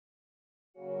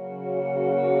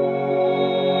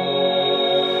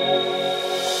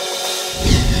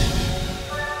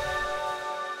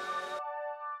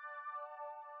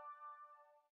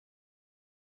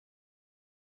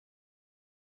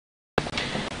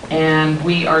And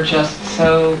we are just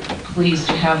so pleased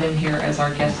to have him here as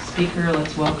our guest speaker.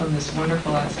 Let's welcome this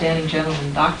wonderful, outstanding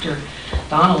gentleman, Dr.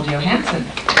 Donald Johanson.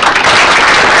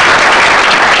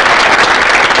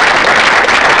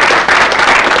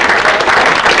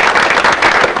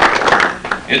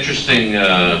 Interesting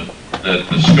that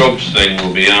the Scopes thing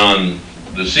will be on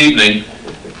this evening,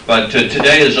 but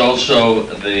today is also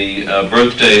the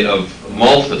birthday of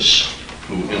Malthus,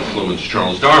 who influenced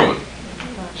Charles Darwin.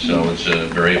 So it's a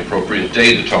very appropriate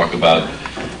day to talk about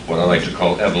what I like to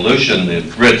call evolution. The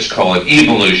Brits call it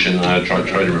evolution. I try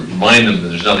to remind them that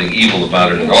there's nothing evil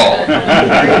about it at all.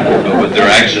 But with their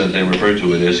accent, they refer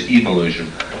to it as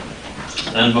evolution.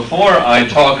 And before I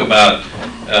talk about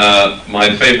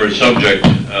my favorite subject,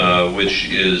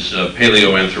 which is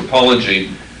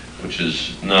paleoanthropology, which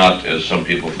is not, as some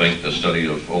people think, the study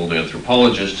of old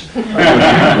anthropologists,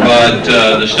 but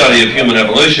the study of human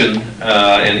evolution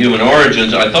and human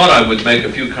origins, I thought I would make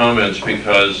a few comments,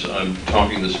 because I'm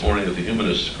talking this morning at the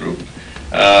humanist group,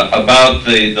 about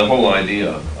the whole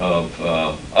idea of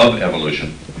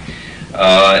evolution.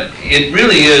 It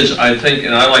really is, I think,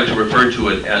 and I like to refer to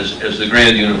it as the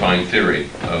grand unifying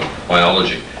theory of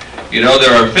biology. You know,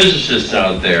 there are physicists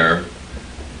out there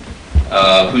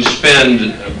who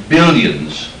spend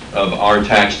billions of our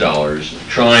tax dollars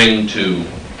trying to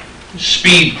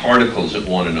speed particles at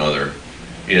one another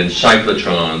in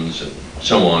cyclotrons and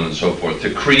so on and so forth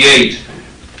to create.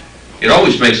 It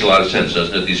always makes a lot of sense,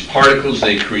 doesn't it? These particles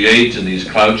they create in these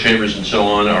cloud chambers and so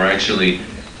on are actually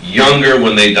younger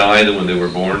when they die than when they were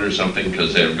born or something,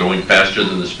 because they're going faster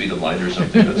than the speed of light or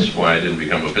something. That's why I didn't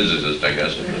become a physicist, I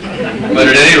guess. But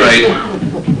at any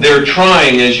rate, they're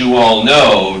trying, as you all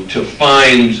know, to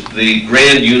find the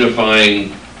grand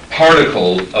unifying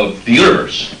particle of the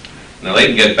universe. Now they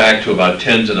can get back to about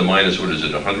 10 to the minus, what is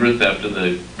it, 100th after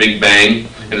the Big Bang,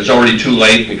 and it's already too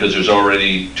late because there's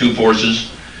already two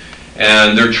forces.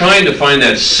 And they're trying to find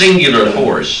that singular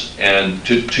force and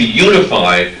to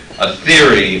unify a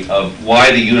theory of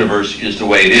why the universe is the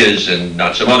way it is and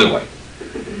not some other way.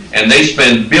 And they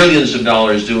spend billions of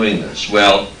dollars doing this.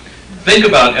 Well, think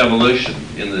about evolution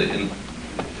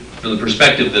from the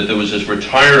perspective that there was this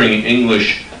retiring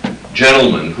English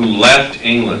gentleman who left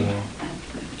England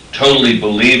totally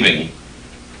believing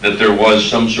that there was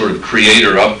some sort of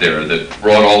creator up there that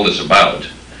brought all this about,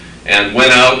 and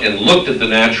went out and looked at the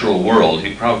natural world.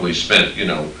 He probably spent, you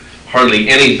know, hardly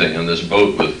anything on this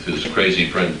boat with his crazy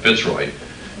friend Fitzroy,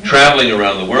 traveling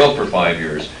around the world for 5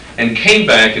 years, and came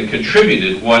back and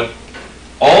contributed what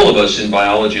all of us in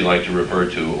biology like to refer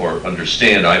to or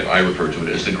understand. I refer to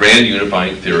it as the grand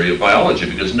unifying theory of biology,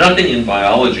 because nothing in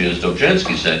biology, as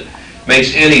Dobzhansky said,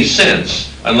 makes any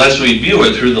sense unless we view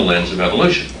it through the lens of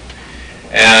evolution.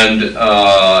 And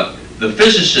the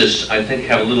physicists, I think,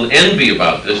 have a little envy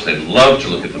about this. They love to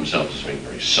look at themselves as being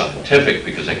very scientific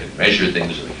because they can measure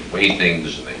things and they can weigh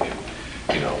things and they can,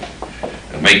 you know,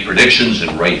 make predictions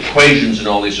and write equations and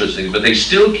all these sorts of things, but they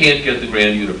still can't get the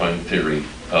grand unifying theory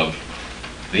of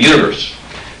the universe.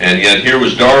 And yet here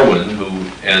was Darwin,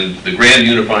 and the grand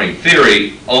unifying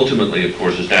theory ultimately, of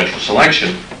course, is natural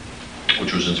selection,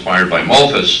 which was inspired by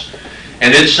Malthus,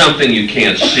 and it's something you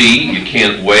can't see, you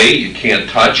can't weigh, you can't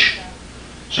touch.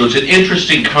 So it's an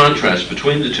interesting contrast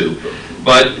between the two.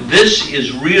 But this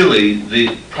is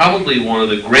really probably one of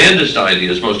the grandest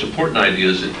ideas, most important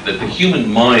ideas that the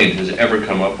human mind has ever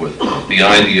come up with. The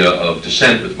idea of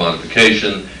descent with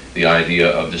modification, the idea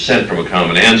of descent from a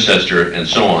common ancestor, and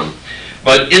so on.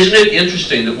 But isn't it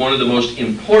interesting that one of the most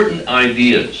important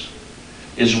ideas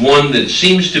is one that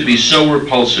seems to be so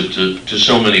repulsive to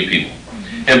so many people,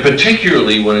 and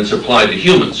particularly when it's applied to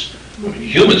humans. I mean,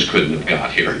 humans couldn't have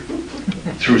got here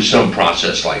through some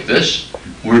process like this.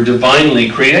 We're divinely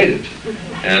created.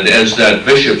 And as that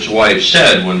bishop's wife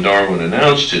said when Darwin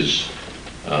announced his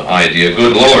idea,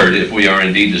 good Lord, if we are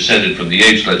indeed descended from the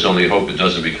apes, let's only hope it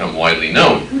doesn't become widely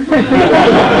known.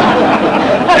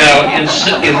 Now, in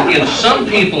some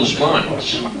people's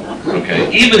minds, okay,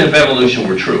 even if evolution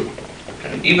were true,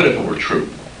 okay, even if it were true,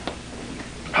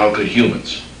 how could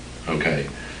humans, okay,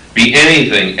 be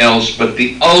anything else but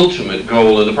the ultimate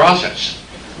goal of the process?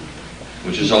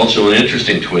 Which is also an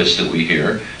interesting twist that we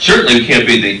hear. Certainly we can't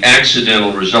be the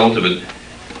accidental result of an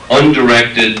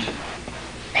undirected,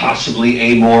 possibly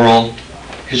amoral,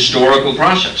 historical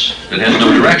process that has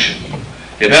no direction.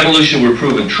 If evolution were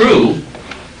proven true,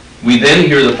 we then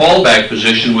hear the fallback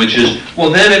position, which is,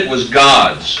 well, then it was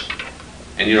God's.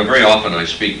 And you know, very often I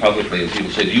speak publicly and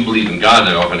people say, do you believe in God?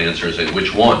 And I often answer and say,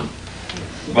 which one?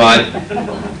 But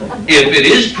if it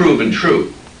is proven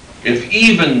true, if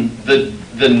even the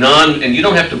and you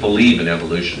don't have to believe in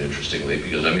evolution, interestingly,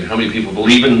 because, I mean, how many people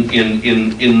believe in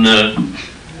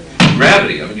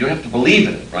gravity? I mean, you don't have to believe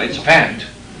in it, right? It's a fact.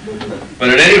 But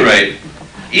at any rate,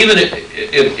 even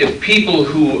if people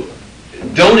who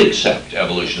don't accept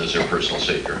evolution as their personal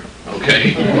savior,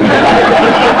 okay,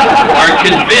 are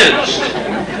convinced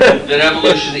that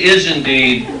evolution is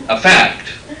indeed a fact,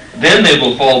 then they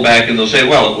will fall back and they'll say,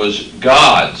 well, it was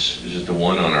God's. Is it the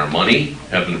one on our money?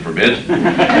 Heaven forbid.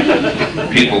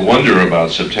 People wonder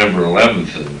about September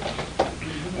 11th and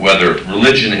whether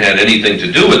religion had anything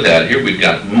to do with that. Here we've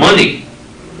got money.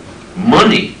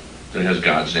 Money that has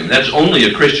God's name. That's only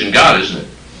a Christian God, isn't it?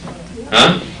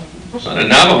 Huh? It's not a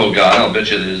Navajo God, I'll bet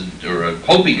you it is, or a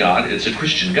Hopi God. It's a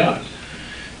Christian God.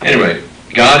 Anyway,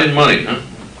 God and money. Huh?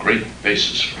 Great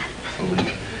basis for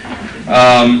belief.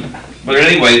 But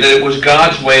anyway, that it was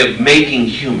God's way of making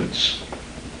humans.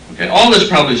 Okay, all this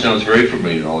probably sounds very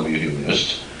familiar to all of you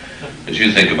humanists. As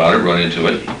you think about it, run into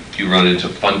it. You run into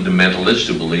fundamentalists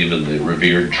who believe in the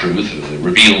revered truth, or the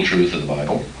revealed truth of the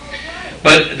Bible.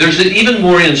 But there's an even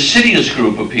more insidious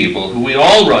group of people who we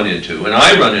all run into, and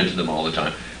I run into them all the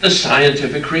time, the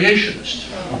scientific creationists.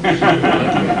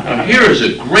 Now, here is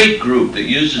a great group that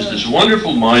uses this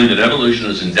wonderful mind that evolution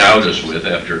has endowed us with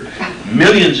after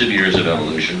millions of years of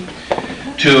evolution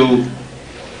to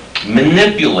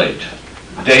manipulate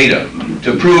data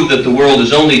to prove that the world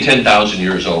is only 10,000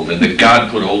 years old and that God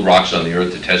put old rocks on the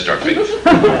earth to test our faith.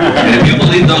 And if you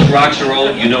believe those rocks are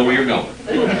old, you know where you're going.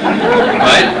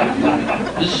 Right?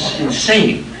 This is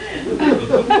insane.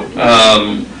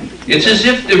 It's as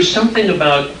if there's something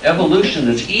about evolution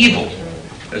that's evil,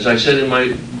 as I said in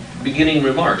my beginning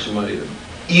remarks, in my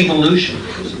evolution,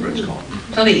 as the Brits call it.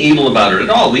 There's nothing evil about it at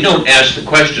all. We don't ask the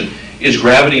question, is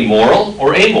gravity moral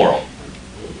or amoral?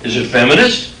 Is it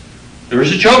feminist or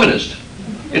is it chauvinist?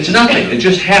 It's nothing. It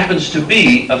just happens to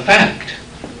be a fact,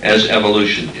 as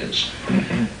evolution is.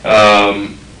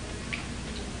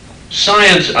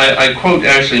 Science, I quote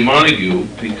Ashley Montagu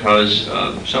because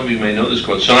some of you may know this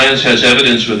quote, science has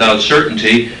evidence without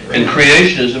certainty and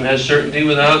creationism has certainty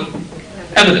without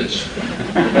evidence.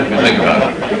 Think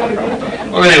about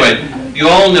it. Well, anyway, you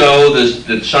all know this,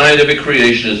 that scientific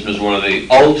creationism is one of the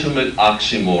ultimate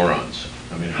oxymorons.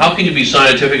 I mean, how can you be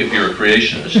scientific if you're a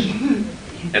creationist?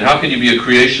 And how can you be a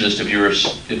creationist if you're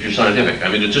scientific? I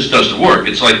mean, it just doesn't work.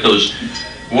 It's like those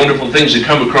wonderful things that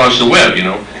come across the web, you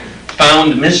know.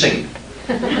 Found missing.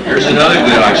 Here's another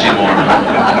good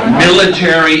oxymoron.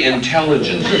 Military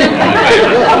intelligence.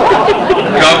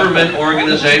 Government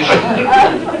organization.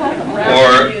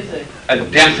 Or a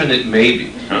definite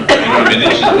maybe. Huh? You know,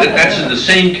 I mean, that's in the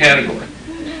same category.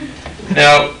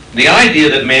 Now, the idea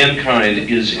that mankind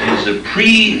is a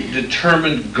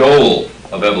predetermined goal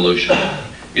of evolution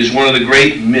is one of the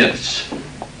great myths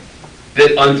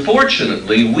that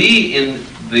unfortunately we in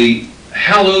the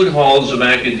hallowed halls of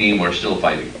academia are still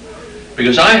fighting.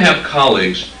 Because I have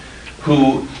colleagues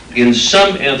who, in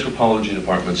some anthropology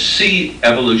departments, see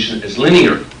evolution as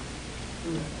linear.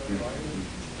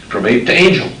 From ape to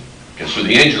angel. Guess who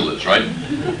the angel is, right?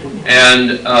 And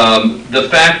the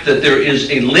fact that there is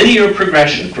a linear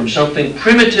progression from something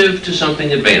primitive to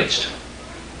something advanced.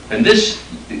 And this,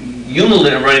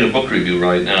 I'm writing a book review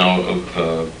right now of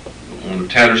one of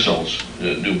Tattersall's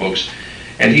new books.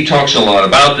 And he talks a lot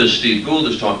about this. Steve Gould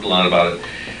has talked a lot about it.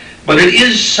 But it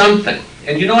is something.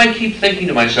 And you know, I keep thinking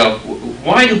to myself,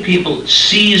 why do people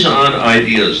seize on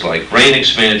ideas like brain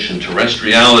expansion,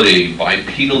 terrestriality,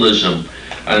 bipedalism,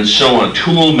 and so on,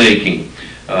 tool making,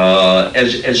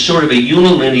 as sort of a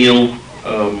unilineal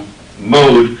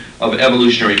mode of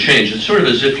evolutionary change? It's sort of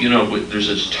as if, you know, there's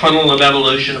this tunnel of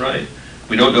evolution, right?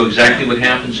 We don't know exactly what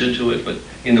happens into it, but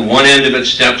in the one end of it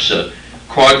steps a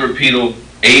quadrupedal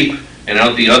ape, and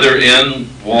out the other end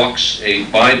walks a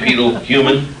bipedal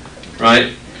human,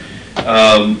 right?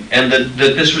 And that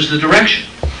this was the direction.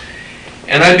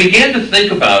 And I began to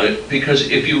think about it because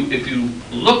if you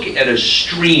look at a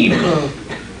stream,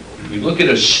 you look at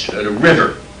a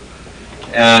river,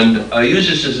 and I use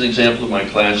this as an example in my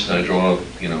class, and I draw a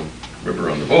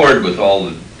river on the board with all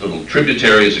the little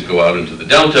tributaries that go out into the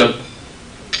delta,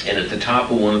 and at the top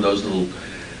of one of those little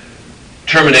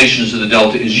terminations of the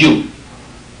delta is you.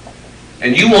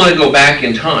 And you want to go back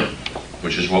in time,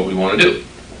 which is what we want to do.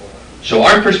 So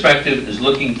our perspective is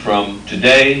looking from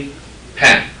today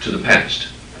to the past.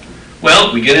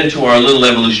 Well, we get into our little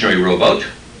evolutionary rowboat,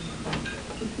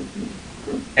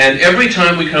 and every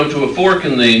time we come to a fork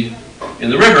in the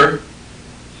river,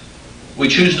 we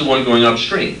choose the one going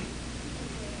upstream.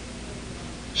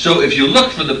 So if you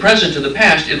look from the present to the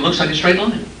past, it looks like a straight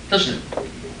line, doesn't it?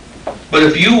 But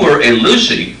if you were a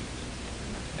Lucy,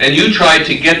 and you tried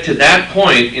to get to that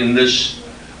point in this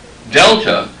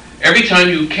delta, every time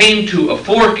you came to a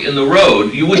fork in the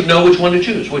road, you wouldn't know which one to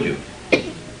choose, would you?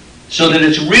 So that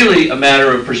it's really a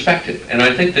matter of perspective. And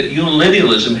I think that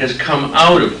unilinealism has come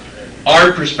out of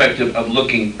our perspective of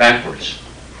looking backwards,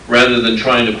 rather than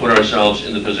trying to put ourselves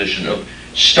in the position of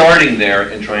starting there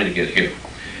and trying to get here.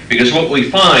 Because what we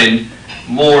find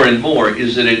more and more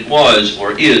is that it was,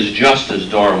 or is, just as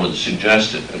Darwin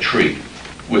suggested, a tree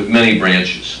with many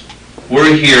branches.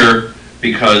 We're here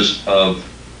because of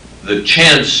the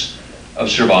chance of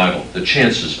survival, the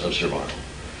chances of survival.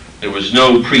 There was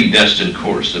no predestined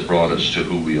course that brought us to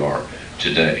who we are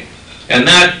today. And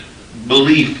that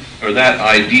belief, or that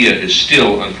idea, is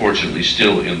still, unfortunately,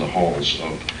 still in the halls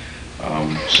of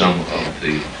some of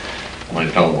my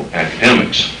fellow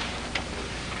academics.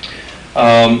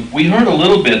 We heard a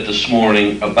little bit this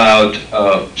morning about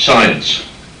science,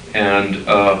 and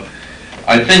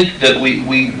I think that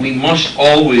we must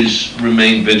always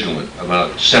remain vigilant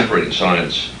about separating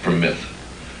science from myth.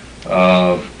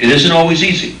 It isn't always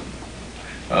easy,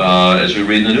 as we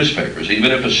read in the newspapers.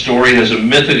 Even if a story has a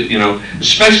mythical,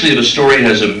 especially if a story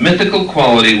has a mythical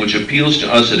quality which appeals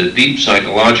to us at a deep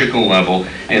psychological level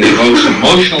and evokes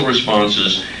emotional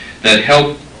responses that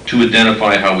help to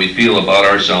identify how we feel about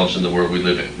ourselves and the world we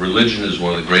live in. Religion is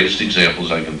one of the greatest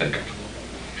examples I can think of.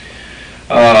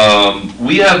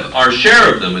 We have our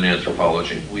share of them in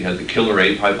anthropology. We had the killer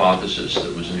ape hypothesis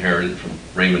that was inherited from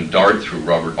Raymond Dart through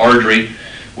Robert Ardrey.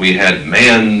 We had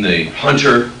man the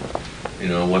hunter,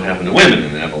 what happened to women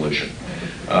in evolution,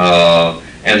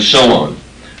 and so on.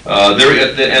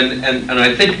 And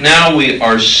I think now we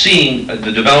are seeing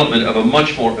the development of a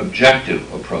much more objective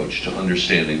approach to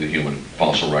understanding the human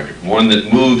fossil record, one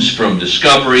that moves from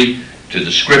discovery to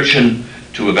description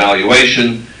to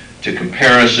evaluation to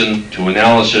comparison to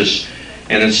analysis,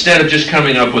 and instead of just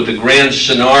coming up with the grand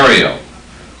scenario,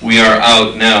 we are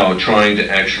out now trying to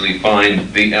actually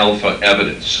find the alpha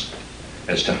evidence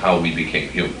as to how we became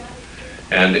human.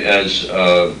 And as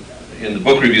in the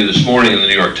book review this morning in the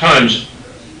New York Times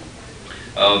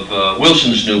of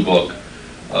Wilson's new book,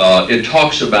 it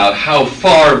talks about how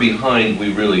far behind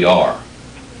we really are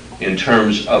in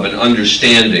terms of an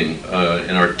understanding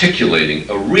and articulating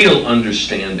a real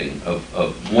understanding of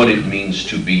what it means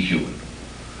to be human.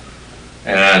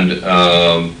 And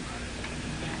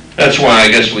that's why I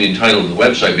guess we entitled the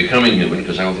website Becoming Human,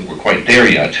 because I don't think we're quite there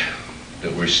yet,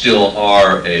 that we still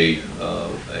are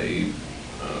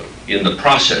in the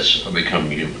process of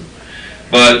becoming human.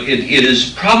 But it is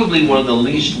probably one of the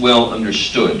least well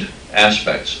understood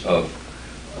aspects of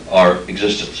our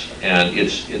existence. And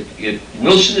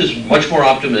Wilson is much more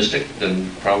optimistic than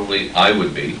probably I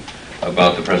would be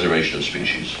about the preservation of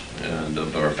species and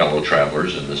of our fellow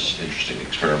travelers in this interesting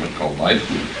experiment called life.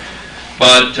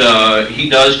 But he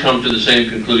does come to the same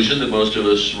conclusion that most of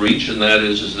us reach, and that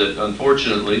is that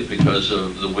unfortunately, because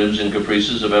of the whims and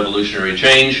caprices of evolutionary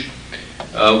change,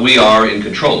 we are in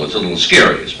control. It's a little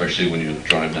scary, especially when you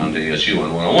drive down to ASU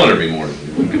on 101 every morning.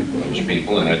 Those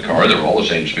people in that car, they're all the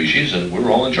same species, and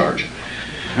we're all in charge.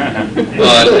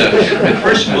 But when I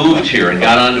first moved here and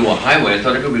got onto a highway, I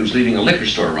thought everybody was leaving a liquor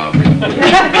store robbery. People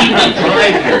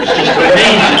drive here, it's just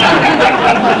amazing.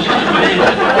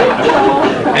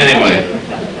 Anyway,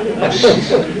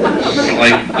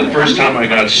 like the first time I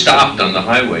got stopped on the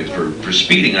highway for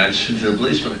speeding, I said to the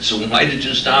policeman, I said, "Why did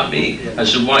you stop me?" I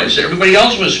said, "Why?" He said, "Everybody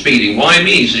else was speeding. Why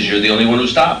me?" He says, "You're the only one who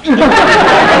stopped."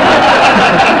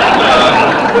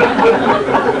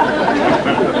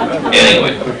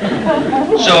 Anyway,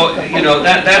 so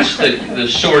that's the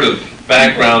sort of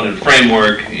background and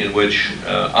framework in which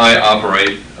I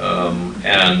operate,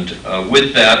 and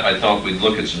with that, I thought we'd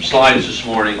look at some slides this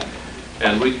morning.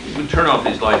 And we turn off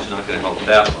these lights, it's not going to help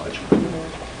that much.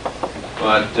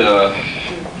 But,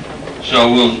 so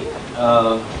we'll,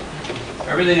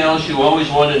 everything else you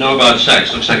always wanted to know about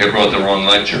sex. Looks like I brought the wrong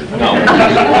lecture. No,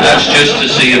 that's just to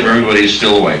see if everybody's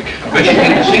still awake. But you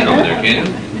can see it over there, can't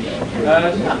you?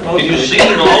 Can you see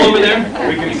it all over there?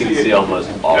 We can see almost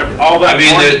all. All that. I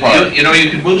mean, you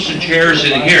can move some chairs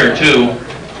in here, too.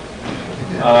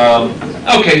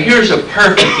 Okay, here's a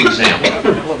perfect example.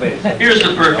 Here's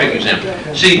the perfect example.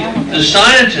 See, the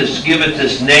scientists give it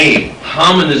this name,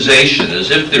 hominization, as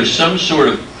if there's some sort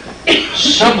of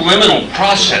subliminal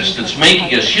process that's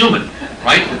making us human,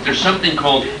 right? That there's something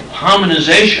called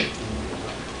hominization.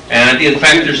 And in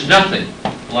fact, there's nothing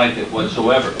like it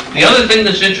whatsoever. The other thing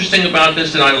that's interesting about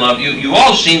this that I love, you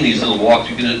all seen these little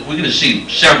walks. We're going to see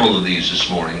several of these this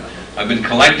morning. I've been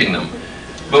collecting them.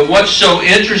 But what's so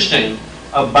interesting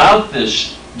about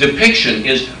this depiction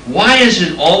is, why is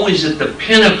it always at the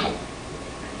pinnacle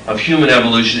of human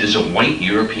evolution is a white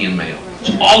European male.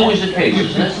 It's always the case,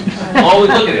 isn't it? Always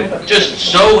look at him, just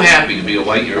so happy to be a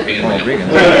white European male.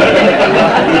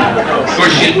 Of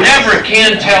course, you never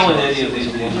can tell in any of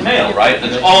these things male, right?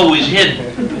 It's always hidden,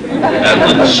 that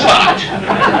little spot.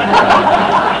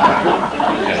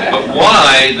 Okay. But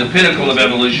why the pinnacle of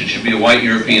evolution should be a white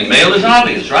European male is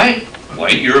obvious, right?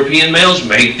 White European males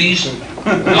make these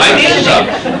ideas up.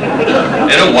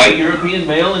 And a white European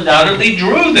male undoubtedly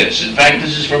drew this. In fact,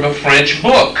 this is from a French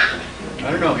book. I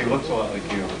don't know, he looks a lot like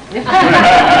you.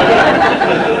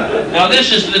 Now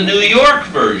this is the New York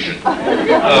version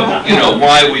of, you know,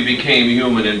 why we became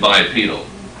human and bipedal.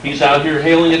 He's out here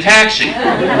hailing a taxi.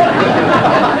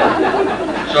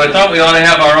 So I thought we ought to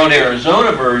have our own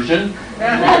Arizona version.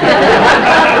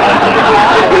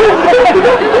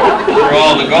 For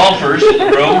all the golfers in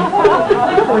the room.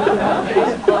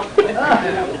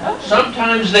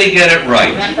 Sometimes they get it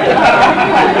right.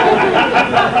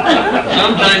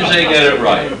 Sometimes they get it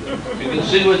right. You can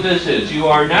see what this is. You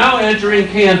are now entering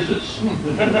Kansas.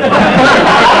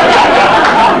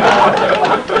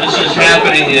 This is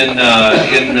happening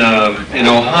in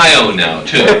Ohio now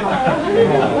too.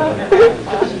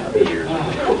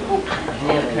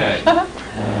 Okay.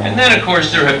 And then, of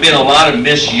course, there have been a lot of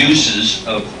misuses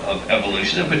of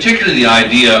evolution, and particularly the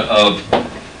idea of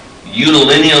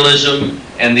unilinealism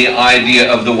and the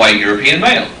idea of the white European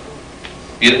male.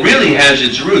 It really has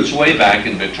its roots way back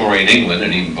in Victorian England,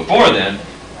 and even before then,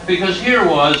 because here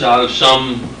was, out of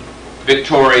some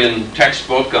Victorian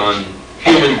textbook on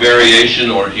human variation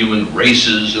or human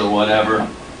races or whatever,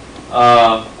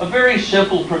 a very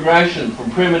simple progression from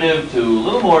primitive to a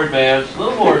little more advanced, a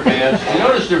little more advanced. You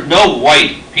notice there's no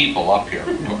white people up here,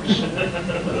 of course.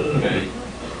 Okay.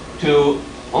 To,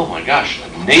 oh my gosh,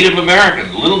 Native American,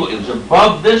 it's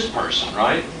above this person,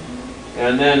 right?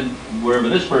 And then wherever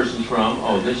this person's from,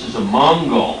 oh, this is a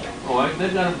Mongol. Oh,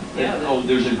 they've got oh,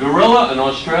 there's a gorilla, an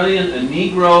Australian, a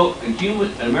Negro, a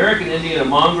human, an American Indian, a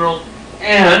mongrel,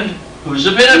 and who's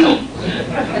the pinnacle?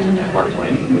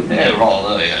 They're all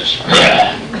those. So,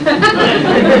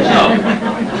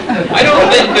 I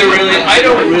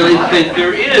don't really think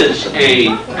there is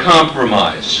a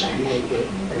compromise.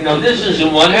 You know, this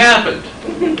isn't what happened,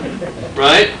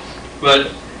 right?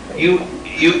 But you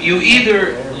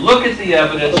either look at the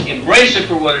evidence, embrace it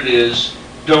for what it is,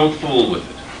 don't fool with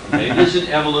it. Okay? It isn't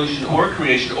evolution or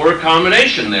creation or a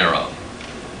combination thereof.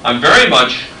 I'm very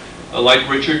much like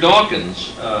Richard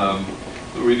Dawkins,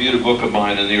 who reviewed a book of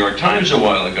mine in the New York Times a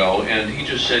while ago, and he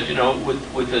just said, you know,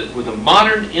 with a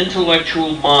modern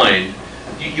intellectual mind,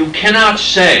 you cannot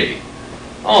say,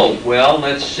 oh, well,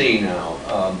 let's see now,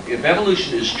 if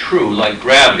evolution is true, like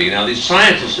gravity, now these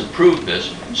scientists have proved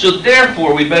this, so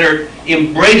therefore we better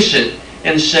embrace it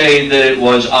and say that it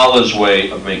was Allah's way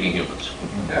of making humans.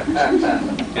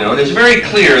 You know, it's very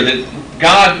clear that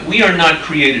God, we are not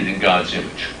created in God's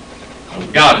image.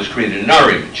 God is created in our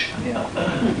image.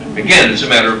 Again, it's a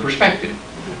matter of perspective.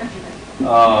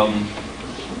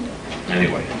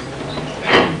 Anyway.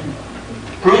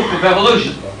 Proof of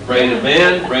evolution. Brain of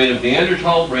man, brain of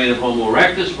Neanderthal, brain of Homo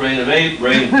erectus, brain of ape,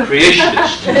 brain of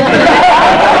creationist.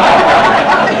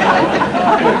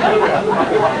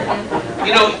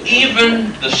 You know,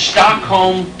 even the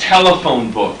Stockholm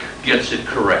telephone book gets it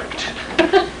correct.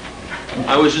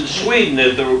 I was in Sweden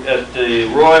at the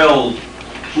Royal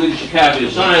Swedish Academy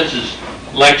of Sciences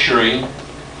lecturing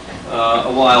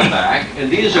a while back, and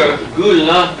these are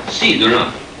gula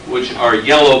sidorna, which are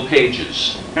yellow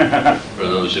pages, for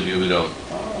those of you who don't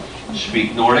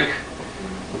speak Nordic.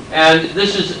 And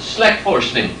this is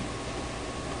släktforskning,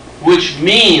 which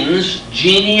means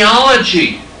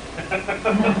genealogy.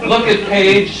 Look at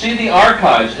page, see the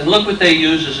archives, and look what they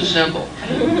use as a symbol.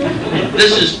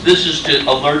 This is to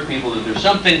alert people that there's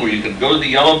something where you can go to the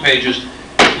yellow pages,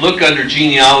 look under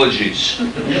genealogies,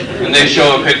 and they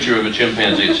show a picture of a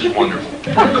chimpanzee. It's just wonderful.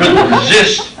 I couldn't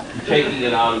resist taking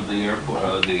it out of the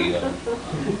airport, the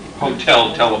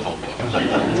hotel telephone book.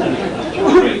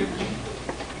 Great.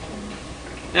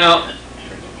 Now,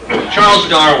 Charles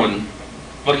Darwin,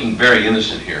 looking very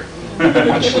innocent here,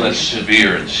 much less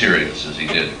severe and serious as he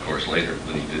did, of course, later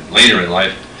in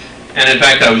life. And in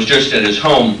fact, I was just at his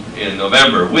home in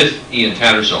November with Ian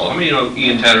Tattersall. How many of you know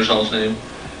Ian Tattersall's name?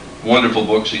 Wonderful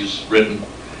books he's written.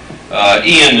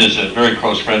 Ian is a very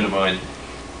close friend of mine.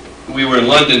 We were in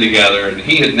London together, and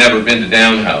he had never been to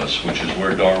Down House, which is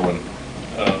where Darwin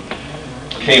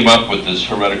came up with this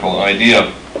heretical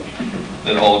idea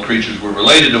that all creatures were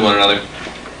related to one another.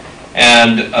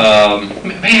 And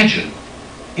imagine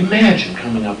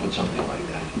coming up with something like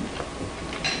that.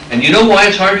 And you know why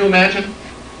it's hard to imagine?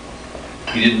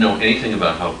 He didn't know anything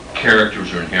about how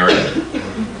characters are inherited.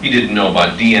 He didn't know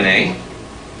about DNA.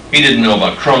 He didn't know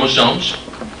about chromosomes.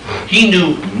 He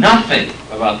knew nothing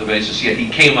about the basis, yet he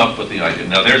came up with the idea.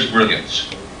 Now there's brilliance.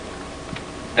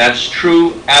 That's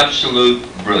true, absolute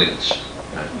brilliance.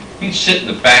 He'd sit in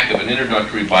the back of an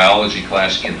introductory biology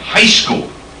class in high school,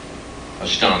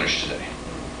 astonished today.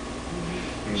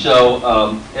 So,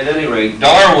 at any rate,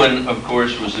 Darwin, of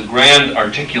course, was the grand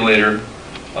articulator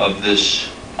of this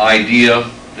idea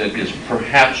that is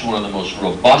perhaps one of the most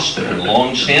robust and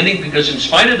long-standing, because in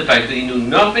spite of the fact that he knew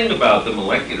nothing about the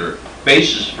molecular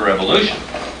basis for evolution,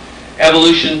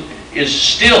 evolution is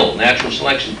still, natural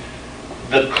selection,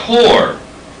 the core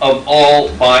of all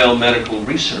biomedical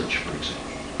research, for example,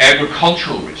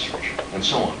 agricultural research, and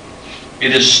so on.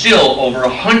 It is still, over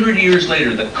 100 years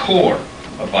later, the core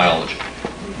of biology.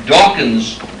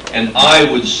 Dawkins and I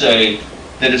would say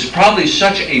that it's probably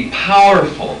such a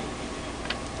powerful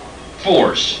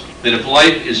force that if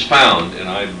life is found, and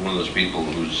I'm one of those people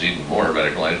who's even more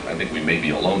radical, I think we may be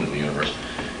alone in the universe.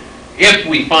 If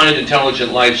we find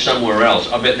intelligent life somewhere else,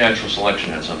 I'll bet natural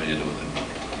selection had something to do with it.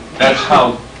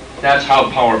 That's how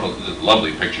powerful.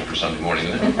 Lovely picture for Sunday morning,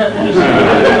 isn't it?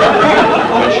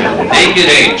 Naked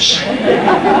apes.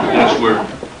 That's where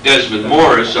Desmond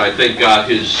Morris, I think, got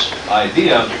his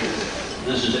idea.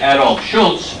 This is Adolf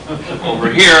Schultz over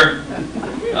here,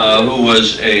 who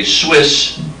was a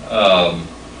Swiss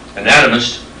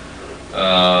anatomist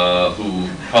who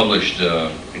published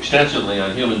extensively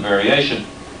on human variation.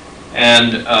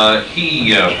 And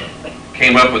he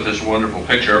came up with this wonderful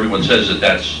picture. Everyone says that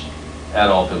that's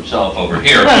Adolf himself over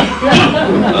here.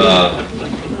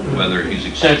 Whether he's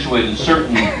accentuated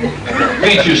certain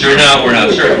features or not, we're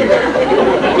not certain.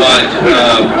 But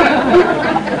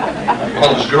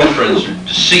all his girlfriends are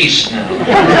deceased now.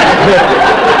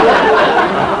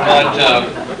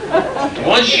 But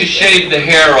once you shave the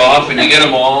hair off and you get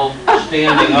them all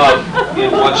standing up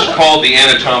in what's called the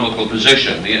anatomical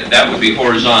position, that would be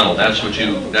horizontal. That's what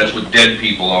dead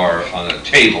people are on a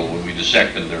table when we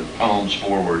dissect them. Their palms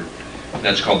forward.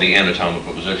 That's called the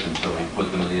anatomical position. So he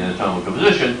put them in the anatomical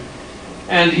position,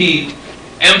 and he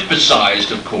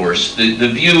emphasized, of course, the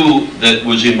view that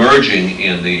was emerging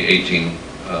in the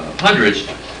 1800s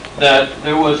that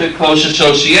there was a close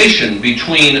association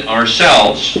between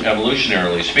ourselves,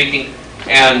 evolutionarily speaking,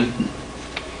 and,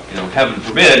 heaven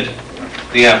forbid,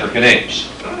 the African apes.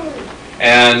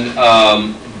 And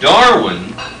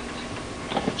Darwin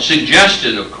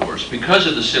suggested, of course, because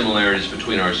of the similarities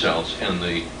between ourselves and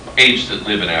the apes that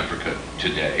live in Africa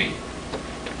today,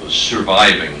 those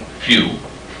surviving few,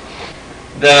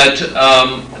 that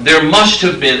there must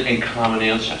have been a common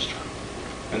ancestor.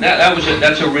 And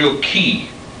that's a real key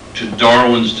to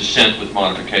Darwin's descent with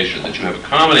modification, that you have a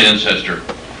common ancestor,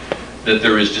 that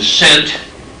there is descent,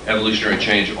 evolutionary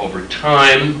change over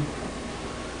time,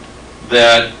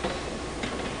 that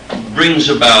brings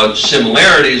about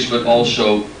similarities but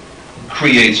also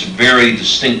creates very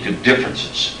distinctive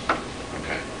differences.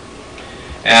 Okay.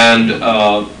 And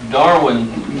Darwin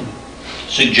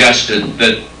suggested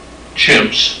that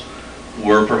chimps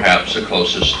were perhaps the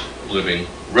closest living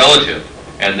relative,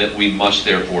 and that we must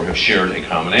therefore have shared a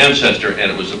common ancestor,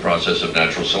 and it was the process of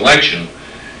natural selection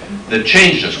that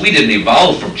changed us. We didn't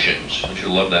evolve from chimps. I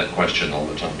should love that question all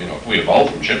the time. If we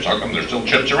evolved from chimps, how come there's still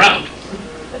chimps around?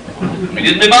 We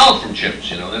didn't evolve from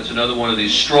chimps. That's another one of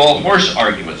these straw horse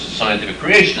arguments that scientific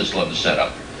creationists love to set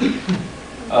up.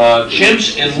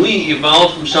 Chimps and we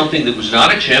evolved from something that was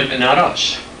not a chimp and not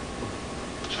us.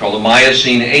 It's called a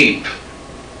Miocene ape,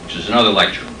 which is another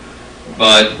lecture.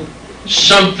 But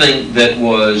something that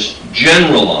was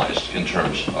generalized in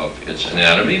terms of its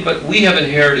anatomy, but we have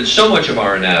inherited so much of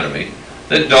our anatomy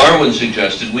that Darwin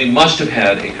suggested we must have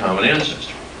had a common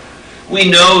ancestor. We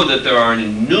know that there are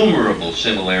innumerable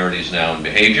similarities now in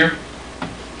behavior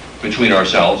between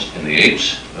ourselves and the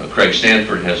apes. Craig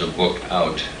Stanford has a book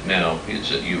out now.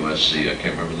 It's at USC. I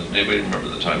can't remember. Anybody remember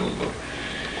the title of the book?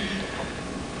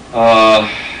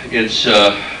 It's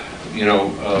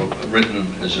written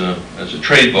as a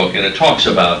trade book, and it talks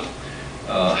about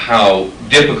how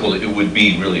difficult it would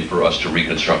be really for us to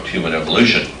reconstruct human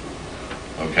evolution,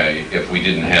 okay, if we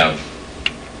didn't have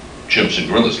chimps and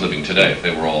gorillas living today, if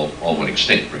they were all went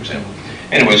extinct, for example.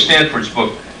 Anyway, Stanford's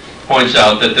book points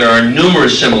out that there are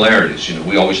numerous similarities.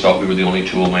 We always thought we were the only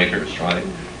tool makers, right?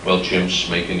 Well, chimps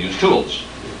make and use tools.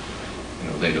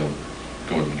 They don't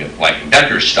go and get Black &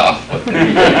 Decker stuff, but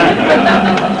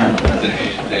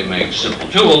they make simple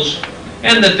tools,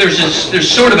 and that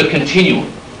there's sort of a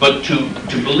continuum. But to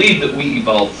believe that we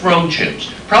evolved from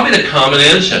chimps, probably the common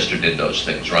ancestor did those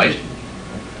things, right?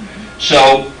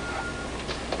 So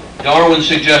Darwin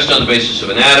suggests on the basis of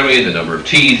anatomy, the number of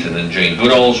teeth, and then Jane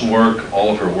Goodall's work, all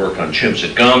of her work on chimps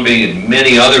at Gombe, and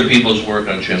many other people's work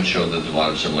on chimps show that there's a lot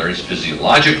of similarities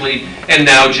physiologically, and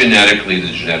now genetically, the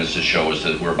geneticists show us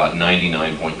that we're about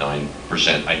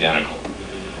 99.9% identical.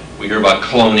 We hear about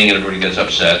cloning and everybody gets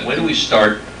upset. When do we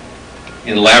start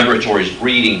in laboratories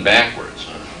breeding backwards?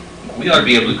 We ought to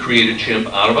be able to create a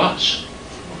chimp out of us.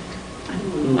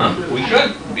 We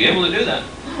should be able to do that.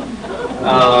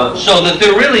 So that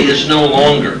there really is no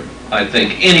longer, I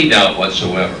think, any doubt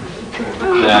whatsoever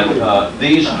that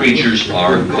these creatures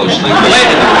are closely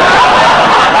related.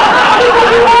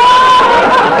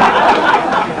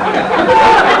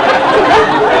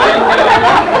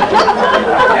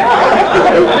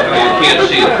 You can't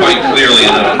see it quite clearly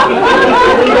enough.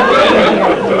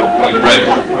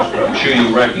 I'm sure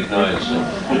you recognize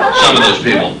some of those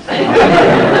people.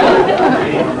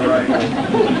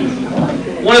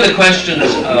 One of the questions,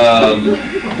 I don't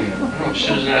know if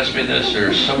Susan asked me this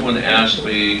or someone asked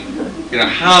me,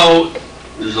 how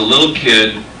does a little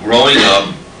kid growing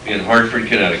up in Hartford,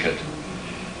 Connecticut,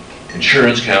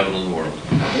 insurance capital of the world,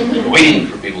 waiting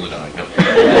for people to die,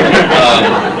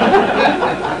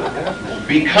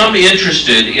 become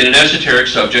interested in an esoteric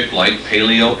subject like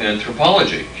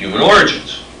paleoanthropology, human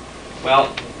origins?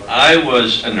 Well, I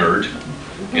was a nerd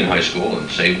in high school and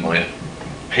saved my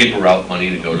paper route money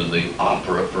to go to the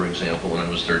opera, for example, when I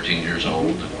was 13 years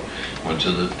old. Went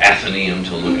to the Athenaeum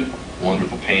to look at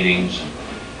wonderful paintings.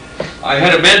 I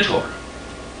had a mentor.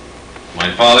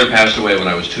 My father passed away when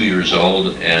I was 2 years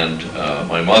old, and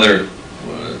my mother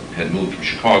had moved from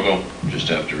Chicago just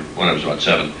after, when I was about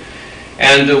 7.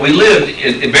 And we lived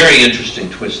in a very interesting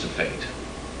twist of fate.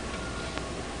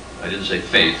 I didn't say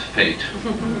faith, fate.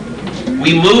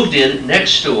 We moved in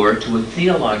next door to a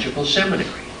theological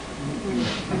seminary.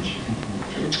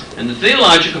 And the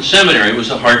theological seminary was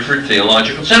the Hartford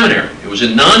Theological Seminary. It was a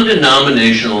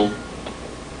non-denominational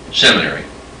seminary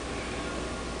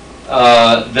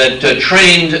that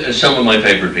trained some of my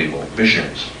favorite people,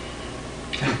 missionaries.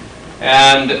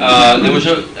 And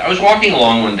I was walking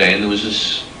along one day, and there was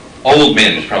this old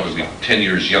man who's probably 10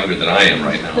 years younger than I am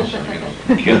right now. So,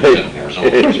 kid 7 years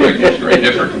old, the perspective was very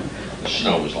different. The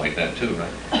snow was like that too,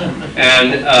 right?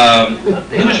 And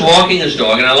he was walking his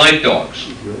dog, and I like dogs.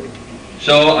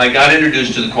 So I got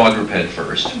introduced to the quadruped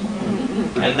first,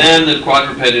 and then the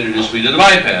quadruped introduced me to the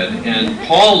biped, and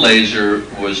Paul Laser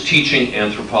was teaching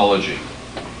anthropology.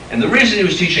 And the reason he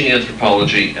was teaching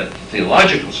anthropology at the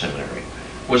theological seminary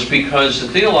was because the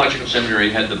theological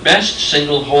seminary had the best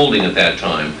single holding at that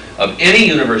time of any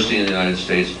university in the United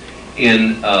States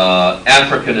in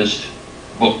Africanist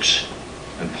books.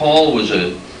 And Paul was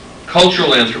a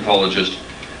cultural anthropologist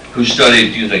who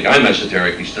studied, do you think I'm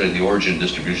esoteric, he studied the origin and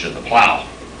distribution of the plow.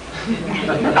 He was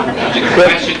a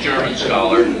classic German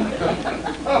scholar,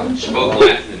 spoke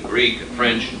Latin and Greek and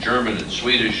French and German and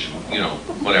Swedish,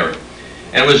 whatever.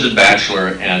 And was a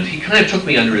bachelor, and he kind of took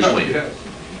me under his wing.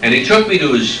 And he took me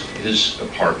to his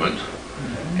apartment,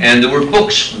 and there were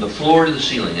books from the floor to the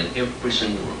ceiling in every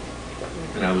single room.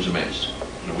 And I was amazed.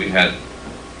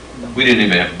 We didn't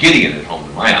even have Gideon at home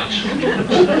in my house.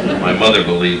 My mother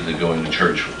believed that going to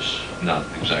church was not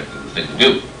exactly the thing to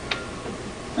do.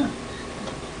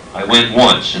 I went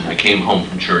once, and I came home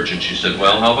from church, and she said,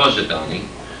 well, how was it, Donnie?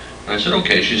 And I said,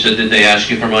 okay. She said, did they ask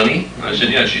you for money? And I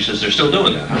said, yeah. She says, they're still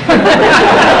doing that.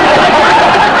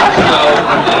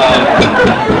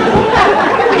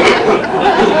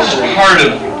 So, part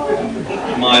of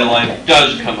my life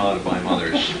does come out of my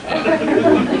mother's.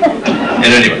 And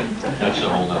anyway, that's a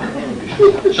whole other.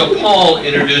 So Paul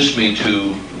introduced me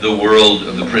to the world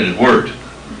of the printed word.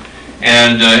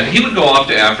 And he would go off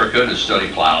to Africa to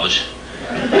study plows.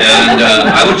 And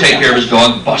I would take care of his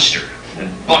dog, Buster.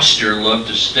 And Buster loved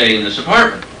to stay in this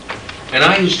apartment. And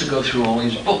I used to go through all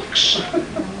these books.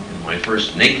 My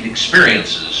first naked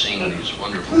experiences, seeing these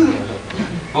wonderful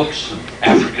books of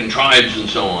African tribes and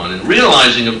so on, and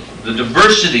realizing of the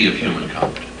diversity of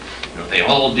humankind. They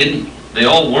all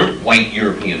weren't white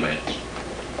European males.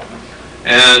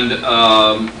 And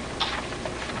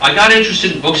I got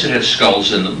interested in books that had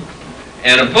skulls in them.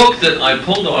 And a book that I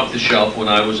pulled off the shelf when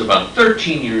I was about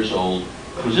 13 years old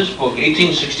was this book,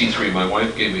 1863. My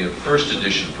wife gave me a first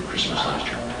edition for Christmas last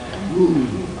year.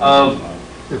 Of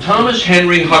Thomas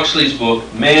Henry Huxley's book,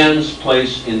 Man's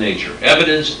Place in Nature.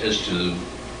 Evidence as to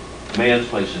man's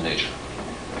place in nature.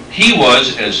 He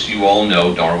was, as you all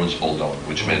know, Darwin's bulldog,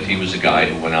 which meant he was the guy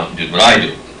who went out and did what I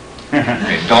do.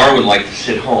 Okay, Darwin liked to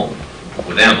sit home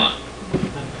with Emma.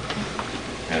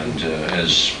 And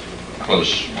as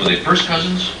close, were they first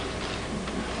cousins?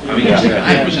 I mean, he was a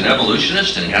guy who was an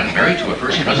evolutionist and got married to a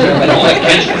first cousin, and all the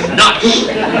kids were nuts.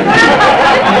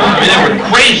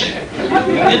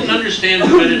 didn't understand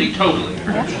divinity totally.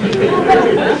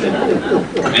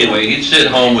 Anyway, he'd sit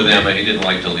home with Emma. He didn't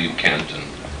like to leave Kent. And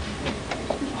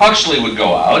Huxley would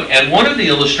go out, and one of the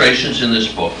illustrations in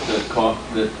this book that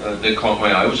caught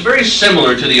my eye was very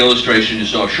similar to the illustration you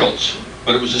saw of Schultz,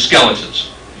 but it was the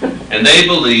skeletons. And they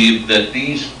believed that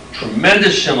these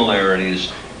tremendous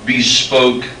similarities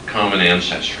bespoke common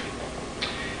ancestry.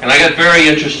 And I got very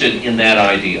interested in that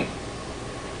idea.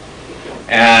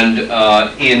 And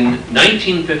in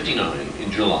 1959,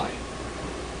 in July,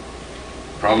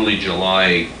 probably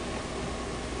July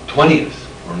 20th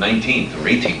or 19th or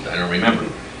 18th, I don't remember.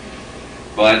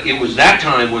 But it was that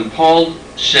time when Paul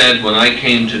said, when I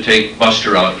came to take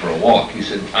Buster out for a walk, he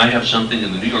said, I have something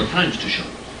in the New York Times to show you.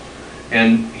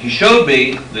 And he showed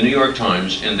me the New York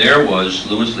Times, and there was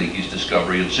Louis Leakey's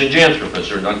discovery of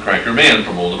Zinjanthropus, or Nutcracker Man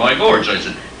from Olduvai Gorge. I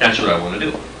said, that's what I want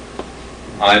to do.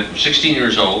 I'm 16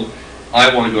 years old.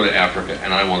 I want to go to Africa,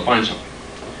 and I want to find something.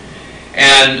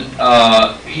 And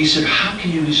he said, how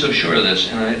can you be so sure of this?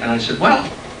 And I said, well,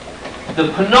 the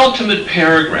penultimate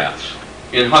paragraph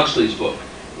in Huxley's book,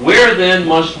 where then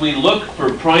must we look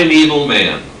for primeval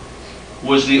man?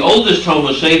 Was the oldest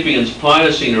Homo sapiens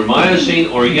Pliocene or Miocene,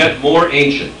 or yet more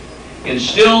ancient? In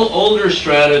still older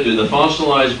strata do the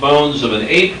fossilized bones of an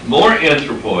ape more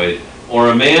anthropoid, or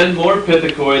a man more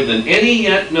pithecoid than any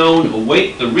yet known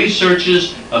await the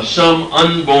researches of some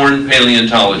unborn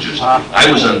paleontologist.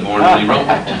 I was unborn when he wrote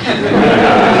that.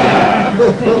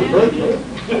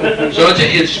 So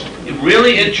it's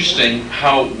really interesting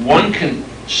how one can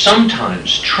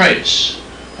sometimes trace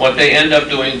what they end up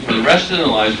doing for the rest of their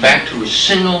lives back to a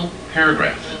single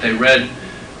paragraph that they read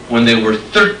when they were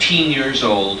 13 years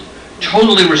old,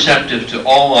 totally receptive to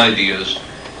all ideas,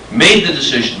 made the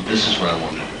decision, this is what I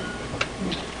want to do.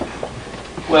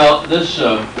 Well, this,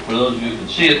 for those of you who can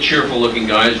see it, cheerful-looking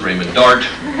guy is Raymond Dart,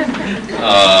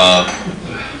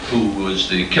 who was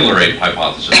the killer ape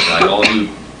hypothesis guy.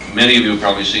 Many of you have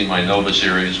probably seen my Nova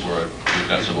series, where we've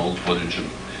got some old footage of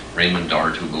Raymond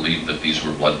Dart, who believed that these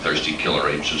were bloodthirsty killer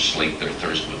apes who slaked their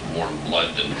thirst with warm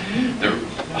blood and their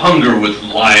hunger with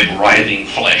live, writhing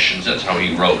flesh, and that's how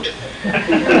he wrote.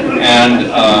 And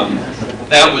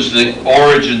that was the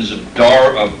origins of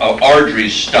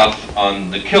Ardrey's stuff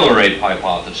on the killer ape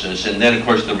hypothesis. And then, of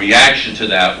course, the reaction to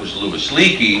that was Louis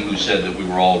Leakey, who said that we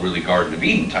were all really Garden of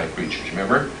Eden type creatures,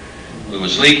 remember?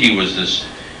 Louis Leakey was this,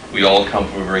 we all come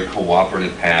from a very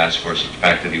cooperative past. Of course, the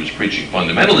fact that he was preaching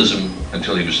fundamentalism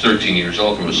until he was 13 years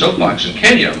old from a soapbox in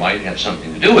Kenya might have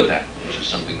something to do with that, which is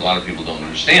something a lot of people don't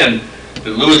understand, that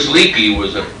Louis Leakey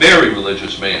was a very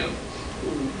religious man.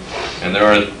 And there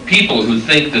are people who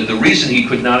think that the reason he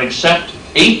could not accept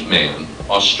ape man,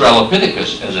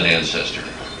 Australopithecus, as an ancestor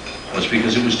was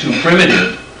because it was too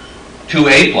primitive, too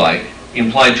ape-like,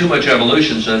 implied too much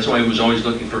evolution, so that's why he was always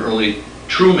looking for early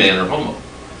true man or homo.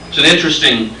 It's an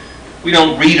interesting, we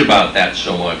don't read about that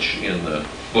so much in the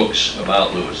books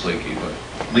about Louis Leakey, but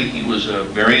Leakey was a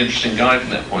very interesting guy from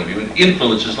that point of view, and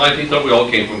influenced his life. He thought we all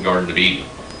came from Garden of Eden,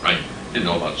 right? Didn't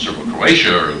know about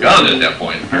Serbo-Croatia or Uganda at that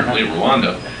point, apparently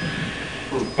Rwanda.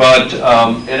 But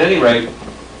at any rate,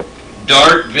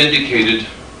 Dart vindicated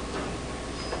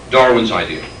Darwin's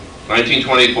idea.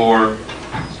 1924,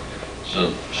 it's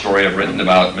a story I've written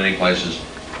about many places,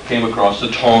 came across the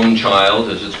Tong child,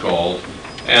 as it's called,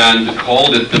 and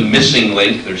called it the missing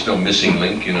link. There's no missing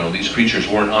link, you know, these creatures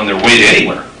weren't on their way to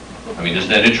anywhere. I mean, isn't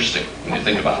that interesting when you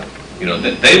think about it? You know,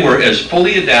 that they were as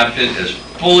fully adapted, as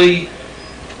fully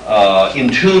in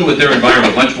tune with their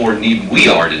environment, much more than even we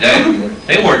are today.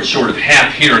 They weren't sort of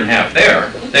half here and half there.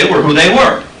 They were who they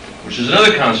were, which is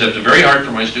another concept that's very hard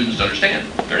for my students to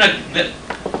understand. They're not,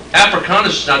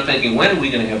 Africanists not thinking, when are we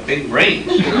going to have big brains?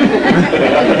 You know?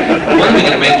 When are we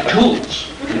going to make tools?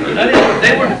 You know,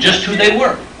 they were just who they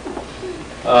were.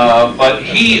 But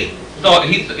he thought,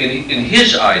 in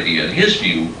his idea, in his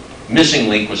view, missing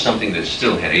link was something that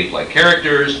still had ape-like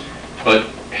characters, but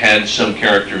had some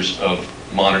characters of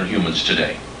modern humans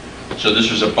today. So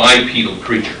this was a bipedal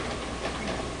creature.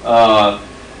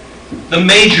 The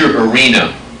major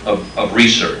arena of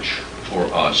research for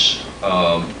us,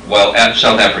 while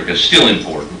South Africa is still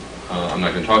important, I'm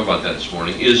not going to talk about that this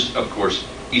morning, is, of course,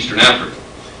 Eastern Africa,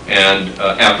 and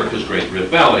Africa's Great Rift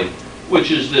Valley,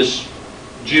 which is this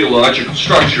geological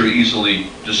structure easily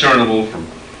discernible from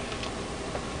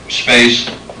space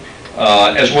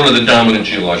as one of the dominant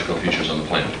geological features on the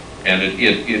planet. And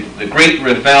the Great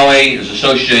Rift Valley is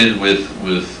associated with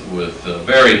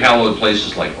very hallowed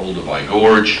places like Olduvai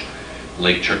Gorge,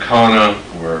 Lake Turkana,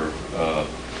 where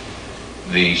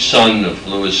the son of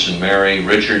Louis and Mary,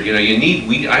 Richard, you know,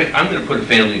 I'm going to put a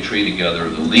family tree together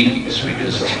of the Leakeys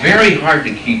because it's very hard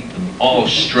to keep them all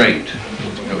straight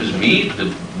Is me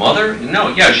the mother? No,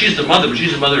 yeah, she's the mother, but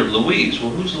she's the mother of Louise.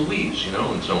 Well, who's Louise?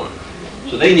 And so on.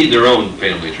 So they need their own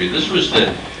family tree. This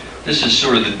is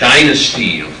sort of the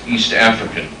dynasty of East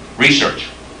African research.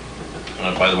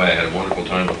 By the way, I had a wonderful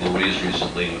time with Louise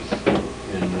recently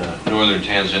in northern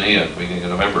Tanzania at the beginning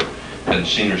of November. Hadn't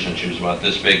seen her since she was about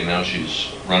this big, and now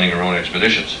she's running her own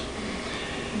expeditions.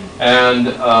 And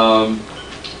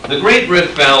the Great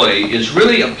Rift Valley is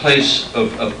really a place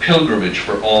of pilgrimage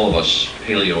for all of us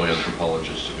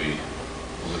paleoanthropologists, to be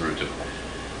alliterative,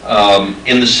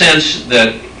 in the sense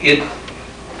that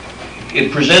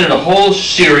it presented a whole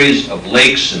series of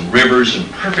lakes and rivers and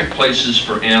perfect places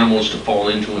for animals to fall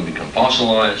into and become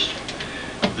fossilized.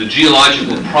 The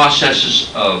geological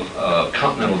processes of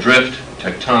continental drift,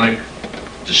 tectonic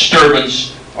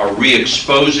disturbance are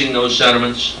re-exposing those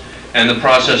sediments, and the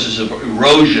processes of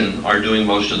erosion are doing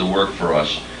most of the work for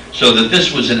us. So that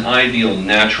this was an ideal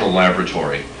natural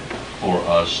laboratory for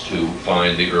us to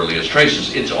find the earliest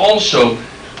traces. It's also,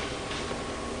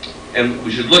 and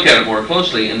we should look at it more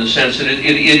closely in the sense that it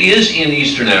is in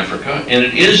Eastern Africa, and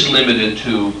it is limited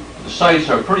to, the sites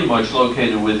are pretty much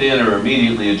located within or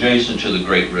immediately adjacent to the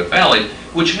Great Rift Valley,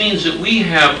 which means that we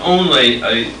have only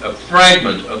a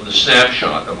fragment of the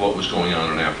snapshot of what was going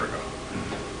on in Africa.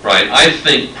 Right, I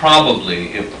think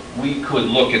probably if we could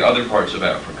look at other parts of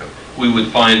Africa, we would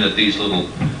find that these little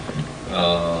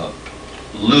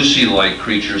Lucy-like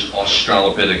creatures,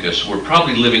 Australopithecus, were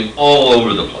probably living all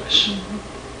over the place.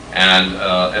 And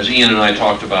as Ian and I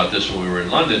talked about this when we were in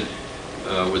London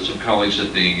with some colleagues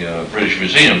at the British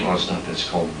Museum, well, it's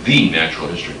called the Natural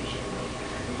History Museum.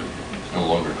 It's no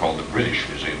longer called the British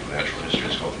Museum of Natural History,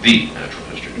 it's called the Natural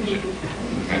History Museum.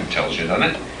 That tells you,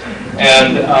 doesn't it?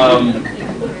 And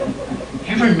you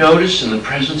ever notice in the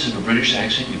presence of a British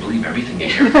accent, you believe everything you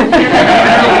hear? I don't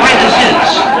know why this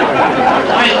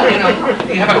is.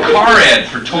 You have a car ad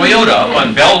for Toyota up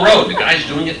on Bell Road. The guy's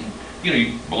doing it,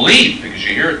 you believe because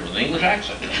you hear it with an English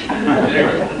accent.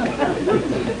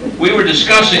 We were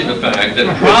discussing the fact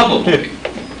that probably,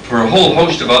 for a whole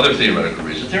host of other theoretical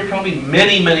reasons, there are probably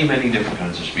many, many, many different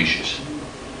kinds of species.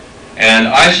 And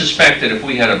I suspect that if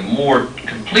we had a more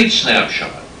complete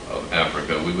snapshot of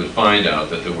Africa, we would find out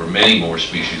that there were many more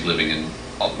species living in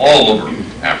all over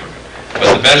Africa.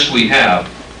 But the best we have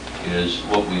is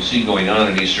what we see going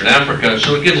on in Eastern Africa,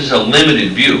 so it gives us a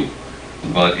limited view,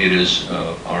 but it is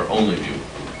our only view.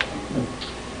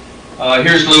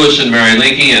 Here's Lewis and Mary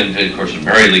Leakey, and of course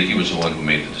Mary Leakey was the one who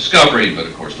made the discovery, but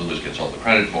of course Lewis gets all the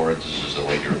credit for it. This is the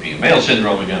late European male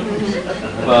syndrome again.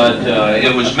 But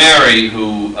it was Mary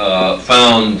who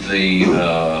found the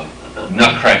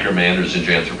Nutcracker man, or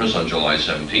Zinjanthropus, on July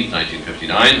 17,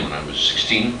 1959, when I was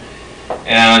 16,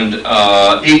 and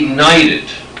ignited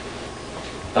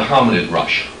the hominid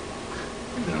rush,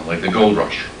 like the gold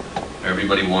rush.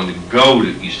 Everybody wanted to go to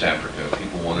East Africa.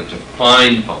 People wanted to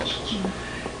find fossils.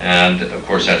 And of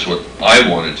course that's what I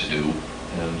wanted to do,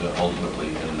 and ultimately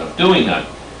ended up doing that.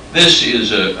 This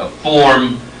is a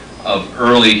form of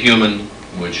early human,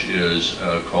 which is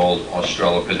called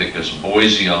Australopithecus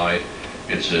boisei.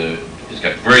 It's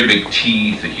got very big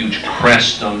teeth, a huge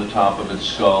crest on the top of its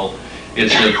skull.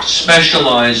 It's a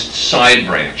specialized side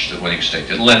branch that went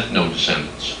extinct. It left no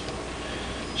descendants.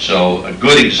 So a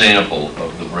good example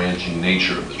of the branching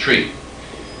nature of the tree.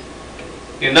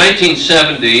 In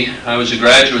 1970, I was a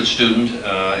graduate student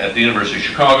at the University of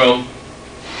Chicago,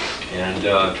 and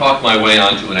talked my way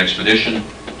onto an expedition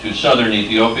to southern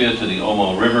Ethiopia, to the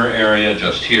Omo River area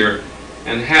just here,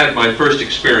 and had my first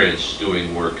experience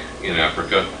doing work in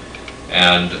Africa.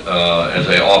 And as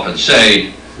I often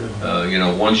say,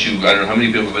 once I don't know how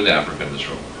many people have been to Africa in this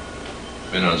room,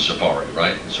 been on safari,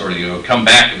 right? And sort of come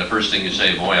back, and the first thing you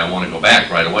say, boy, I want to go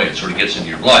back right away. It sort of gets into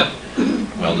your blood.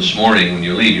 Well, this morning when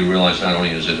you leave, you realize not only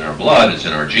is it in our blood, it's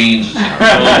in our genes, it's in our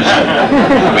bones.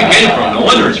 Where we came from, no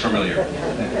wonder it's familiar.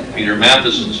 Peter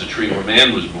Matheson's A Tree Where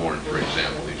Man Was Born, for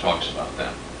example, he talks about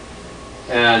that.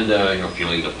 And,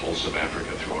 feeling the pulse of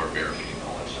Africa through our bare feet and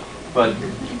all that stuff. But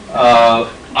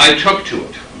I took to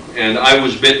it, and I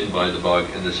was bitten by the bug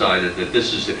and decided that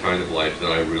this is the kind of life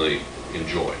that I really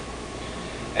enjoy.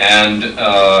 And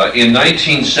in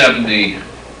 1970,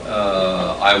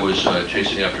 I was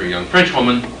chasing after a young French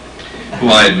woman who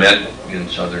I had met in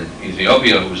southern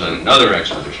Ethiopia, who was on another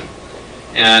expedition.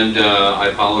 And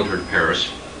I followed her to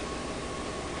Paris.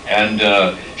 And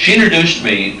she introduced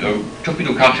me, took me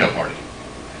to a cocktail party.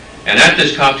 And at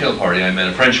this cocktail party, I met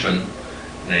a Frenchman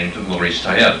named Maurice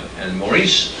Taïeb. And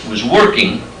Maurice was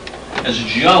working as a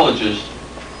geologist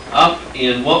up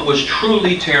in what was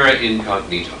truly terra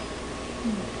incognita,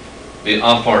 the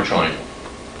Afar Triangle.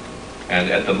 And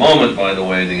at the moment, by the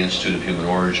way, the Institute of Human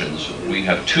Origins, we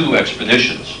have 2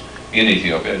 expeditions in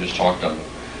Ethiopia. I just talked on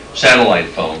satellite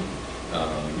phone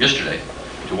yesterday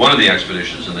to one of the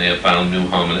expeditions, and they have found new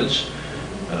hominids.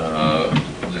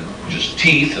 They're just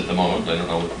teeth at the moment. They don't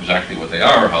know exactly what they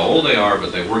are or how old they are,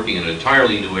 but they're working in an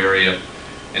entirely new area,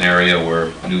 an area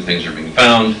where new things are being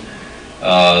found.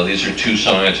 These are 2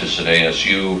 scientists at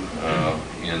ASU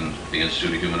in the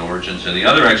Institute of Human Origins. And the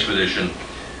other expedition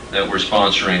that we're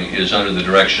sponsoring is under the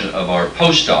direction of our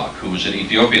postdoc, who is an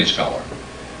Ethiopian scholar,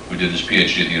 who did his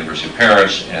PhD at the University of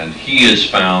Paris, and he has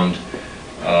found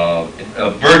a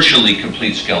virtually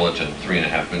complete skeleton,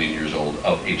 3.5 million years old,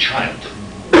 of a child.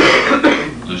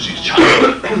 Lucy's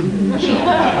child. So,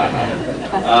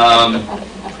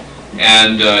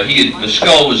 the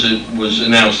skull was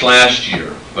announced last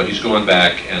year, but he's going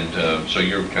back, and so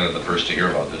you're kind of the first to hear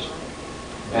about this,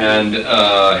 and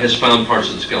has found parts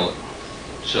of the skeleton.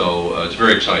 So it's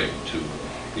very exciting.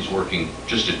 He's working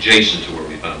just adjacent to where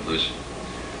we found Lucy.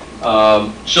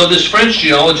 So this French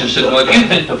geologist said, well, if you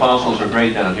think the fossils are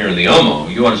great down here in the Omo,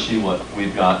 you ought to see what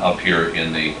we've got up here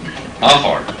in the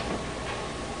Afar.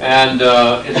 And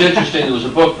it's interesting, there was a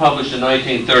book published in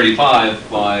 1935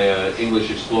 by English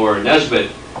explorer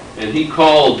Nesbitt, and he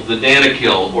called the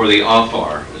Danakil, or the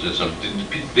Afar,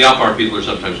 the Afar people are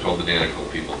sometimes called the Danakil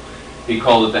people, he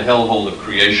called it the hellhole of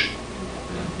creation.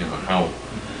 You know, how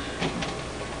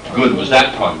good was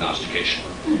that prognostication?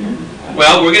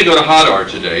 Well, we're going to go to Hadar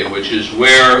today, which is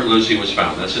where Lucy was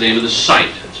found. That's the name of the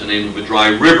site. It's the name of a dry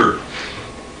river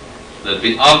that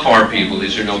the Afar people,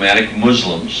 these are nomadic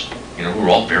Muslims, you know, who are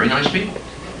all very nice people,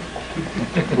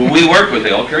 who we work with.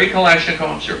 They all carry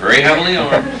Kalashnikovs. They're very heavily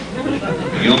armed.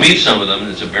 You'll meet some of them,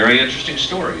 and it's a very interesting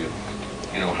story.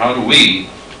 You know, how do we,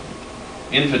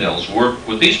 infidels, work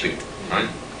with these people, right?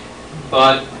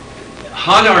 But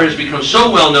Hadar has become so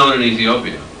well known in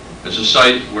Ethiopia as a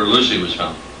site where Lucy was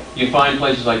found. You find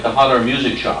places like the Hadar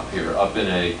Music Shop here, up in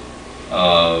a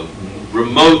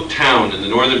remote town in the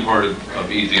northern part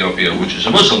of Ethiopia, which is a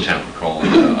Muslim town called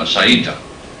Saida.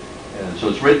 And so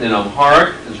it's written in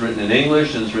Amharic, it's written in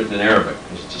English, and it's written in Arabic,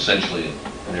 because it's essentially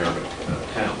an Arabic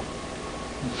town.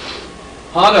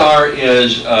 Hadar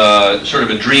is sort of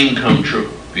a dream come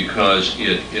true, because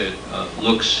it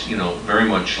looks, you know, very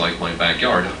much like my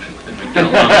backyard.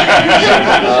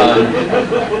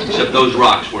 Except those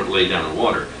rocks weren't laid down in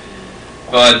water.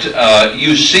 But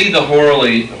you see the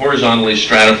horizontally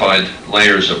stratified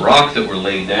layers of rock that were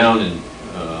laid down in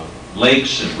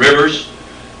lakes and rivers.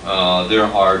 There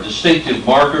are distinctive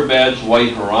marker beds,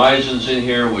 white horizons in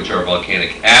here, which are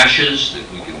volcanic ashes that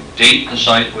we can date the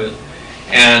site with.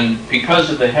 And because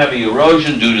of the heavy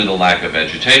erosion due to the lack of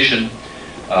vegetation,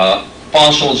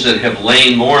 fossils that have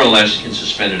lain more or less in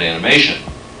suspended animation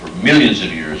for millions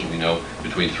of years, we know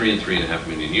between 3 and 3.5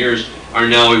 million years, are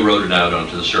now eroded out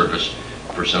onto the surface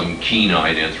for some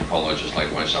keen-eyed anthropologist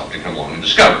like myself to come along and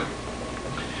discover.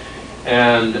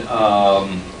 And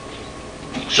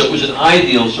so it was an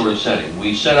ideal sort of setting.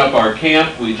 We set up our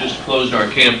camp. We just closed our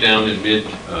camp down in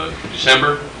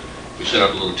mid-December. We set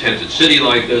up a little tented city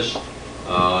like this.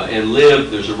 And live.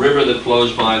 There's a river that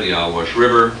flows by, the Awash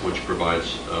River, which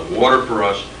provides water for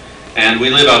us, and we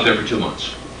live out there for 2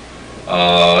 months.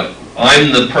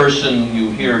 I'm the person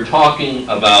you hear talking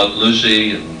about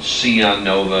Lucy and Sion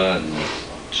Nova and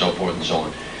so forth and so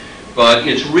on. But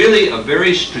it's really a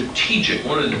very strategic,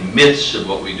 one of the myths of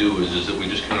what we do is that we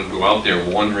just kind of go out there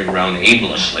wandering around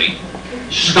aimlessly,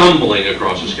 stumbling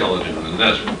across a skeleton in the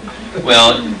desert.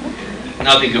 Well,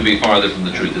 nothing could be farther from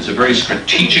the truth. It's a very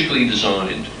strategically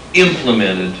designed,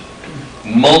 implemented,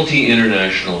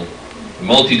 multi-international,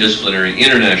 multidisciplinary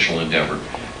international endeavor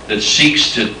that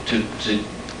seeks to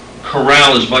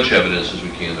corral as much evidence as we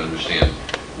can to understand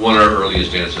what our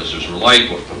earliest ancestors were like,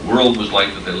 what the world was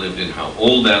like that they lived in, how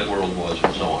old that world was,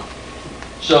 and so on.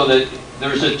 So that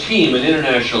there's a team, an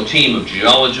international team of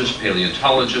geologists,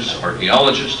 paleontologists,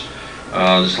 archaeologists.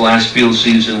 This last field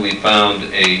season we found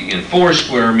in 4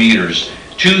 square meters,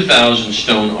 2,000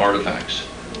 stone artifacts,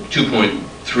 2.3,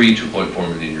 2.4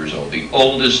 million years old. The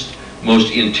oldest,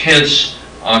 most intense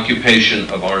occupation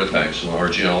of artifacts our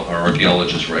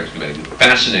archaeologists were excavating.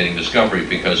 Fascinating discovery,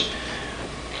 because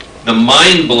the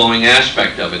mind-blowing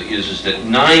aspect of it is that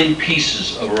 9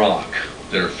 pieces of rock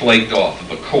that are flaked off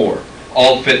of a core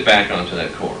all fit back onto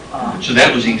that core. So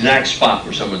that was the exact spot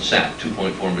where someone sat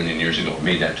 2.4 million years ago and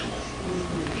made that tool.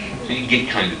 So you get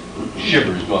kind of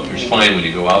shivers go up your spine when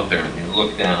you go out there and you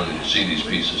look down and you see these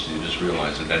pieces and you just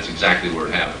realize that that's exactly where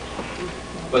it happened.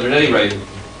 But at any rate,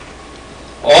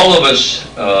 all of us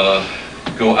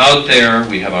go out there.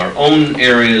 We have our own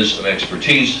areas of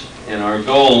expertise. And our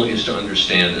goal is to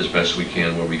understand as best we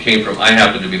can where we came from. I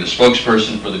happen to be the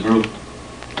spokesperson for the group,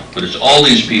 but it's all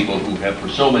these people who have for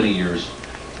so many years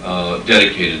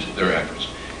dedicated their efforts.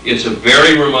 It's a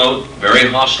very remote, very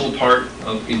hostile part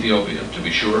of Ethiopia, to be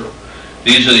sure.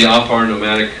 These are the Afar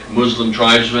nomadic Muslim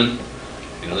tribesmen.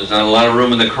 You know, there's not a lot of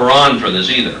room in the Quran for this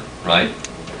either, right?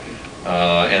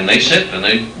 And they sit and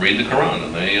they read the Quran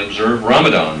and they observe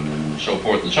Ramadan and so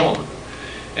forth and so on.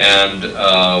 And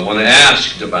when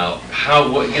asked about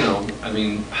what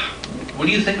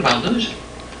do you think about Lucy?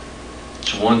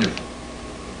 It's wonderful.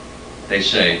 They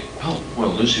say, oh, well,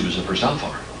 Lucy was the first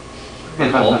Afar.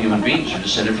 And all human beings are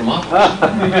descended from Afars.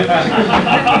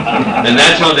 And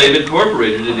that's how they've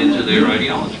incorporated it into their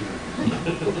ideology.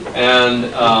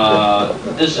 And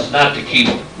this is not to keep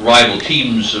rival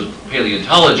teams of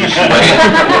paleontologists away,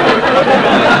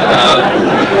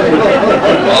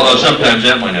 although sometimes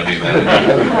that might not be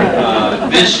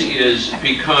bad. This is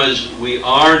because we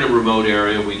are in a remote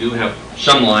area. We do have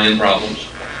some lion problems.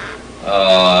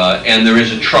 And there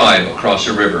is a tribe across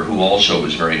the river who also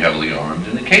is very heavily armed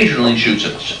and occasionally shoots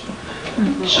at us.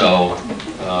 So,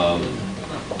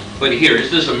 but here, is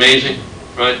this amazing,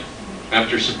 right?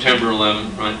 After September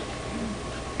 11, right?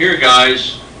 Here,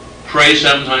 guys, pray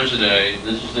 7 times a day.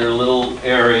 This is their little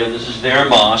area. This is their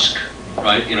mosque,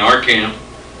 right, in our camp.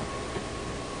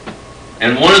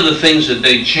 And one of the things that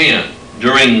they chant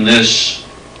during this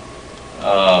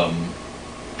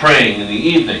praying in the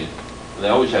evening, they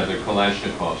always have their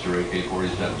Kalashnikovs or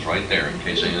AK-47s right there in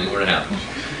case anything were to happen.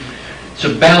 It's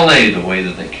a ballet, the way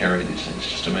that they carry these things.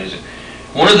 It's just amazing.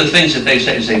 One of the things that they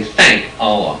say is they thank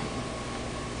Allah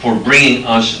for bringing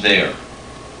us there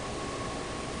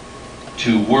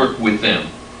to work with them.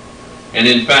 And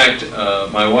in fact,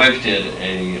 my wife did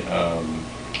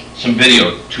some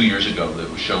video 2 years ago that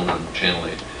was shown on Channel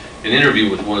 8, an interview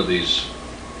with one of these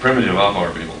primitive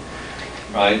Afar people,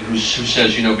 right, who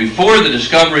says, you know, before the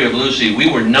discovery of Lucy,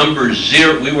 we were number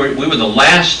 0. We were the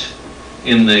last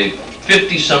in the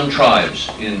 50-some tribes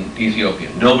in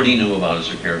Ethiopia. Nobody knew about us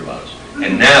or cared about us.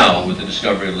 And now, with the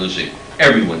discovery of Lucy,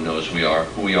 everyone knows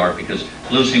who we are because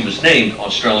Lucy was named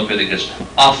Australopithecus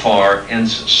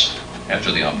afarensis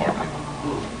after the Afar people.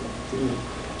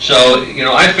 So, you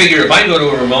know, I figure if I go to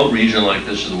a remote region like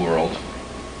this of the world,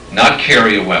 not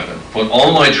carry a weapon, put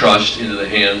all my trust into the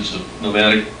hands of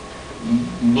nomadic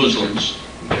Muslims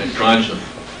and tribes of,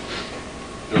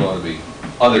 there ought to be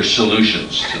other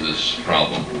solutions to this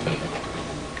problem than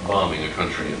bombing a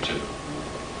country into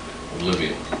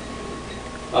oblivion.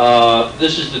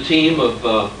 This is the team of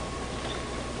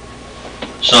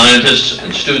scientists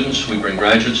and students. We bring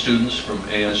graduate students from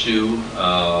ASU.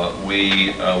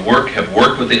 We have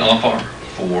worked with the Afar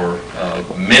for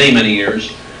many, many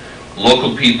years.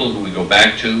 Local people who we go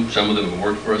back to, some of them have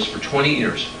worked for us for 20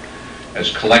 years as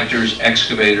collectors,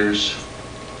 excavators,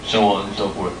 so on and so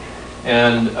forth.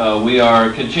 And we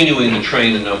are continuing to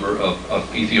train a number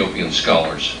of Ethiopian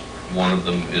scholars. One of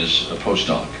them is a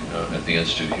postdoc at the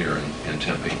Institute here in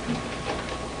Tempe.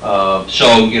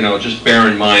 So, you know, just bear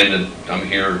in mind that I'm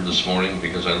here this morning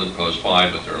because I live close by,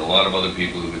 but there are a lot of other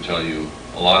people who can tell you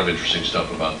a lot of interesting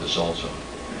stuff about this also.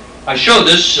 I showed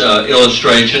this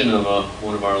illustration of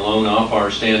one of our lone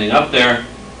Afar standing up there,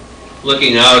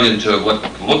 looking out into what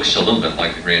looks a little bit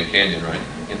like the Grand Canyon, right?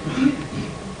 You know,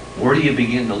 where do you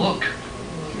begin to look?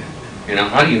 You know,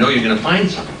 how do you know you're going to find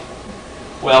something?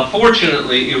 Well,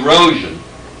 fortunately, erosion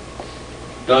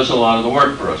does a lot of the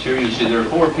work for us. Here you see there are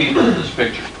 4 people in this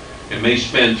picture and may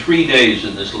spend 3 days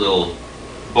in this little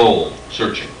bowl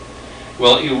searching.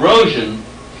 Well, erosion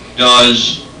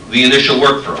does the initial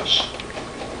work for us.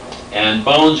 And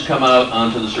bones come out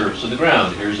onto the surface of the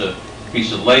ground. Here's a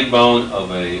piece of leg bone of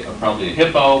probably a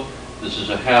hippo. This is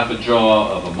a half a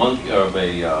jaw of a monkey, of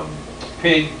a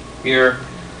pig here.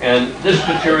 And this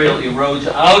material erodes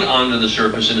out onto the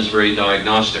surface and is very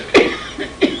diagnostic.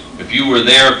 If you were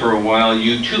there for a while,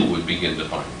 you too would begin to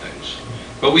find things.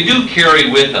 But we do carry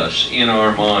with us in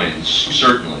our minds,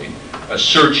 certainly, a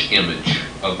search image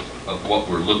of what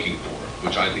we're looking for,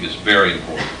 which I think is very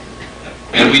important.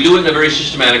 And we do it in a very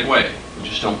systematic way. We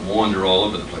just don't wander all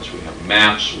over the place. We have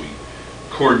maps, we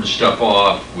cordon stuff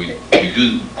off, we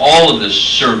do all of this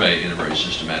survey in a very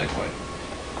systematic way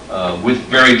with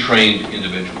very trained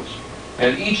individuals.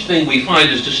 And each thing we find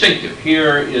is distinctive.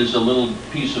 Here is a little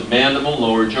piece of mandible,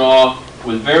 lower jaw,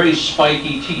 with very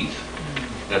spiky teeth.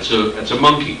 That's a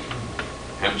monkey.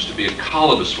 Happens to be a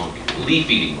colobus monkey, a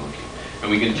leaf-eating monkey. And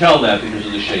we can tell that because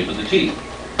of the shape of the teeth.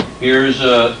 Here's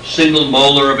a single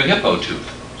molar of a hippo tooth,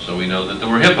 so we know that there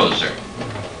were hippos there.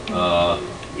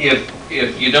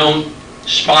 If you don't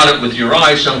spot it with your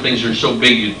eye, some things are so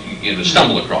big you begin to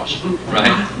stumble across,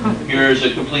 right? Here's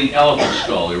a complete elephant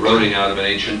skull eroding out of an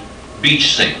ancient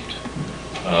beach sand,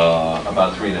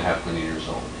 about 3.5 million years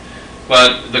old.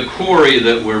 But the quarry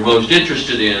that we're most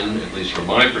interested in, at least from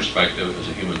my perspective as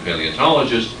a human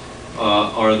paleontologist,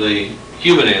 are the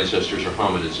human ancestors or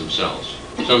hominids themselves.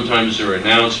 Sometimes they're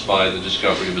announced by the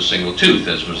discovery of a single tooth,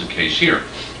 as was the case here.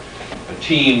 A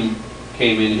team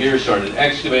came in here, started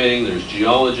excavating, there's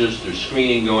geologists, there's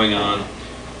screening going on,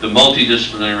 the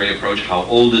multidisciplinary approach, how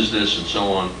old is this, and so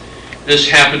on. This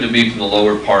happened to be from the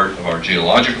lower part of our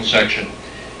geological section,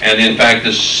 and in fact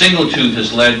this single tooth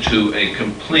has led to a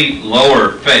complete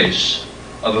lower face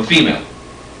of a female,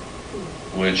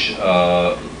 which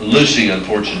Lucy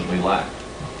unfortunately lacked.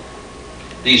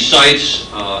 These sites,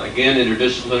 again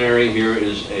interdisciplinary, here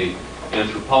is an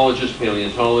anthropologist,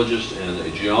 paleontologist, and a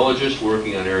geologist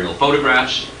working on aerial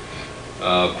photographs,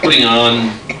 putting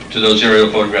on to those aerial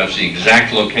photographs the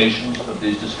exact locations of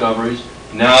these discoveries.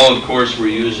 Now, of course, we're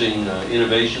using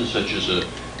innovations such as a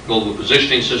global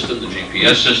positioning system, the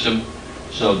GPS system,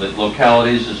 so that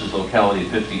localities, this is locality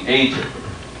 58,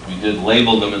 we did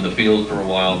label them in the field for a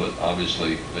while, but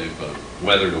obviously they've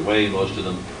weathered away, most of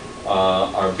them,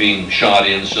 are being shot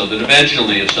in, so that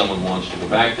eventually if someone wants to go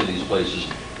back to these places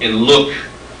and look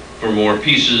for more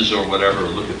pieces or whatever, or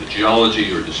look at the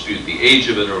geology or dispute the age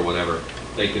of it or whatever,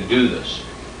 they can do this.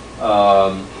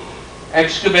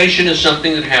 Excavation is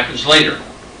something that happens later.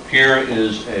 Here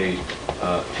is a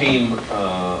team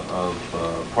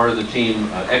part of the team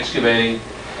excavating.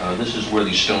 This is where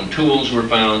these stone tools were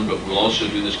found, but we'll also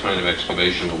do this kind of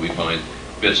excavation when we find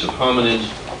bits of hominids,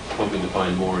 hoping to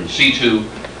find more in situ.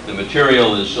 The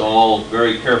material is all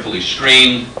very carefully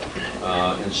screened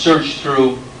and searched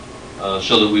through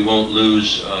so that we won't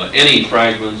lose any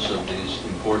fragments of these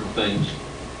important things.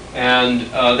 And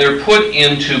they're put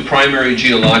into primary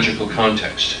geological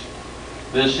context.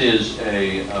 This is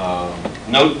a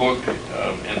notebook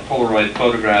and Polaroid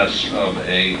photographs of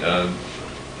a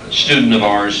student of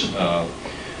ours,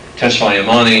 Tesfaye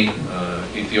Amani,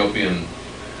 Ethiopian,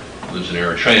 lives in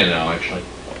Eritrea now actually,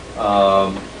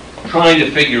 trying to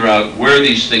figure out where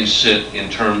these things sit in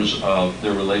terms of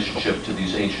their relationship to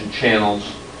these ancient channels,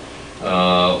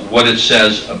 what it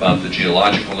says about the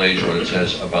geological age, what it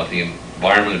says about the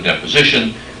environment of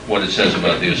deposition, what it says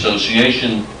about the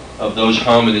association of those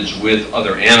hominids with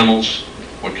other animals,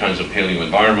 what kinds of paleo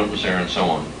environment was there, and so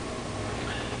on.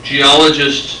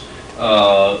 Geologist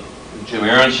Jim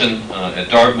Johanson at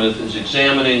Dartmouth is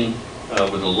examining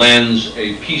with a lens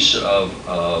a piece of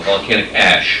volcanic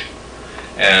ash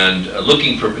and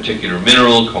looking for a particular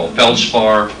mineral called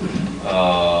feldspar,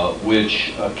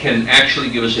 which can actually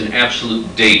give us an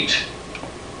absolute date,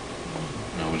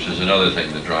 which is another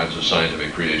thing that drives the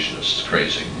scientific creationists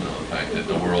crazy. The fact that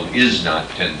the world is not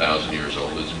 10,000 years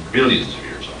old, it's billions of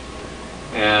years old.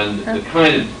 And the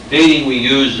kind of dating we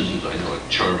use is, I know, a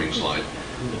charming slide.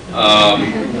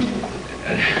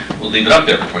 We'll leave it up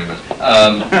there for 20 minutes.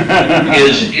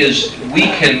 Is we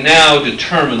can now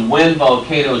determine when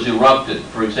volcanoes erupted.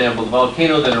 For example, the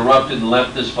volcano that erupted and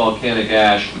left this volcanic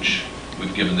ash, which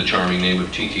we've given the charming name of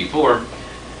TT4,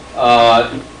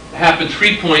 happened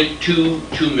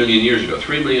 3.22 million years ago,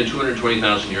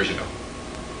 3,220,000 years ago.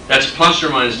 That's plus or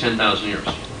minus 10,000 years.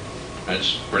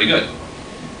 That's pretty good.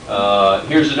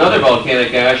 Here's another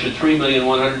volcanic ash at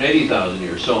 3,180,000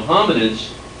 years. So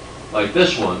hominids, like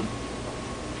this one,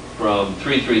 from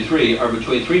 333, are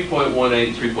between 3.18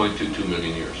 and 3.22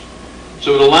 million years.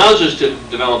 So it allows us to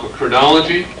develop a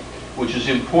chronology, which is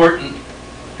important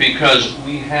because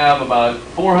we have about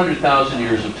 400,000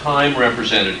 years of time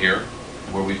represented here,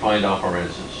 where we find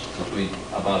operances, between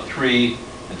about 3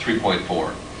 and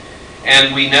 3.4.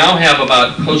 And we now have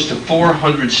about close to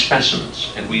 400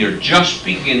 specimens, and we are just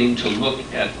beginning to look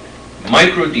at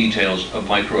micro details of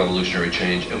microevolutionary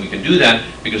change, and we can do that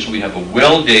because we have a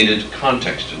well-dated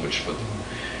context in which to put them.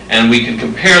 And we can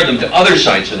compare them to other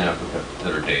sites in Africa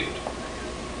that are dated.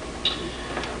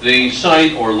 The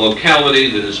site or locality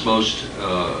that is most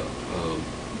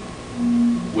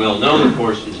well known, of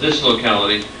course, is this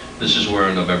locality. This is where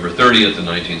on November 30th in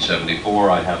 1974,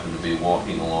 I happened to be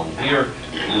walking along here,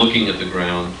 looking at the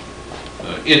ground.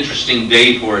 Interesting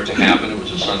day for it to happen. It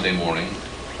was a Sunday morning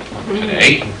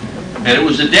today. And it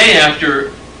was the day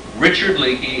after Richard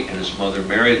Leakey and his mother,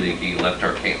 Mary Leakey, left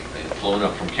our camp. They had flown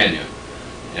up from Kenya.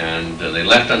 And they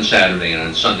left on Saturday, and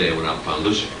on Sunday I went out and found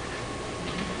Lucy.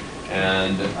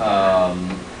 And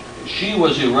she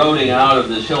was eroding out of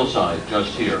this hillside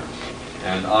just here.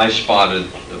 And I spotted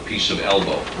a piece of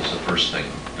elbow as the first thing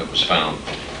that was found.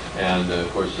 And of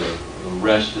course the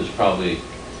rest is probably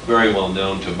very well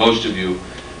known to most of you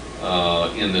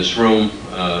in this room.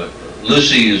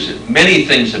 Lucy is, many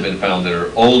things have been found that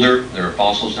are older. There are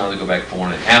fossils now that go back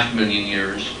 4.5 million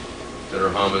years that are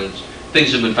hominids.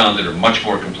 Things have been found that are much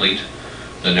more complete.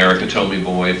 The Narikatomi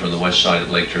boy from the west side of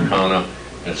Lake Turkana,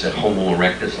 that's a Homo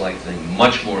erectus-like thing,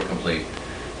 much more complete.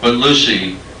 But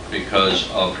Lucy, because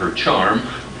of her charm,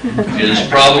 is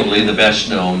probably the best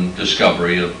known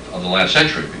discovery of the last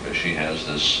century, because she has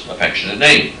this affectionate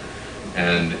name.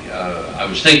 And I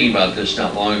was thinking about this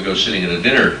not long ago sitting at a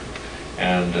dinner,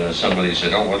 and somebody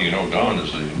said, oh, well, you know, Don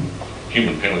is the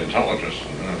human paleontologist.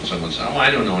 And someone said, oh,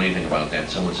 I don't know anything about that.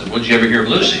 Someone said, well, did you ever hear of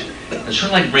Lucy? It's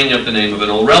sort of like bringing up the name of an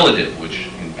old relative, which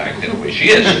in fact, in a way, she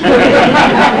is.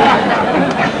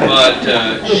 But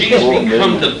she's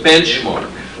become the benchmark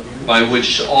by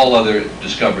which all other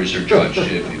discoveries are judged.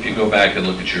 If you go back and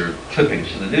look at your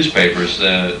clippings in the newspapers,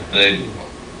 the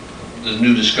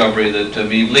new discovery that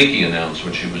Maeve Leakey announced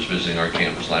when she was visiting our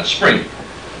campus last spring,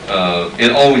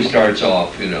 it always starts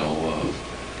off, you know,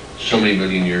 so many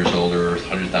million years older,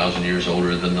 100,000 years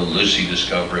older than the Lucy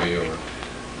discovery, or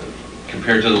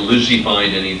compared to the Lucy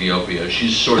find in Ethiopia.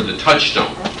 She's sort of the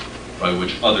touchstone by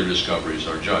which other discoveries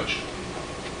are judged.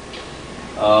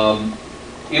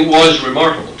 It was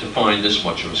remarkable to find this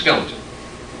much of a skeleton.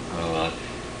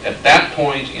 At that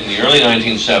point in the early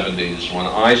 1970s, when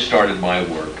I started my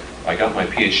work, I got my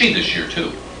PhD this year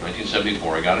too,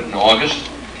 1974. I got it in August,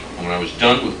 and when I was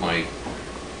done with my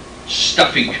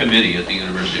stuffy committee at the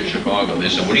University of Chicago, they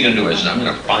said, what are you going to do? I said, I'm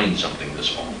going to find something this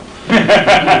fall.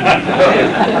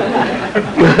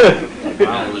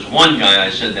 Well, there was one guy I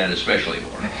said that especially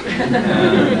for.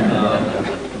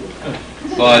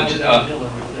 What?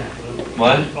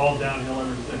 All downhill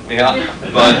ever since. Yeah,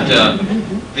 but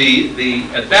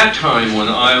at that time when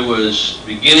I was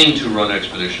beginning to run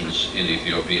expeditions in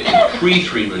Ethiopia, in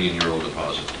pre-3 million year old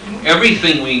deposit,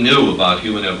 everything we knew about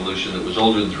human evolution that was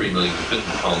older than 3 million could fit in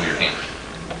the palm of your hand.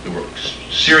 There were a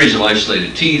series of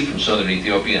isolated teeth from southern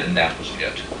Ethiopia, and that was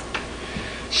it.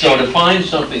 So to find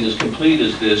something as complete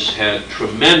as this had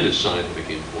tremendous scientific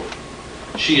import.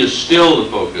 She is still the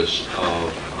focus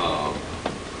of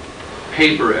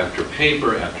paper after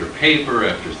paper after paper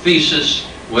after thesis,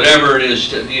 whatever it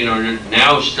is, you know,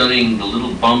 now studying the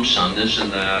little bumps on this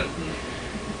and that. And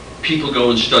people go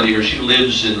and study her. She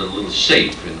lives in a little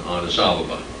safe in Addis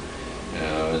Ababa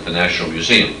at the National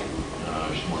Museum.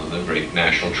 She's one of the great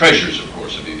national treasures, of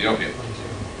course, of Ethiopia.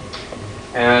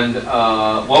 And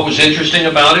what was interesting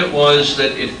about it was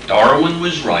that if Darwin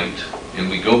was right, and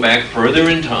we go back further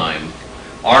in time,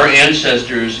 our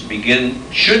ancestors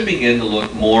should begin to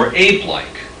look more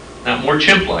ape-like. Not more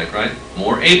chimp-like, right?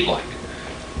 More ape-like.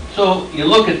 So you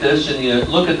look at this and you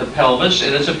look at the pelvis,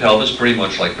 and it's a pelvis pretty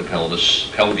much like the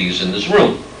pelvis in this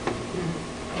room.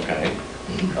 Okay?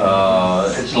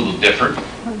 It's a little different.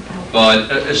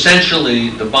 But essentially,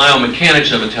 the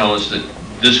biomechanics of it tell us that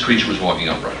this creature was walking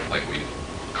upright, like we do.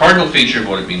 Cardinal feature of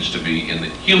what it means to be in the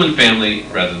human family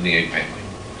rather than the ape family.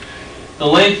 The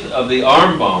length of the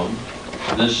arm bone,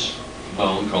 this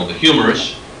bone called the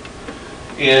humerus,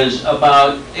 is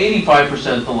about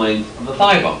 85% the length of the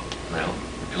thigh bone. Now,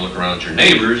 if you look around at your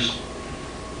neighbors,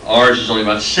 ours is only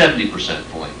about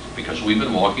 70% the length, because we've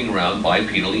been walking around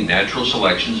bipedally. Natural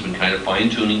selection has been kind of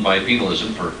fine-tuning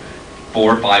bipedalism for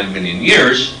 4 or 5 million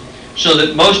years, so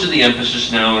that most of the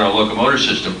emphasis now in our locomotor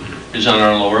system is on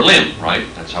our lower limb, right?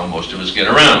 That's how most of us get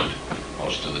around,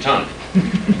 most of the time.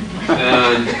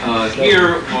 And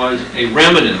here was a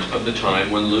remnant of the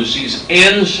time when Lucy's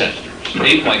ancestors,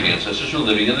 ape-like ancestors, were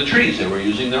living in the trees. They were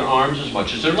using their arms as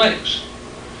much as their legs.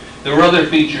 There were other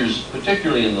features,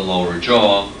 particularly in the lower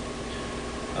jaw,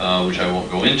 which I won't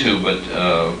go into, but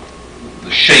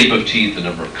the shape of teeth, the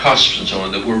number of cusps, and so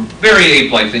on, that were very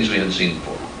ape-like things we hadn't seen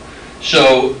before.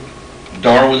 So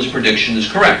Darwin's prediction is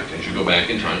correct. As you go back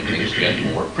in time, things get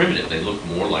more primitive. They look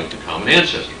more like the common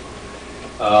ancestor.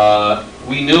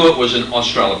 We knew it was an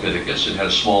Australopithecus. It had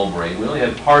a small brain. We only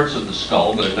had parts of the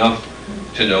skull, but enough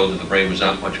to know that the brain was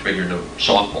not much bigger than a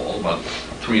softball, about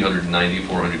 390,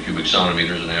 400 cubic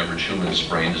centimeters. An average human's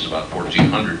brain is about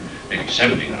 1,400, maybe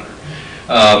 1,700.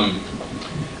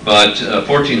 But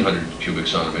 1,400 cubic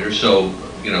centimeters, so,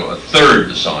 you know, a third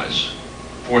the size,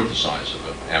 fourth the size of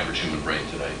an average human brain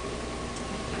today.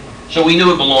 So we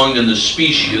knew it belonged in the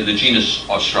species, the genus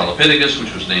Australopithecus,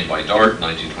 which was named by Dart in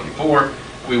 1924.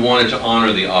 We wanted to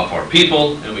honor the Afar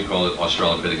people, and we call it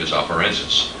Australopithecus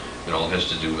afarensis. It all has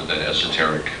to do with that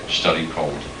esoteric study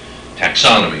called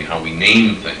taxonomy, how we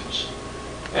name things.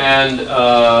 And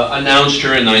announced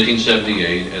her in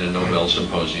 1978 at a Nobel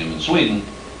Symposium in Sweden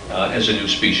as a new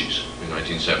species in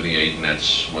 1978, and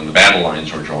that's when the battle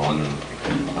lines were drawn, and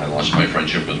I lost my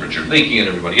friendship with Richard Leakey and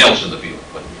everybody else in the field.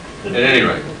 But at any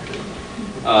rate,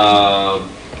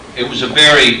 It was a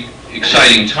very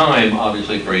exciting time,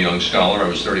 obviously, for a young scholar. I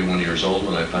was 31 years old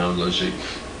when I found Lucy.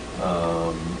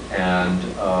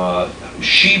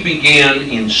 She began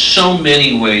in so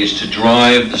many ways to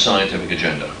drive the scientific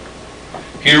agenda.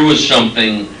 Here was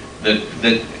something that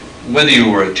whether you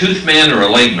were a tooth man or a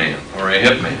leg man or a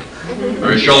hip man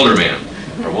or a shoulder man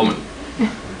or a woman,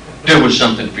 there was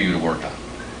something for you to work on.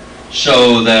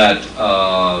 So that,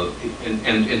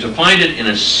 and to find it in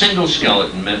a single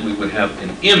skeleton meant we would have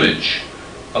an image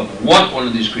of what one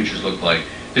of these creatures looked like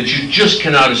that you just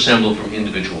cannot assemble from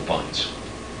individual finds.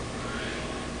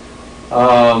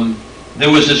 There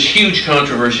was this huge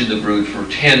controversy that brewed for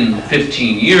 10,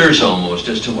 15 years almost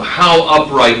as to how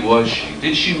upright was she?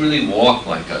 Did she really walk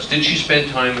like us? Did she spend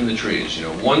time in the trees? You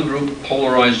know, one group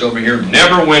polarized over here,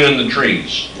 never went in the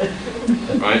trees,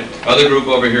 right? Other group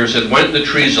over here said, went in the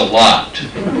trees a lot,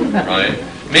 right?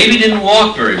 Maybe didn't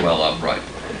walk very well upright.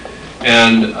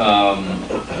 And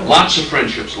lots of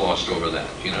friendships lost over that,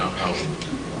 you know, how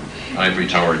ivory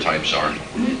tower types are.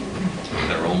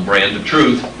 Their own brand of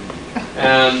truth.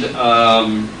 And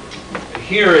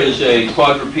here is a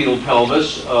quadrupedal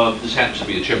pelvis. This happens to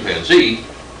be a chimpanzee,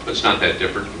 but it's not that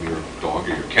different from your dog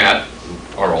or your cat,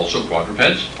 who are also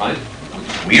quadrupeds. Right?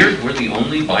 It's weird, we're the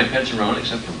only bipeds around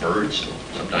except for birds,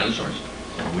 some dinosaurs.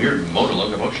 Weird motor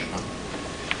locomotion. Huh?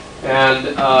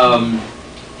 And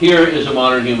here is a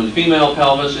modern human female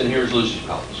pelvis, and here's Lucy's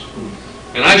pelvis.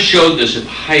 And I showed this at the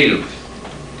height of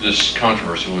this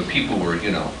controversy when people were,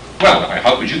 you know, well,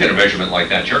 how could you get a measurement like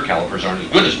that? Your calipers aren't as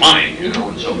good as mine, you know,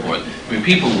 and so forth. I mean,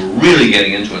 people were really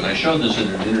getting into it. And I showed this at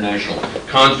an international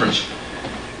conference.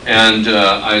 And,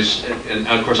 and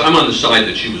of course, I'm on the side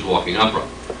that she was walking upright.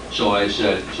 So I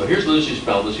said, so here's Lucy's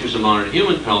pelvis, here's a modern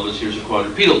human pelvis, here's a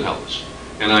quadrupedal pelvis.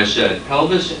 And I said,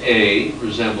 pelvis A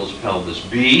resembles pelvis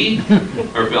B,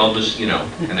 or pelvis, you know,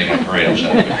 and they got very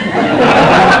upset with me.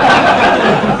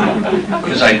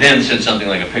 Because I then said something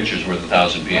like a picture's worth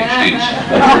 1,000 PhDs.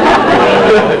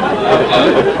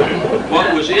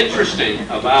 What was interesting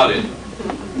about it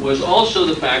was also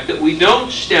the fact that we don't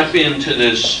step into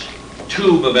this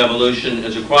tube of evolution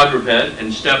as a quadruped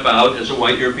and step out as a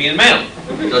white European male.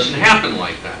 It doesn't happen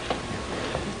like that.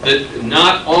 That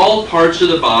not all parts of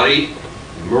the body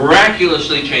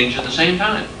miraculously change at the same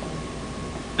time.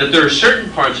 That there are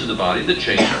certain parts of the body that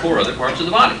change for other parts of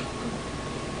the body.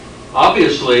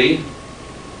 Obviously,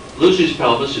 Lucy's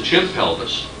pelvis, a chimp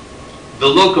pelvis, the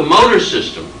locomotor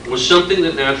system was something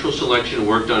that natural selection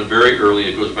worked on very early.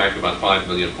 It goes back about 4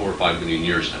 or 5 million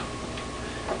years now.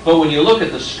 But when you look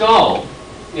at the skull,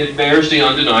 it bears the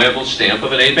undeniable stamp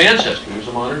of an ape ancestor. Here's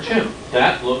a modern chimp.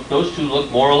 Those two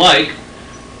look more alike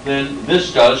than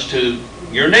this does to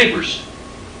your neighbor's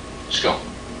skull.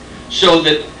 So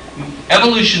that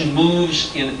evolution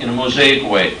moves in a mosaic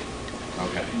way.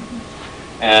 Okay.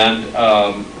 And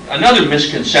another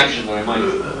misconception that I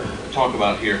might talk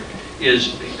about here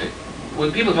is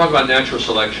when people talk about natural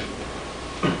selection,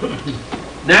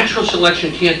 natural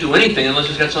selection can't do anything unless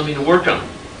it's got something to work on.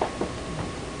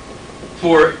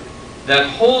 For that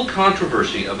whole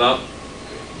controversy about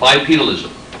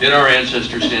bipedalism, did our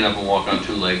ancestors stand up and walk on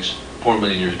 2 legs 4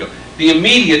 million years ago? The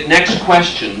immediate next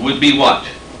question would be what?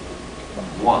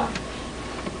 Why?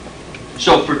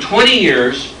 So for 20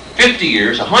 years, 50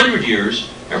 years, 100 years,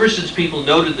 ever since people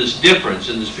noted this difference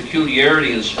and this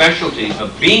peculiarity and specialty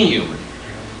of being human,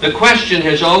 the question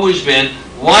has always been,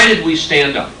 why did we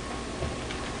stand up?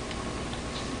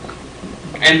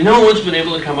 And no one's been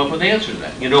able to come up with an answer to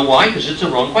that. You know why? Because it's the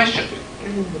wrong question.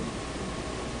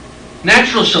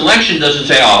 Natural selection doesn't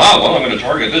say, well, I'm going to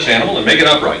target this animal and make it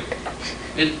upright.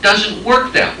 It doesn't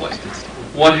work that way.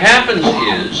 What happens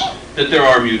is that there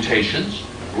are mutations,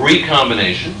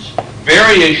 recombinations,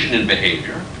 variation in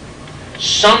behavior.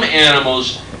 Some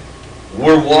animals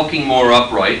were walking more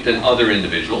upright than other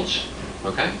individuals,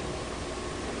 okay?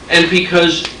 And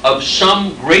because of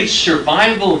some great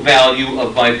survival value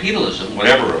of bipedalism,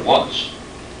 whatever it was,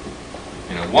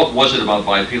 you know, what was it about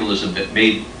bipedalism that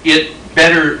made it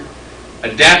better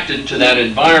adapted to that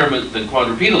environment than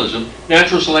quadrupedalism?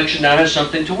 Natural selection now has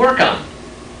something to work on.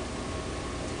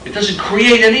 It doesn't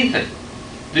create anything.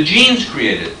 The genes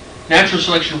create it. Natural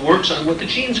selection works on what the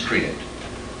genes create,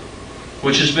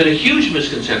 which has been a huge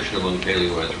misconception among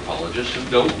paleoanthropologists who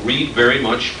don't read very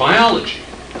much biology.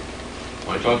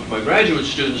 When I talk to my graduate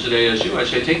students at ASU, I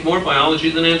say, take more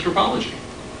biology than anthropology.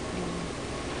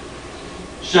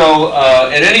 So,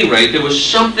 at any rate, there was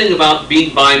something about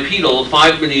being bipedal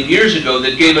 5 million years ago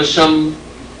that gave us some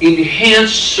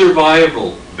enhanced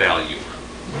survival value.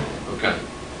 Okay?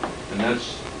 And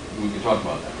that's, we can talk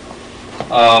about that.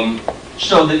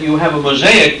 So that you have a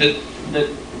mosaic that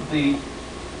the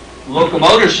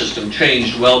locomotor system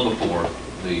changed well before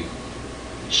the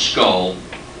skull,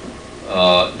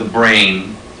 the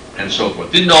brain, and so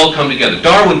forth. Didn't all come together.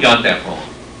 Darwin got that wrong.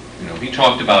 You know, he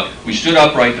talked about, we stood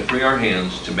upright to free our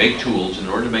hands to make tools. In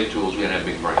order to make tools, we had to have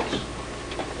big brains.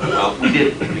 We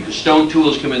didn't, because stone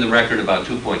tools come in the record about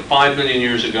 2.5 million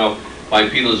years ago.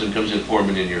 Bipedalism comes in 4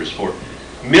 million years. For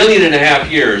 1.5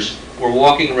 million years, we're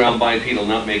walking around bipedal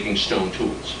not making stone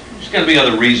tools. There's got to be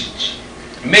other reasons.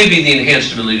 Maybe the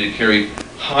enhanced ability to carry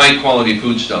high-quality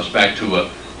foodstuffs back to a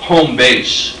home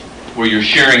base where you're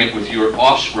sharing it with your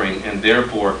offspring and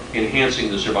therefore enhancing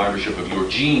the survivorship of your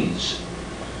genes.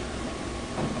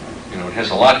 You know, it has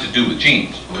a lot to do with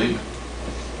genes, believe me.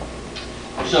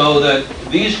 So that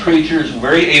these creatures,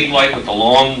 very ape-like with the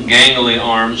long, gangly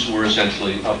arms, were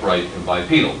essentially upright and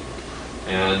bipedal.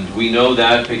 And we know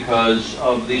that because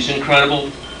of these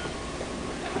incredible,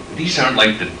 these aren't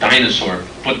like the dinosaur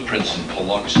footprints in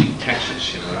Biloxi,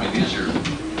 Texas, you know. I mean,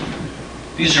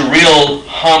 these are real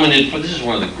hominid, this is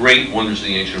one of the great wonders of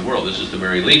the ancient world. This is the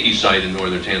Mary Leakey site in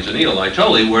northern Tanzania,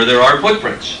 Laetoli, where there are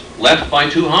footprints left by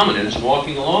two hominids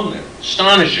walking along there.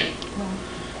 Astonishing.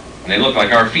 And they look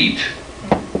like our feet.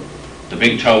 The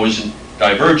big toe isn't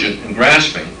divergent and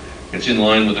grasping. It's in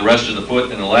line with the rest of the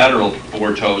foot, and the lateral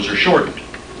four toes are shortened.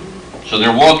 So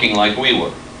they're walking like we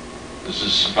were. This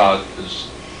is about the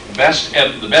best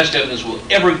evidence we'll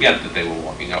ever get that they were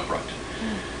walking upright.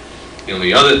 You know,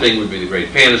 the other thing would be the great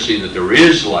fantasy that there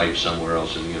is life somewhere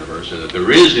else in the universe, and that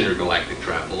there is intergalactic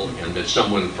travel, and that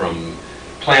someone from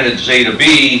planet Zeta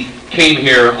B came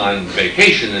here on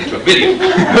vacation and took videos.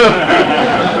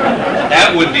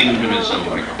 That would be convince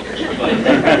somebody.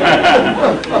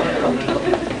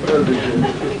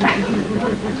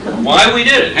 Why we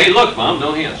did it? Hey, look, Mom,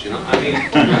 no hands, you know? I mean,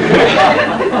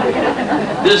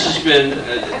 this has been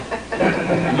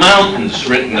mountains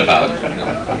written about, you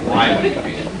know, why we could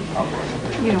be upright.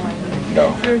 I'm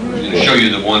going to show you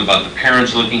the one about the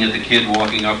parents looking at the kid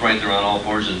walking upright. They're on all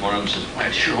fours, and one of them says, "Boy,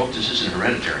 I sure hope this isn't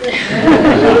hereditary."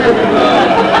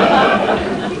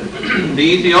 The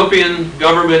Ethiopian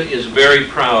government is very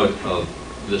proud of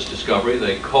this discovery.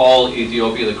 They call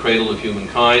Ethiopia the cradle of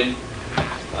humankind.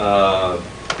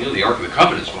 You know, the Ark of the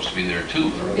Covenant is supposed to be there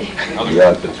too.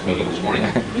 Another that's meeting this morning.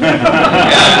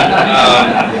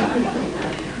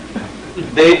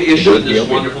 They've issued this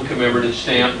wonderful commemorative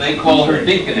stamp. They call her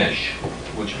Dinkanesh,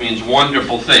 which means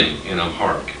wonderful thing in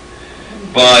Amharic.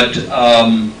 But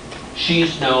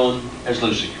she's known as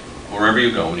Lucy, wherever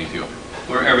you go in Ethiopia.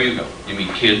 Wherever you go. You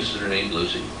meet kids that are named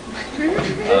Lucy.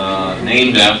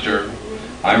 Named after.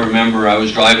 I remember I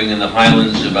was driving in the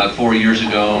highlands about 4 years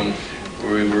ago, and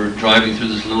we were driving through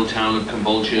this little town of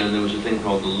Cambodia, and there was a thing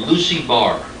called the Lucy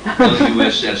Bar,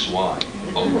 L-U-S-S-Y.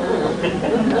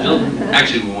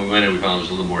 Actually, when we went in, we found it was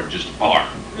a little more just a bar.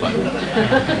 But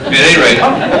at any rate,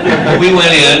 we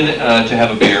went in to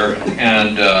have a beer,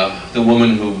 and the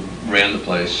woman who ran the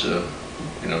place,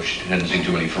 you know, she hadn't seen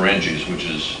too many Ferengis, which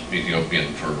is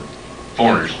Ethiopian for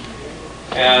foreigners.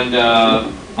 And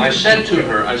I said to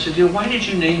her, I said, you know, why did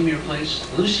you name your place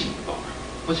Lucy Bar?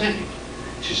 What's that mean?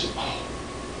 She said, oh,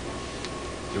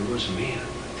 there was a man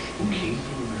who came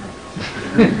from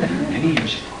America many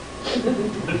years ago.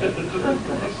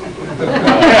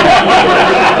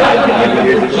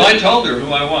 So I told her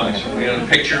who I was. We had a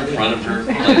picture in front of her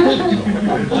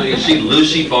place. So you see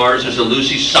Lucy bars, there's a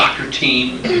Lucy soccer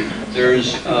team,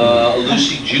 there's a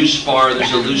Lucy juice bar,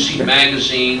 there's a Lucy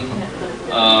magazine.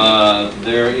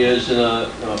 There is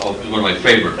one of my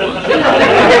favorite ones.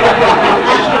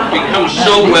 It's become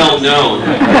so well known.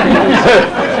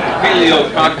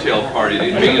 Paleo cocktail party.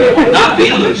 Not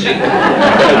me, Lucy.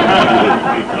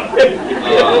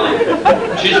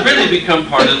 She's really become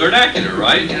part of the vernacular,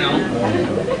 right? You know,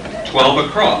 12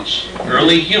 across.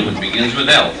 Early human begins with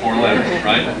L, 4 letters,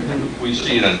 right? We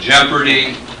see it on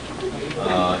Jeopardy,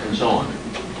 and so on.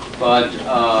 But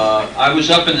I was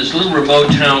up in this little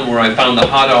remote town where I found the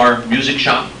Hadar music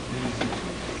shop.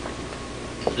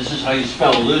 This is how you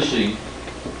spell Lucy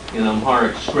in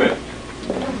Amharic script.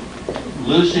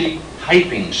 Lucy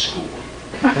Typing School.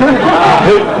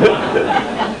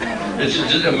 It's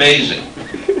just amazing.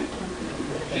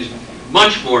 She's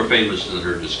much more famous than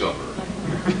her discoverer.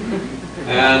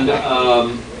 And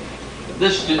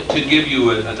this to give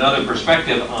you another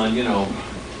perspective on, you know,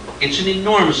 it's an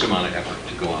enormous amount of effort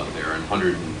to go out there in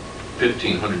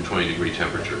 115, 120 degree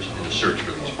temperatures in a search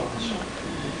for these spots.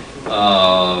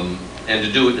 And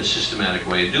to do it in a systematic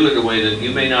way, do it in a way that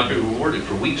you may not be rewarded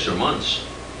for weeks or months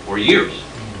or years.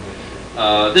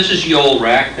 This is Yoel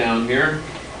Rak down here,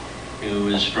 who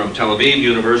is from Tel Aviv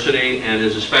University and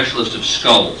is a specialist of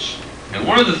skulls. And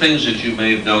one of the things that you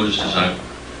may have noticed as I've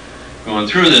going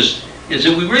through this, is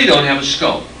that we really don't have a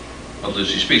skull of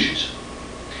Lucy species.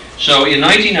 So in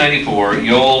 1994,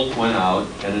 Yoel went out,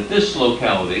 and at this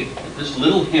locality, at this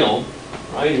little hill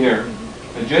right here,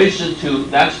 adjacent to,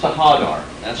 that's the Hadar,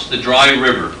 that's the dry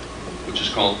river, which is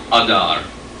called Adar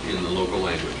in the local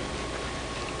language.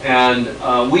 And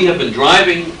we have been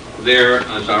driving there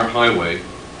as our highway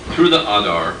through the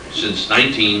Adar since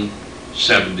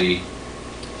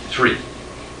 1973.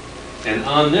 And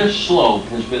on this slope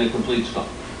has been a complete skull.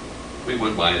 We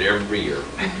went by it every year,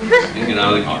 get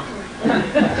out of the car.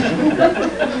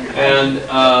 And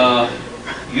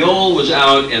Yoel was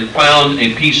out and found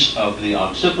a piece of the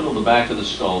occipital, the back of the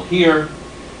skull here.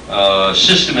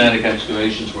 Systematic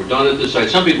excavations were done at this site.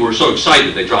 Some people were so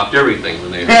excited they dropped everything when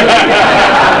they heard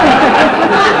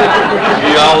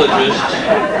geologists,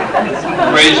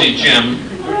 crazy Jim.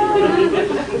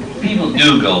 People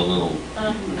do go a little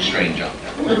strange out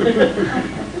there.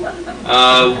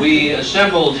 We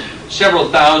assembled several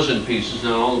thousand pieces,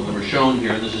 now all of them are shown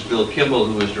here. This is Bill Kimball,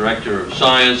 who is Director of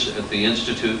Science at the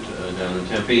Institute down in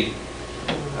Tempe.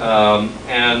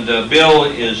 Bill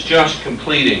is just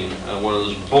completing one of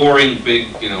those boring, big,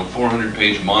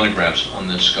 400-page monographs on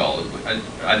this skull.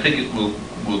 I think it will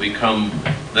become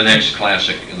the next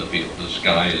classic in the field. This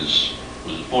guy was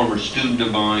a former student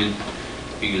of mine.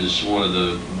 He is one of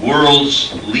the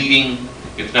world's leading,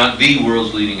 if not the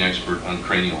world's leading expert on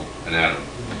cranial anatomy.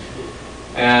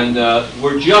 And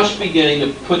we're just beginning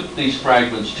to put these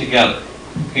fragments together.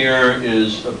 Here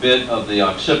is a bit of the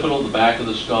occipital, the back of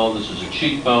the skull. This is a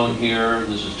cheekbone here.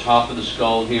 This is top of the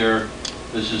skull here.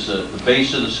 This is the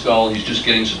base of the skull. He's just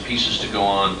getting some pieces to go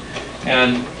on.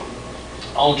 And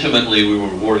ultimately, we were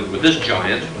rewarded with this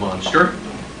giant monster,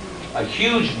 a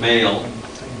huge male,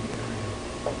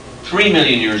 3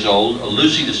 million years old, a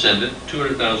Lucy descendant,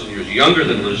 200,000 years younger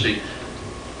than Lucy.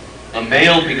 A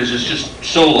male because it's just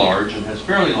so large and has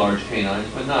fairly large canines,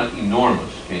 but not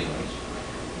enormous canines.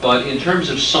 But in terms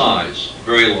of size,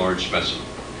 very large specimen.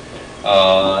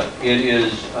 It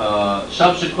is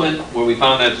subsequent, where we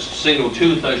found that single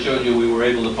tooth I showed you, we were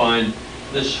able to find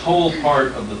this whole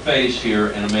part of the face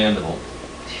here and a mandible.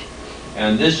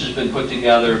 And this has been put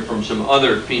together from some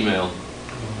other female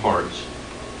parts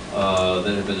that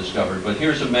have been discovered. But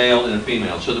here's a male and a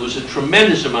female. So there was a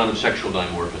tremendous amount of sexual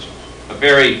dimorphism, a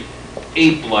very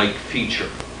ape-like feature,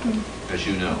 as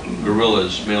you know.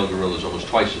 Gorillas, male gorillas, almost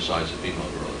twice the size of female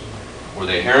gorillas. Were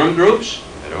they harem groups?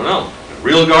 I don't know. A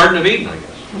real Garden of Eden, I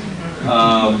guess.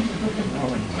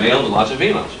 Male with lots of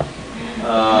females.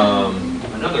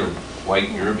 Another white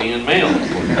European male.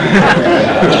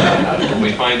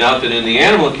 We find out that in the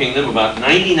animal kingdom, about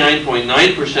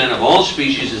 99.9% of all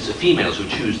species, it's the females who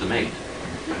choose the mate.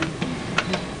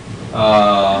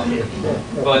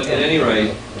 But at any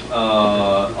rate,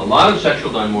 a lot of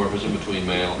sexual dimorphism between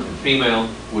male and female,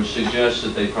 which suggests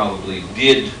that they probably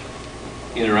did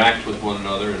interact with one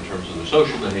another in terms of their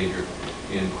social behavior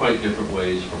in quite different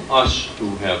ways from us,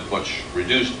 who have much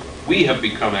reduced. We have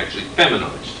become actually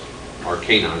feminized. Our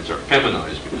canines are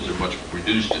feminized because they're much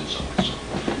reduced in size.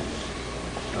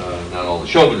 Not all the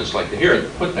chauvinists like to hear it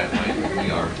put that way, but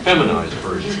we are feminized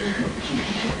versions.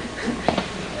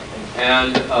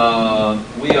 And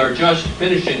we are just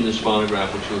finishing this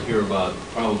monograph, which you'll hear about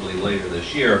probably later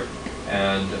this year,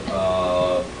 and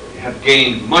have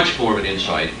gained much more of an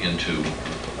insight into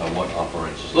what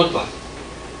operances look like.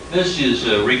 This is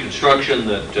a reconstruction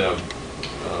that a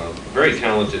very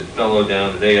talented fellow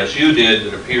down at ASU did,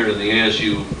 that appeared in the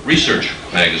ASU Research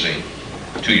magazine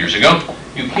 2 years ago.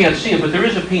 You can't see it, but there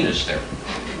is a penis there.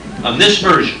 On this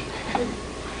version,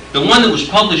 the one that was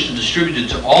published and distributed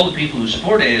to all the people who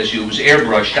support ASU was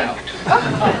airbrushed out.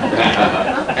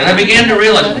 And I began to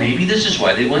realize, maybe this is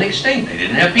why they went extinct. They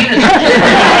didn't have penises.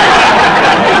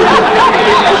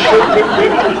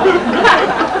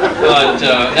 But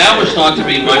that was thought to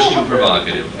be much too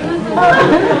provocative.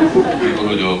 People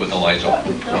who do it with the lights off.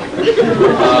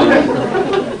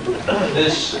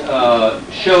 This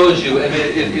shows you,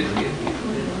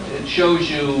 it shows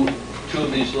you two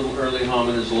of these little early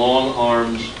hominids, long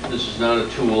arms. This is not a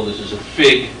tool, this is a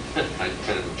fig. I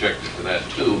kind of objected to that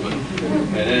too, but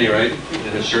at any rate,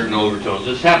 it has certain overtones.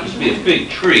 This happens to be a fig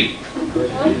tree,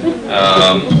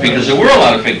 because there were a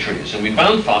lot of fig trees, and we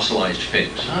found fossilized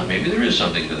figs. Maybe there is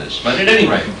something to this, but at any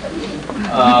rate,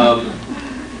 I'll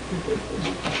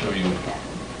show you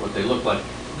what they look like.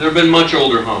 There have been much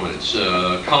older hominids.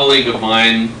 A colleague of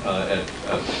mine at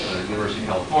University of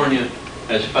California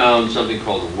has found something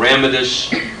called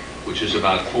Ramidus, which is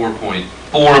about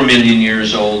 4.4 million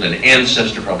years old, an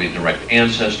ancestor, probably a direct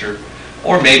ancestor,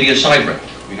 or maybe a side relic,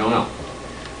 we don't know.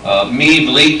 Maeve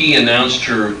Leakey announced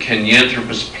her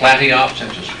Kenyanthropus platyops.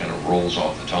 That just kind of rolls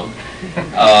off the tongue.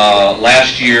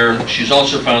 Last year, she's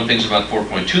also found things about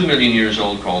 4.2 million years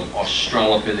old called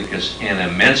Australopithecus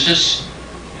anamensis.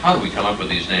 How do we come up with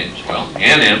these names? Well,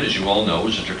 anem, as you all know,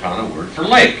 is a Turkana word for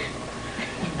lake.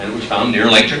 And it was found near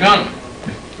Lake Turkana.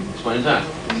 Explains that.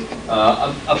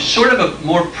 A sort of a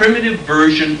more primitive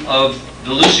version of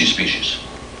the Lucy species.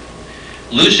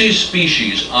 Lucy's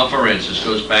species, afarensis,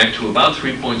 goes back to about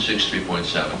 3.6,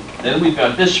 3.7. Then we've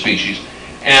got this species.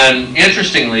 And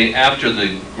interestingly, after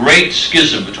the great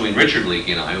schism between Richard Leakey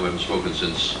and I, who haven't spoken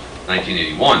since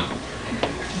 1981,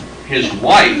 his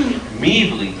wife,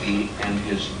 Maeve Leakey, and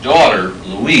his daughter,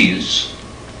 Louise,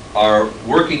 are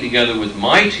working together with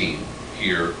my team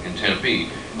here in Tempe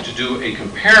to do a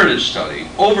comparative study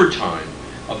over time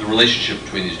of the relationship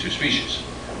between these two species.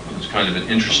 It's kind of an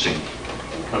interesting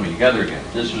coming together again.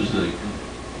 This was the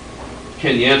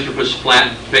Kenyanthropus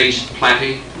flat-faced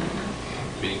platy,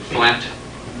 being flat,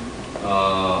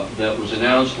 that was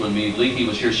announced when Maeve Leakey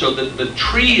was here. So the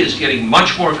tree is getting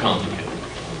much more complicated.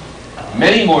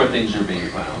 Many more things are being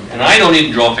found. And I don't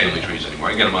even draw family trees anymore.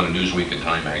 I get them out of Newsweek and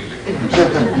Time magazine.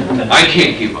 I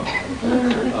can't keep up.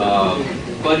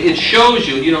 But it shows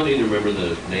you, you don't need to remember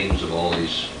the names of all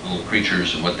these little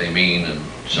creatures and what they mean and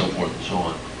so forth and so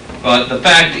on. But the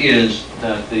fact is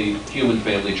that the human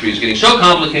family tree is getting so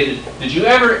complicated. Did you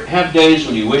ever have days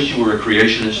when you wish you were a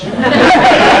creationist?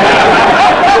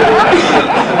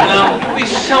 No, it would be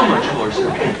so much more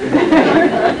simple.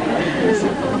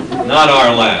 Not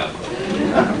our lab.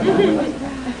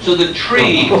 So the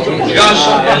tree, just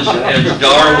as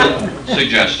Darwin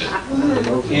suggested,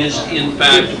 is in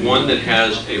fact one that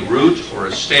has a root or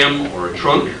a stem or a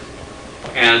trunk,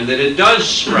 and that it does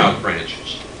sprout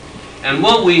branches. And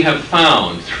what we have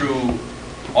found through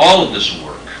all of this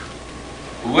work,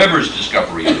 whoever's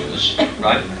discovery it is,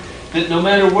 right, that no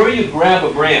matter where you grab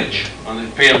a branch on the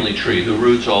family tree, the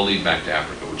roots all lead back to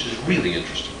Africa, which is really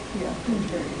interesting.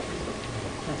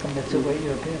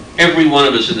 Every one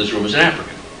of us in this room is an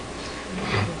African.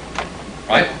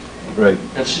 Right? Right.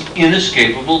 That's an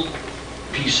inescapable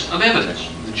piece of evidence.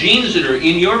 The genes that are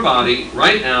in your body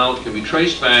right now can be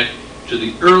traced back to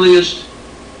the earliest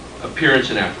appearance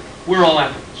in Africa. We're all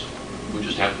Africans. We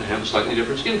just happen to have a slightly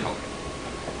different skin color.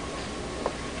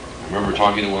 I remember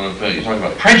talking to one of, you talking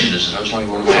about prejudices, I was talking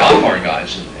to one of the Alvar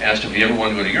guys and asked if he ever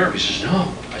wanted to go to Europe. He says,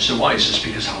 no. I said, why? He says,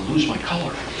 because I'll lose my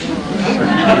color.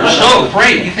 We're so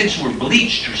afraid. He thinks we're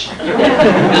bleached or something. He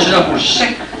says, no, we're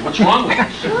sick. What's wrong with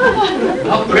us?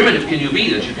 How primitive can you be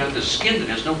that you've got this skin that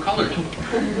has no color to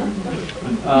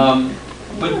it?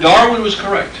 But Darwin was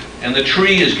correct. And the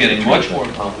tree is getting much more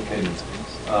complicated.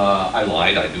 I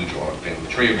lied, I do draw a family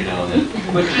tree every now and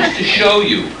then. But just to show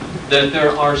you that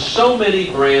there are so many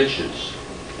branches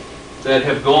that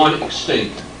have gone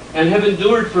extinct and have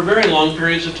endured for very long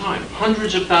periods of time,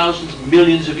 hundreds of thousands,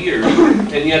 millions of years,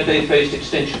 and yet they faced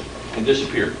extinction and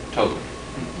disappeared totally.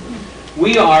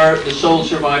 We are the sole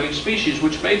surviving species,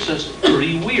 which makes us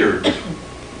pretty weird.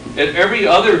 At every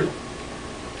other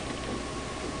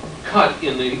cut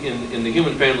in the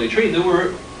human family tree, there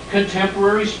were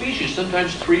contemporary species,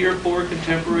 sometimes 3 or 4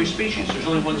 contemporary species. There's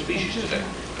only one species today,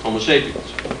 Homo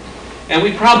sapiens. And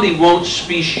we probably won't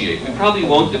speciate. We probably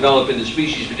won't develop into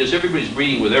species because everybody's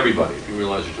breeding with everybody. If you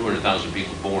realize there are 200,000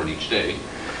 people born each day,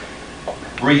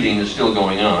 breeding is still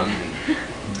going on,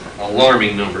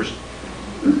 alarming numbers.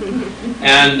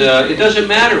 And it doesn't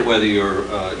matter whether you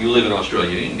live in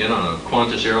Australia. You can get on a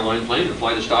Qantas airline plane and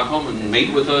fly to Stockholm and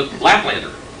mate with a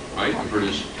Laplander, right, and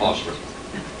produce offspring.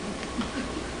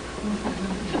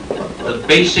 The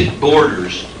basic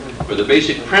borders or the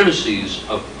basic premises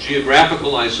of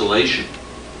geographical isolation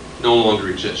no longer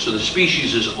exist. So the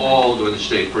species is all going to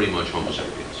stay pretty much Homo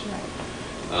sapiens.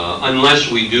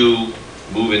 Unless we do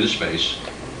move into space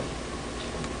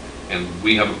and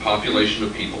we have a population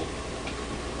of people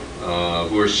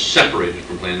who are separated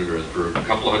from planet Earth for a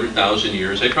couple of 100,000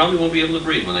 years, they probably won't be able to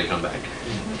breed when they come back.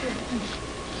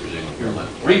 There's anyone here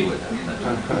left to breed with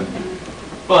that.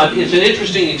 But it's an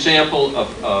interesting example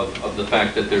of the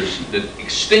fact that that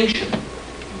extinction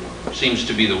seems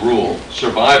to be the rule,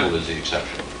 survival is the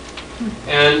exception.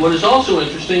 And what is also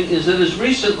interesting is that as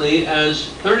recently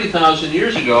as 30,000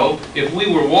 years ago, if we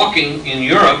were walking in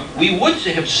Europe, we would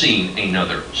have seen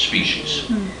another species,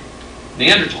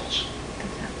 Neanderthals.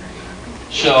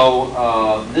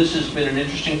 So this has been an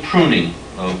interesting pruning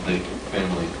of the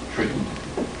family tree.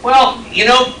 Well, you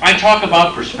know, I talk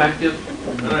about perspective,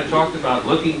 and I talked about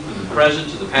looking to the present,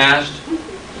 to the past.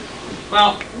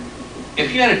 Well,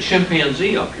 if you had a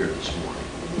chimpanzee up here this morning,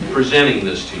 presenting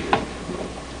this to you,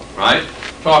 right,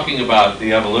 talking about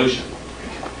the evolution,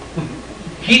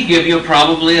 he'd give you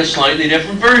probably a slightly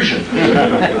different version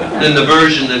than the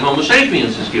version that Homo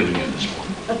sapiens has given you this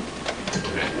morning.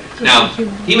 Okay. Now,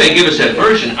 he may give us that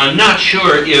version. I'm not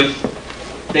sure if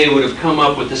they would have come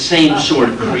up with the same sort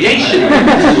of creation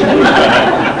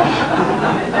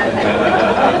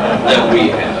that we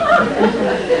have.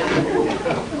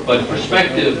 But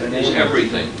perspective is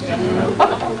everything.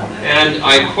 And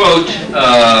I quote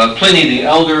Pliny the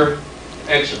Elder,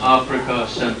 ex Africa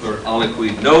semper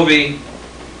aliquid novi.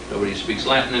 Nobody speaks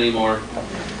Latin anymore.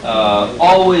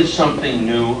 Always something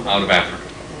new out of Africa.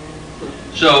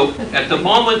 So at the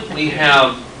moment we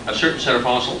have a certain set of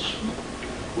fossils,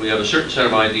 we have a certain set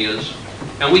of ideas,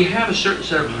 and we have a certain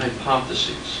set of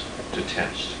hypotheses to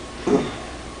test.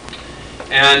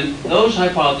 And those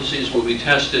hypotheses will be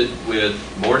tested with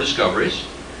more discoveries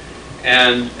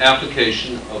and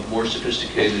application of more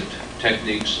sophisticated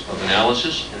techniques of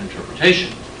analysis and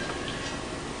interpretation.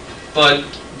 But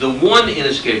the one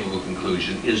inescapable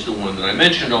conclusion is the one that I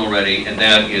mentioned already, and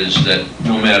that is that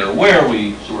no matter where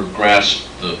we sort of grasp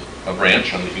a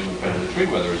branch on the human family tree,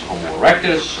 whether it's Homo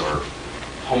erectus or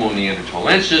Homo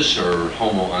neanderthalensis or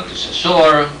Homo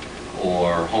antecessor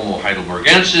or Homo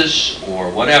heidelbergensis or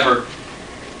whatever,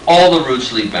 all the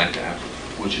roots lead back to Africa,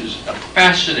 which is a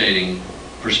fascinating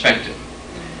perspective.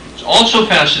 It's also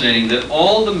fascinating that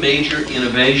all the major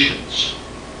innovations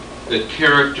that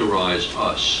characterize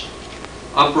us,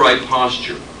 upright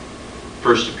posture,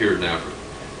 first appeared in Africa.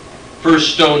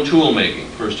 First stone tool making,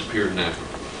 first appeared in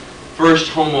Africa. First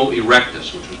Homo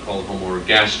erectus, which was called Homo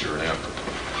ergaster in Africa,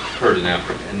 occurred in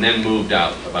Africa, and then moved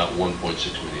out about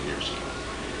 1.6 million years ago.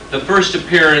 The first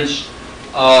appearance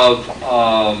of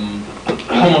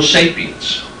Homo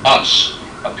sapiens, us,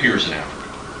 appears in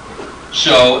Africa.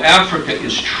 So Africa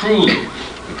is truly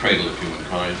the cradle of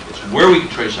humankind. It's where we can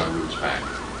trace our roots back.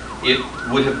 It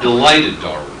would have delighted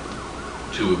Darwin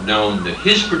to have known that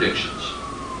his predictions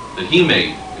that he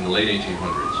made in the late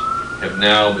 1800s have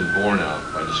now been borne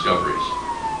out by discoveries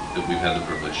that we've had the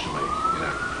privilege to make in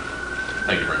Africa.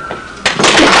 Thank you very much.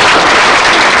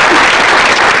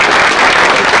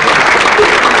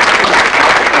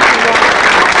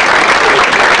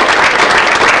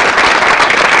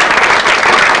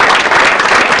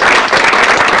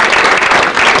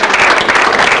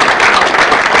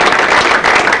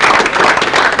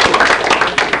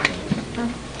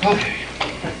 Okay.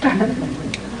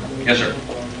 Yes, sir.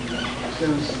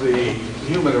 Since the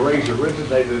human race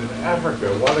originated in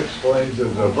Africa, what explains the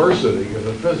diversity in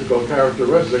the physical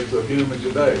characteristics of humans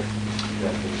today?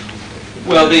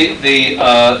 Well, the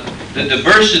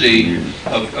diversity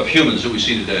of humans that we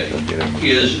see today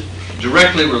is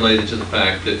directly related to the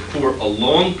fact that for a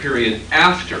long period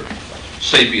after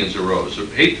sapiens arose,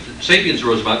 sapiens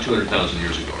arose about 200,000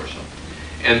 years ago or so,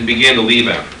 and began to leave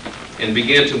Africa, and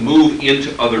began to move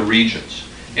into other regions.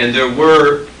 And there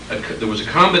was a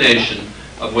combination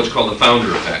of what's called the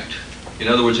founder effect. In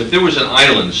other words, if there was an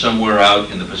island somewhere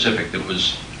out in the Pacific that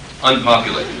was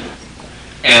unpopulated,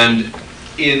 and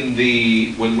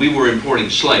when we were importing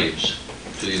slaves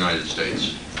to the United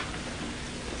States,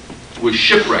 was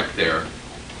shipwrecked there,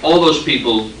 all those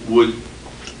people would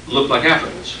look like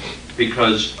Africans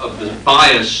because of the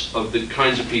bias of the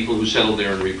kinds of people who settled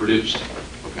there and reproduced.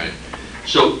 Okay?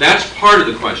 So that's part of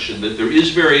the question, that there is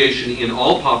variation in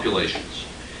all populations.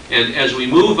 And as we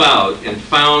move out and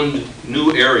found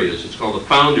new areas, it's called the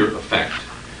founder effect,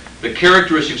 the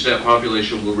characteristics of that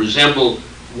population will resemble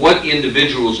what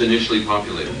individuals initially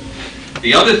populated.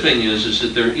 The other thing is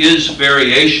that there is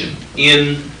variation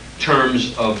in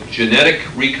terms of genetic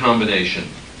recombination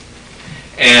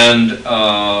and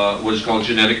what is called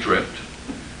genetic drift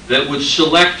that would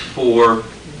select for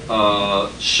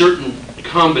certain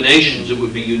combinations that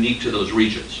would be unique to those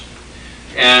regions.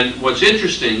 And what's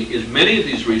interesting is many of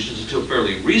these regions, until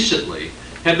fairly recently,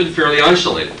 have been fairly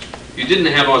isolated. You didn't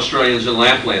have Australians and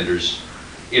Laplanders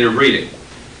interbreeding.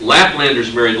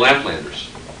 Laplanders married Laplanders,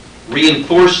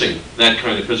 reinforcing that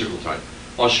kind of physical type.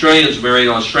 Australians married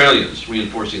Australians,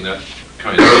 reinforcing that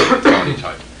kind of body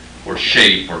type, or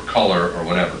shape, or color, or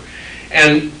whatever.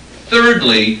 And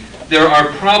thirdly, there are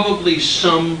probably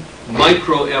some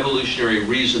microevolutionary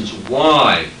reasons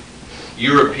why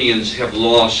Europeans have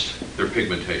lost their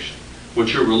pigmentation,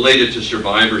 which are related to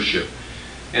survivorship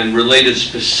and related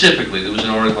specifically, there was an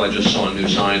article I just saw in New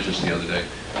Scientist the other day,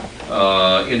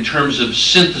 in terms of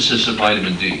synthesis of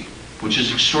vitamin D, which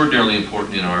is extraordinarily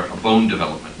important in our bone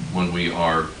development when we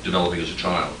are developing as a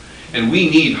child. And we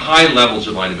need high levels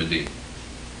of vitamin D.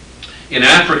 In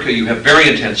Africa, you have very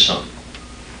intense sun,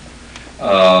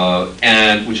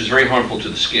 and which is very harmful to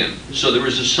the skin. So there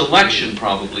is a selection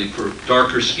probably for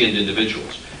darker skinned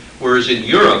individuals. Whereas in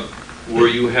Europe, where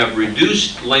you have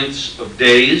reduced lengths of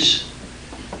days,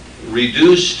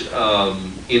 reduced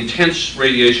intense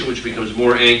radiation, which becomes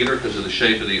more angular because of the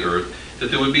shape of the Earth, that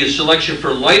there would be a selection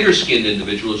for lighter-skinned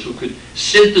individuals who could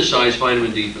synthesize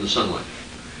vitamin D from the sunlight.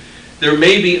 There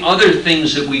may be other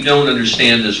things that we don't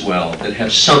understand as well that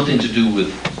have something to do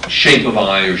with shape of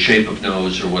eye or shape of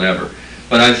nose or whatever.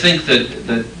 But I think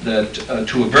that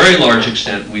to a very large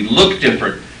extent we look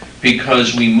different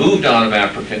because we moved out of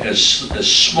Africa as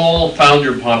small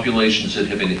founder populations that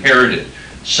have inherited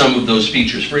some of those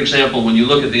features. For example, when you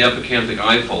look at the epicanthic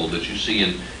eye fold that you see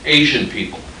in Asian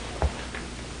people,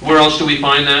 where else do we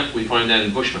find that? We find that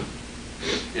in Bushmen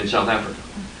in South Africa.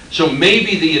 So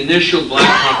maybe the initial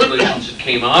black populations that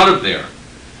came out of there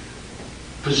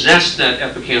possessed that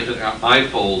epicanthic eye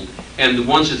fold, and the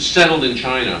ones that settled in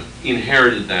China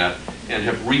inherited that and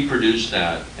have reproduced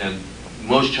that, and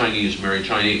most Chinese marry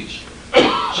Chinese,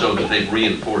 so that they've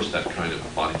reinforced that kind of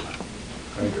body type.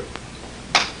 Thank you.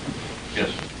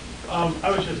 Yes?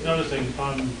 I was just noticing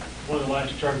on one of the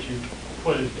last charts you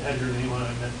put, it had your name on it,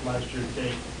 and that's last year's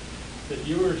date, that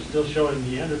you were still showing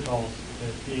Neanderthals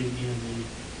as being in the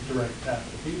direct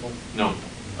path of people. No.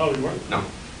 Oh, you weren't? No.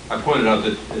 I pointed out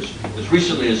that as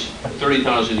recently as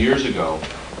 30,000 years ago,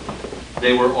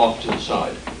 they were off to the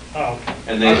side. Oh, okay.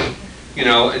 And they, you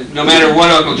know, no matter what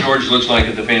Uncle George looks like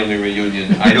at the family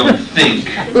reunion, I don't think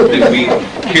that we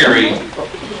carry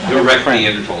direct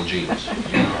Neanderthal genes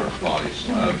in our bodies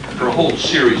for a whole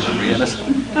series of reasons.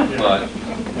 But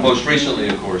most recently,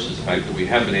 of course, is the fact that we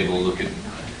have been able to look at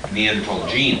Neanderthal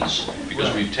genes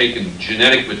because we've taken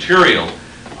genetic material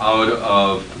out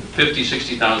of 50,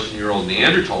 60,000-year-old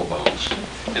Neanderthal bones,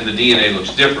 and the DNA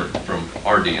looks different from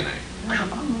our DNA.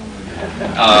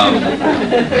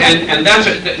 And that's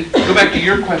go back to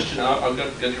your question. I'll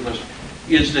get your question.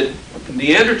 Is that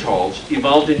Neanderthals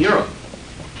evolved in Europe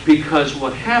because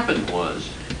what happened was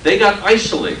they got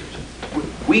isolated.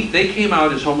 They came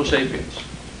out as Homo sapiens.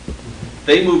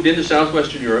 They moved into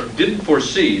southwestern Europe, didn't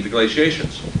foresee the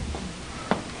glaciations.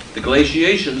 The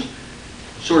glaciations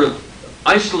sort of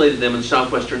isolated them in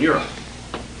southwestern Europe.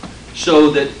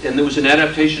 So that, and there was an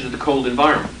adaptation to the cold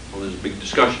environment. Well, there's a big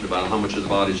discussion about how much of the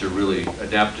bodies are really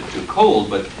adapted to cold,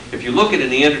 but if you look at a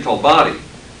Neanderthal body,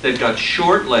 they've got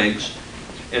short legs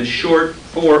and short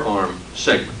forearm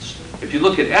segments. If you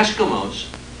look at Eskimos,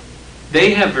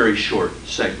 they have very short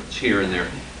segments here and there.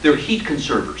 They're heat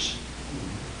conservers.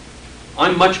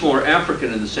 I'm much more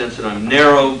African in the sense that I'm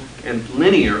narrow and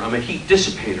linear. I'm a heat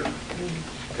dissipator.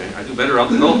 Okay, I do better out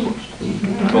in the Gulf Coast.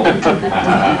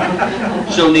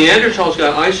 So Neanderthals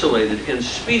got isolated and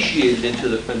speciated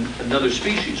into another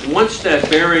species. Once that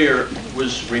barrier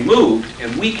was removed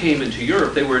and we came into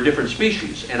Europe, they were a different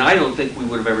species, and I don't think we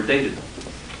would have ever dated them.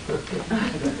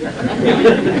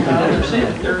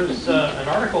 There's an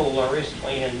article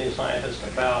recently in New Scientist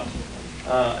about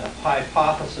a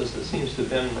hypothesis that seems to have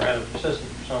been rather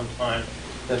persistent for some time,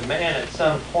 that man at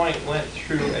some point went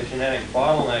through a genetic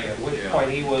bottleneck, at which point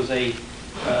he was a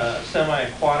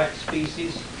semi-aquatic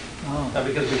species,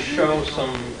 because we show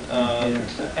some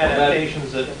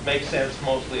adaptations that make sense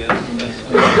mostly as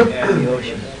the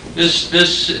ocean. This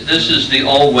is the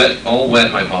all wet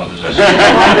hypothesis.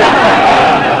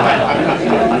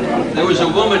 There was a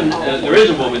woman, there is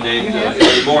a woman named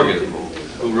Elaine Morgan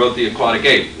who wrote The Aquatic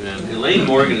Ape, and Elaine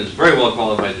Morgan is very well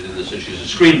qualified to do this, and she's a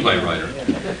screenplay writer,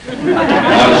 not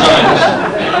a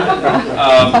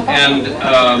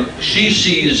scientist. She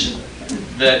sees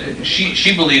that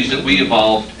she believes that we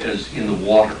evolved as in the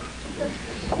water.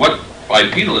 What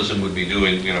bipedalism would be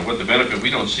doing, you know, what the benefit,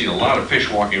 we don't see a lot of fish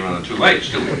walking around on two legs,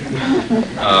 do we?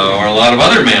 Or a lot of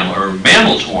other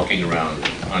mammals walking around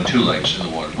on two legs in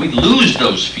the water. We lose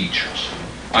those features.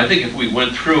 I think if we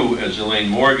went through, as Elaine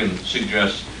Morgan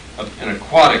suggests, an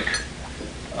aquatic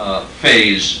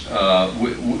phase,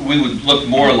 we would look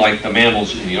more like the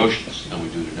mammals in the oceans than we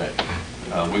do today.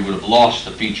 We would have lost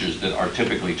the features that are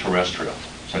typically terrestrial,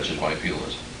 such as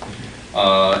bipedalism.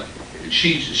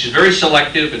 She's very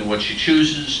selective in what she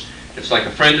chooses. It's like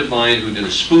a friend of mine who did a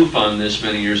spoof on this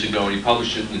many years ago, and he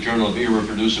published it in the Journal of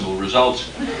Irreproducible Results,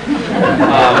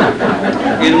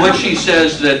 in which he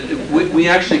says that we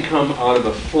actually come out of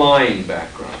a flying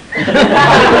background.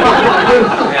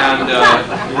 And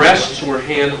breasts were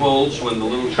handholds when the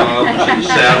little child was in the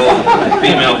saddle, the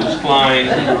female was flying,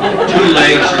 two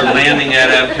legs are landing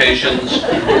adaptations,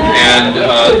 and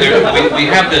we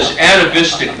have this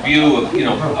atavistic view of, you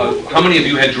know, how many of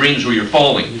you had dreams where you're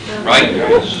falling, right?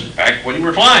 This is back when you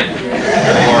were flying. Or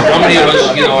how many of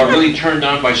us, you know, are really turned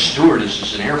on by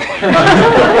stewardesses in airplanes.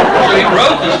 So he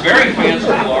wrote this very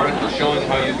fanciful article showing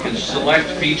how you can select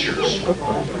features.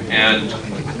 And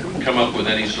come up with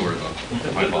any sort of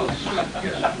a hypothesis.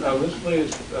 Yes. Now, this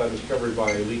latest discovery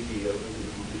by Leakey,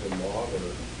 is it moth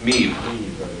or? Meave.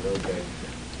 Meave, right, okay.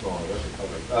 Oh, that's a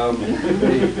color.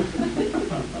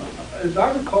 As I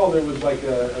recall, there was like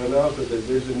an announcement that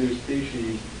there's a new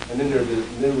species, and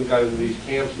then we got into these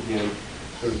camps again,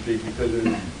 so to speak, because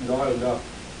there's not enough,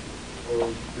 or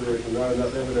there's not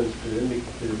enough evidence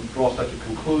to draw such a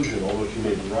conclusion, although she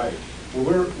may be right. Well,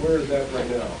 where is that right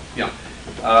now? Yeah.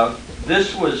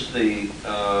 This was the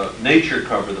nature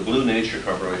cover, the blue nature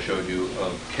cover I showed you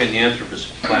of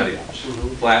Kenyanthropus platyops,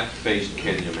 flat-faced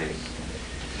Kenya mane.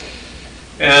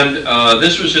 And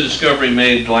this was a discovery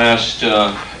made last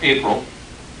April.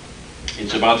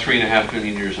 It's about 3.5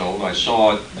 million years old. I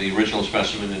saw the original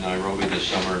specimen in Nairobi this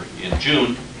summer in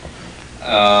June.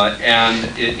 And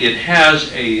it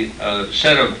has a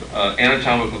set of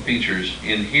anatomical features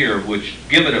in here which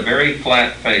give it a very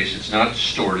flat face. It's not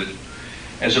distorted,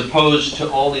 as opposed to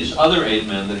all these other ape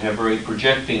men that have very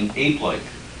projecting ape-like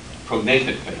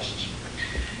prognathic faces.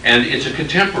 And it's a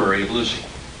contemporary of Lucy.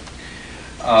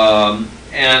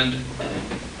 And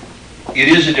it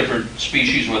is a different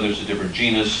species, whether it's a different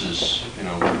genus, is, you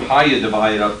know, how you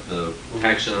divide up the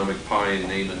taxonomic pie and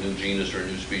name a new genus or a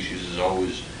new species is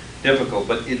always difficult,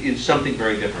 but it's something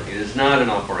very different. It is not an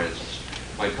operansis.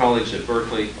 My colleagues at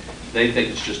Berkeley, they think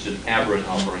it's just an aberrant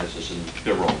operansis, and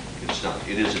they're wrong. It's not.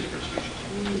 It is a different species.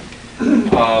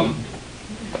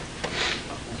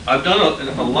 I've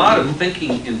done a lot of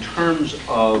thinking in terms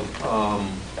of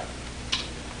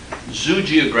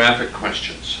zoogeographic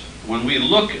questions. When we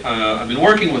look, I've been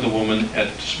working with a woman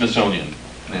at Smithsonian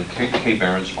named Kay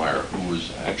Baronsfire, who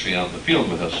was actually out in the field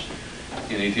with us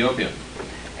in Ethiopia.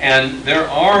 And there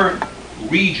are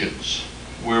regions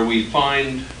where we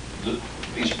find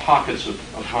these pockets of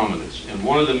hominids. And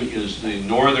one of them is the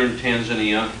northern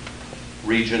Tanzania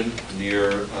region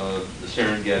near the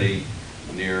Serengeti,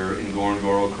 near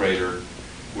Ngorongoro Crater,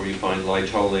 where you find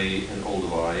Laetoli and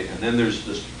Olduvai. And then there's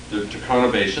the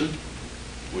Turkana Basin,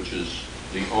 which is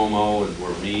the Omo and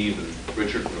where Meave and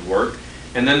Richard would work.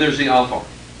 And then there's the Afar,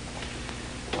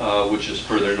 which is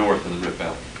further north in the Rift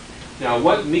Valley. Now,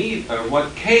 what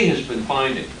Kay has been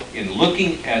finding in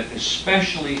looking at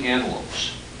especially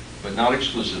antelopes, but not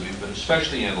exclusively, but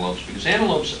especially antelopes, because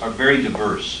antelopes are very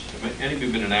diverse. Any of you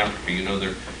have been in Africa, you know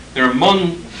they're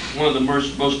among one of the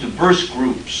most diverse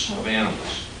groups of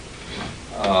animals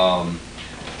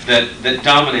that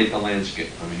dominate the landscape.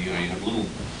 I mean, you have little,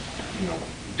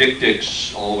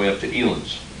 dik-diks all the way up to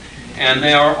elands. And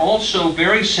they are also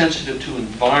very sensitive to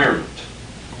environment.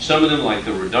 Some of them, like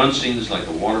the reduncings, like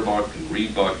the waterbuck and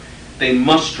reedbuck, they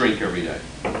must drink every day.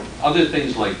 Other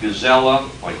things like gazella,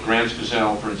 like Grant's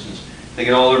gazelle, for instance, they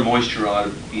get all their moisture out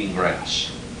of eating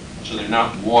grass. So they're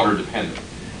not water dependent.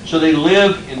 So they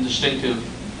live in distinctive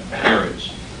areas.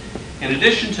 In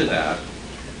addition to that,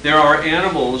 there are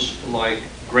animals like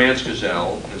Grant's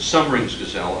gazelle and Summering's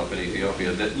gazelle up in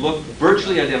Ethiopia that look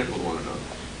virtually identical to one another,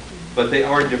 but they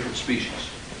are different species.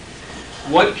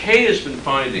 What Kay has been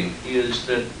finding is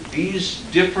that these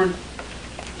different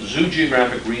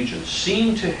zoogeographic regions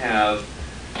seem to have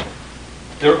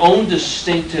their own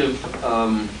distinctive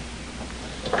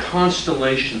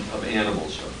constellation of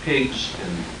animals, of pigs,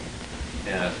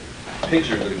 and pigs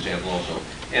are a good example also,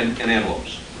 and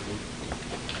antelopes.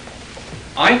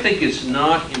 I think it's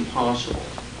not impossible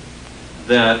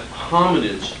that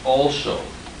hominids also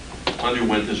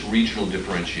underwent this regional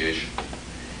differentiation,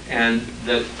 and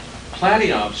that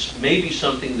platyops may be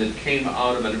something that came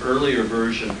out of an earlier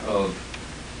version of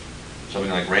something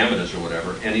like Ramidus or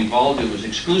whatever, and evolved. It was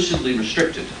exclusively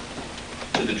restricted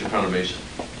to the Turkana Basin.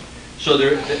 So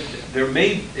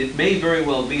it may very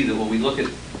well be that when we look at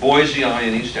Boisei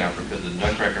in East Africa, the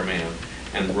nutcracker man,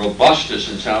 and Robustus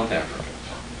in South Africa,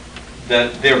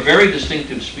 that they're very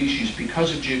distinctive species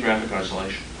because of geographic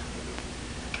isolation.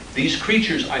 These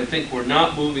creatures, I think, were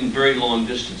not moving very long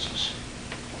distances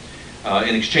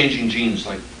and exchanging genes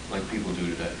like people do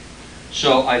today.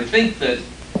 So I think that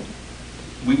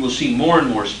we will see more and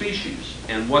more species,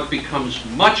 and what becomes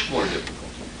much more difficult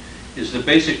is the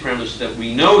basic premise that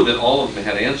we know that all of them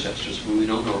had ancestors, but we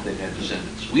don't know if they've had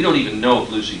descendants. We don't even know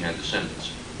if Lucy had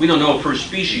descendants. We don't know if her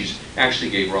species actually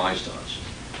gave rise to us.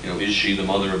 Is she the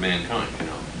mother of mankind?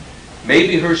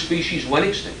 Maybe her species went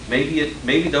extinct.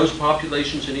 Maybe those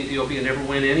populations in Ethiopia never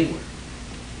went anywhere.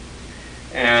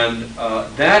 And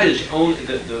that is only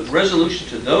the resolution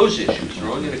to those issues are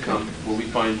only going to come when we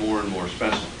find more and more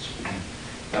specimens.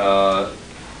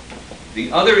 The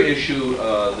other issue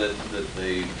that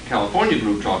the California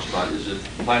group talks about is that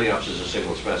Platyops is a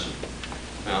single specimen.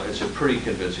 Now, it's a pretty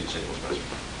convincing single specimen.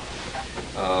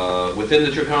 Within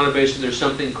the Turkana Basin, there's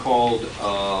something called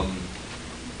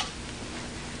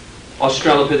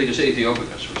Australopithecus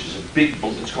aethiopicus, which is a big,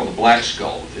 it's called a black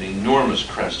skull with an enormous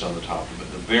crest on the top of it,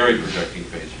 a very projecting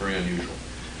face, very unusual.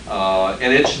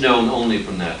 And it's known only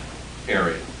from that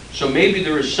area. So maybe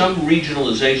there is some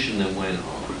regionalization that went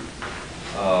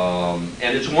on.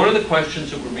 And it's one of the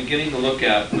questions that we're beginning to look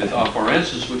at with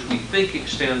Afarensis, which we think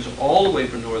extends all the way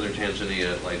from northern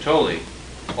Tanzania at Laetoli,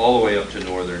 all the way up to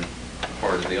northern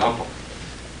part of the Afar.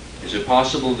 Is it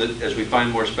possible that as we find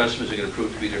more specimens, they're going to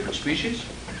prove to be different species?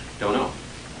 Don't know.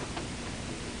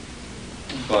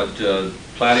 But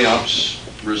Platyops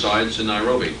resides in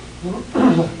Nairobi.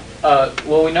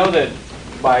 Well, we know that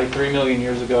by 3 million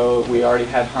years ago, we already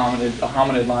had a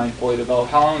hominid line fully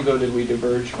developed. How long ago did we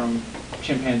diverge from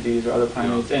chimpanzees or other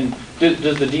primates? And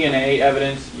does the DNA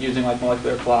evidence using like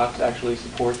molecular clocks actually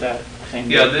support that same?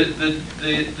 Yeah,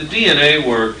 the DNA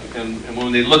work, and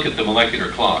when they look at the molecular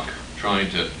clock, trying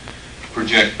to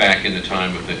project back into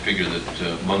time, if they figure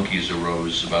that monkeys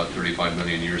arose about 35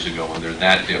 million years ago and they're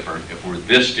that different, if we're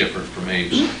this different from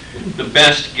apes, the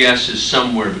best guess is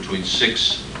somewhere between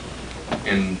 6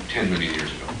 and 10 million years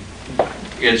ago.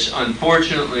 It's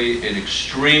unfortunately an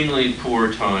extremely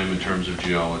poor time in terms of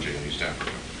geology in East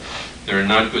Africa. There are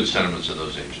not good sediments of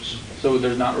those ages. So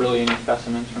there's not really any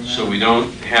specimens from that? So we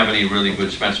don't have any really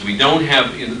good specimens. We don't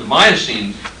have, in the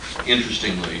Miocene,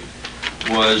 interestingly,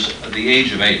 was the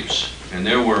age of apes. And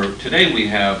there were, today we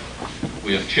have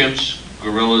chimps,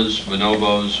 gorillas,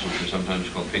 bonobos, which are sometimes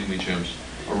called pygmy chimps,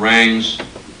 orangs,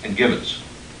 and gibbons.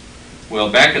 Well,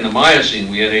 back in the Miocene,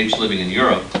 we had apes living in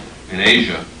Europe, in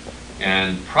Asia,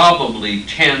 and probably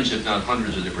tens, if not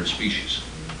hundreds, of different species.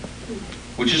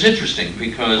 Which is interesting,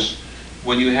 because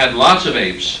when you had lots of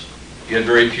apes, you had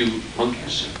very few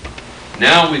monkeys.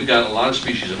 Now we've got a lot of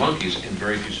species of monkeys and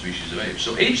very few species of apes.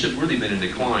 So apes have really been in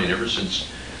decline ever since,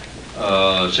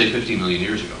 say, 15 million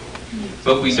years ago.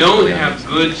 But we don't have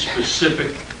good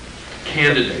specific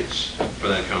candidates for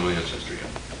that common ancestry yet.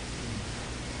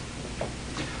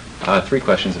 3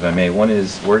 questions, if I may. One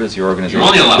is, where does your organization... You're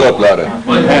only allowed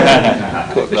one.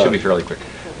 This should be fairly quick.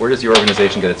 Where does your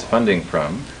organization get its funding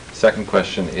from? Second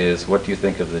question is, what do you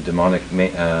think of the demonic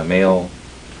male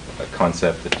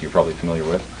concept that you're probably familiar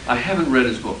with? I haven't read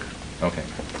his book. Okay.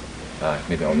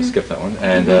 Maybe I'll just skip that one.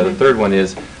 And the third one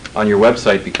is, on your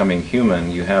website, Becoming Human,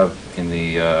 you have in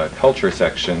the culture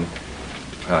section,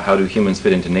 how do humans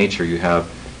fit into nature? You have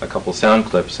a couple sound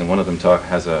clips, and one of them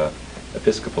has a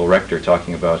Episcopal rector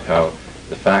talking about how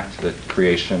the fact that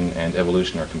creation and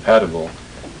evolution are compatible.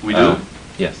 We do?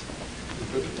 Yes.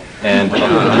 And I've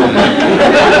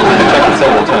checked it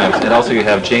several times. And also you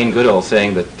have Jane Goodall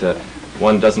saying that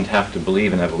one doesn't have to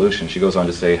believe in evolution. She goes on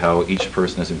to say how each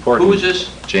person is important. Who is this?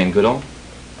 Jane Goodall.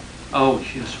 Oh,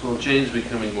 yes. Well, Jane's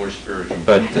becoming more spiritual.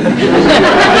 But,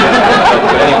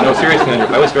 no, seriously,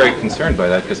 I was very concerned by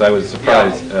that because I was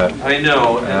surprised. Yeah, I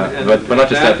know. But not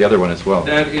just that, the other one as well.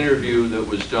 That interview that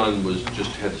was done was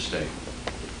just had to stay.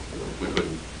 We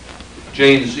couldn't.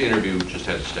 Jane's interview just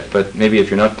had to stay. But maybe if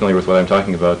you're not familiar with what I'm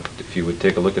talking about, if you would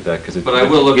take a look at that, because But I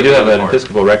will look you at do the have other an part.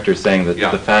 Episcopal rector saying that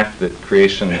Yeah. the fact that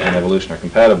creation and evolution are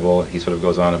compatible, he sort of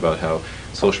goes on about how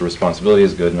social responsibility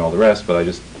is good and all the rest, but I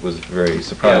just was very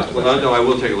surprised. Yeah, with well, that. no, I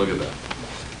will take a look at that.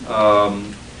 I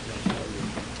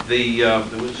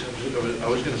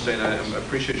was going to say, and I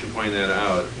appreciate you pointing that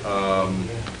out.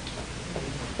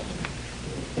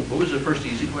 What was the first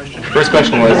easy question? First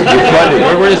question was,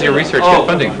 where does your research get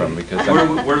funding from? Because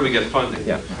where do we get funding?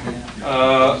 Yeah.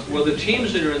 Well, the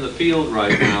teams that are in the field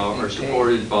right now are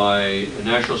supported by the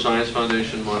National Science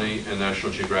Foundation money and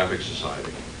National Geographic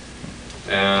Society.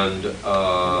 And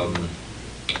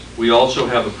we also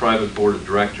have a private board of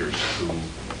directors who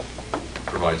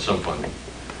provide some funding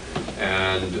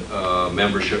and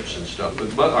memberships and stuff.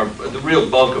 But the real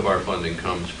bulk of our funding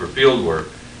comes for field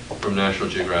work from National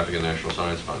Geographic and National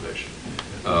Science Foundation.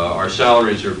 Our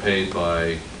salaries are paid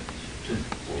by,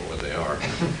 well, what they are,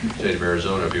 State of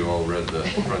Arizona, if you all read the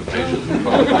front page of the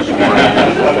Republic this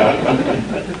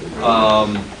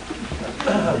morning.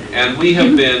 And we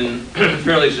have been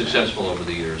fairly successful over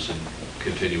the years in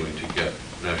continuing to get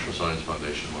National Science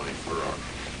Foundation money for our...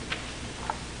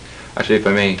 Actually, if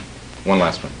I may, one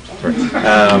last one. Sorry.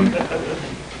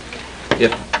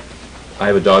 If I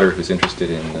have a daughter who's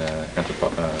interested in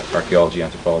archaeology,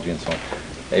 anthropology, and so on.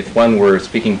 If one were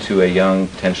speaking to a young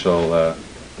potential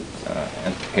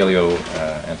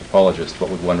paleoanthropologist, what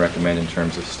would one recommend in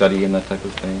terms of study and that type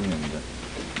of thing? And,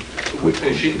 where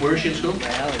is she in school?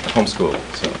 Homeschool.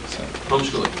 So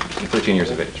Homeschooling. 13 years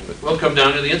of age. But Well, come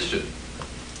down to the Institute.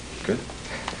 good.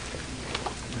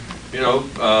 You know,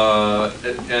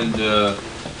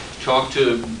 talk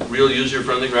to real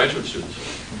user-friendly graduate students.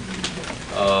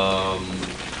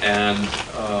 And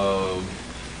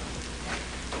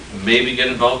maybe get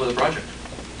involved with a project.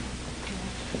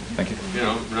 Thank you. You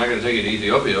know, we're not going to take you to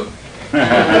Ethiopia.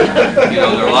 You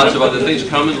know, there are lots of other things.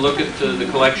 Come and look at the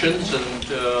collections, and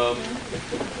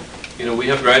you know, we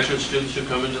have graduate students who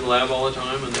come into the lab all the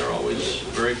time, and they're always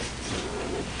very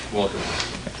welcome.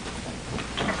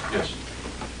 Yes.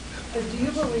 Do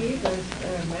you believe,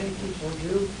 as many people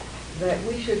do, that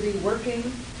we should be working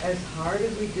as hard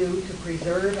as we do to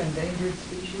preserve endangered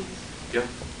species? Yeah,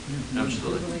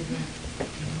 absolutely.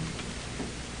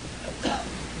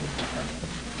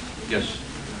 Yes.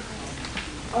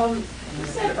 You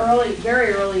said early,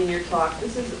 very early in your talk,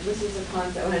 this is a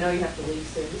concept, and I know you have to leave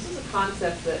soon. This is a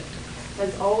concept that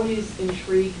has always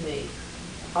intrigued me.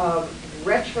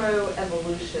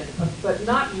 Retroevolution, but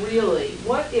not really.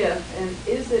 What if, and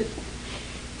is it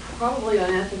probably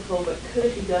unethical, but could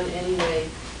it be done anyway,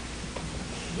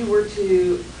 you were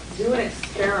to do an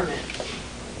experiment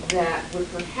that would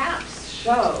perhaps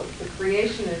show the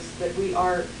creationists that we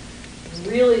are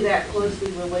really that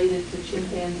closely related to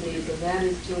chimpanzees, and that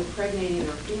is to impregnate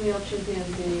either a female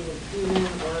chimpanzee with human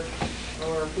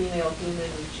or a female human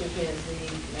with chimpanzee,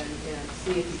 and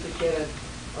see if you could get a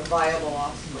viable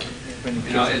offspring.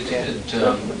 You know,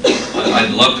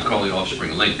 I'd love to call the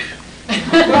offspring Link.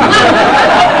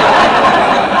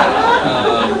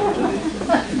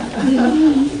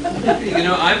 You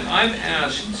know, I've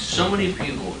asked so many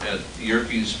people at the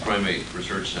Yerkes Primate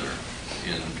Research Center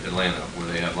in Atlanta, where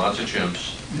they have lots of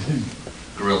chimps,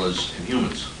 gorillas, and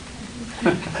humans.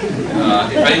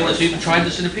 If anyone's even tried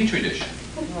this in a petri dish.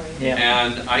 Yeah.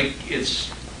 And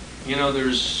it's, you know,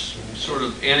 there's sort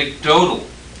of anecdotal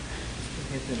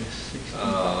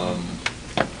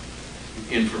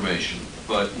information,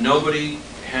 but nobody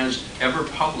has ever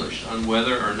published on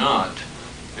whether or not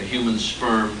a human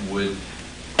sperm would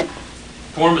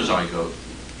form a zygote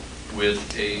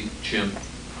with a chimp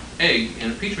egg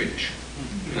in a petri dish.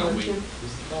 You know,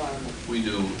 we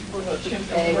do.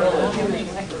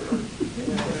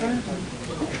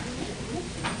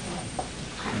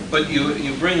 But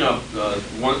you bring up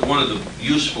one of the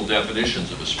useful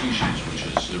definitions of a species, which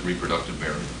is the reproductive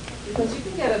barrier. Because you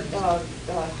can get a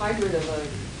hybrid of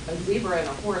a zebra and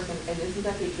a horse, and isn't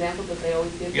that the example that they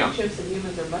always give? Yeah. Chimps and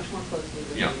humans are much more closely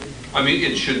related. Yeah, I mean,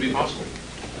 it should be possible.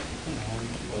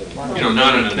 You know,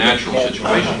 not in a natural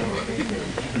situation, but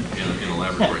in a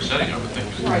laboratory setting, I would think.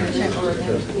 Right, or,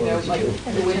 you know, like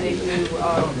the way they do.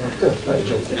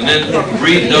 And then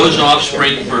breed those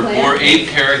offspring for more 8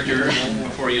 characters.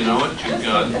 Before you know it, you've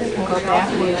got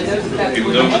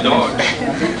people doing the dogs.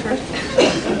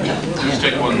 Let's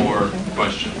take one more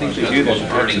question. That's the most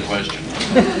burning question.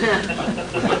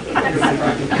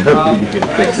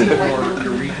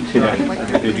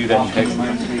 They do that in text.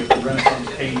 Renaissance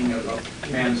painting of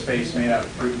a man's face made out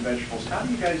of fruit and vegetables. How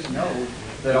do you guys know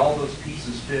that all those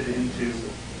pieces fit into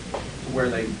where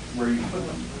you put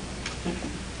them?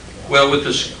 Well, with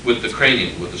the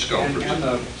cranium, with the skull. And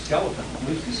the skeleton,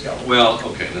 who's the skeleton? Well,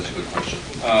 okay, that's a good question.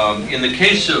 In the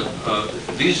case of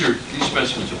these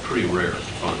specimens are pretty rare to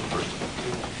find. First of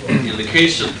all, in the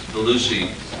case of the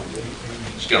Lucy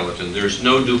skeleton, there's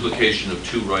no duplication of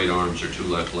 2 right arms or 2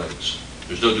 left legs.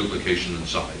 There's no duplication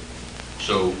inside.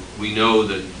 So we know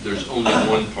that there's only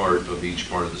one part of each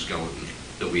part of the skeleton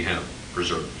that we have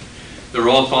preserved. They're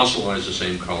all fossilized the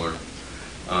same color.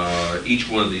 Each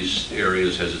one of these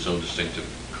areas has its own distinctive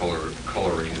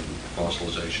coloring and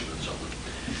fossilization and so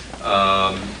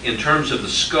on. In terms of the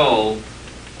skull,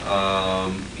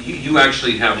 you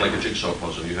actually have like a jigsaw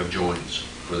puzzle. You have joins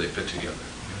where they fit together.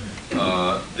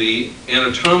 The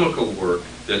anatomical work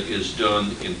that is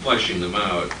done in fleshing them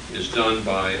out is done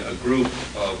by a group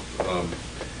of,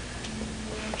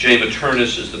 Jay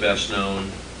Maternus is the best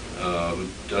known, who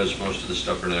does most of the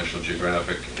stuff for National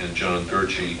Geographic, and John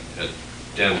Gurchie at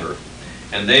Denver.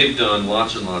 And they've done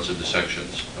lots and lots of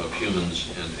dissections of humans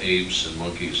and apes and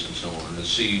monkeys and so on, and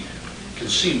can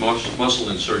see muscle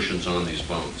insertions on these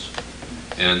bones,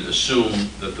 and assume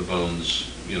that the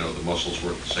bones, you know, the muscles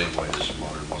work the same way as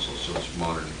modern muscles, so it's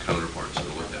modern counterparts that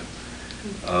are looked at.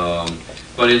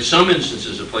 But in some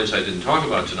instances, a place I didn't talk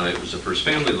about tonight was the First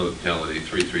Family locality,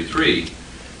 333,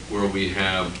 where we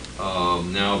have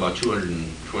now about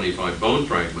 225 bone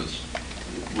fragments.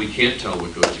 We can't tell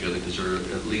what goes together because there are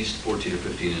at least 14 or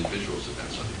 15 individuals at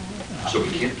that site. So we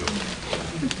can't do it.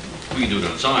 We can do it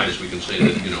on size. We can say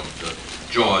that, you know, the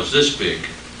jaw is this big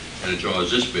and a jaw is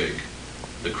this big.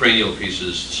 The cranial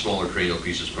pieces, smaller cranial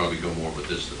pieces probably go more with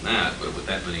this than that, but with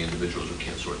that many individuals, we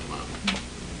can't sort them out.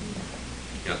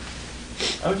 Yeah.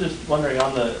 I was just wondering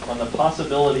on the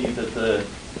possibility that the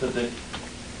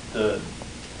the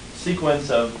sequence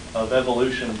of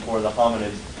evolution for the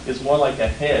hominids is more like a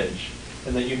hedge,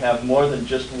 and that you have more than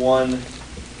just one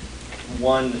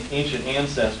ancient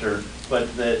ancestor,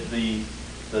 but that the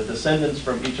descendants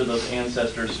from each of those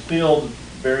ancestors filled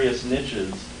various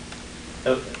niches,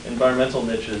 environmental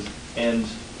niches, and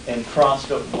crossed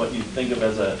what you think of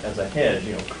as a hedge,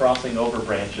 crossing over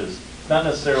branches, not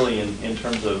necessarily in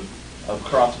terms of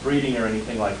crossbreeding or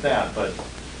anything like that, but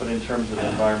in terms of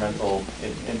environmental,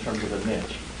 in terms of a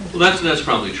niche. Well, that's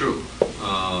probably true.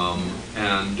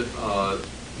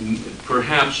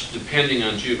 Perhaps depending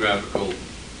on geographical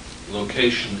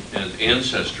location and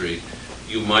ancestry,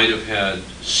 you might have had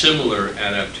similar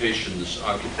adaptations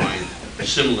occupying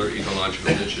similar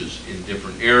ecological niches in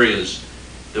different areas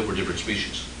that were different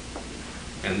species.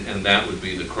 And that would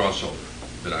be the crossover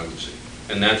that I would see.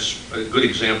 And that's a good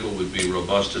example would be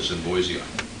Robustus and Boisei.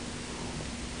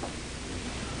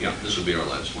 Yeah, this will be our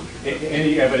last one.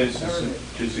 Any evidence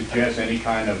to suggest any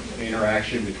kind of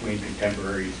interaction between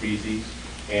contemporary species?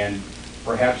 And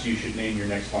perhaps you should name your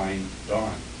next line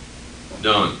Dawn.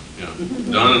 Dawn, yeah.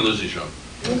 Dawn and Lizzie Show.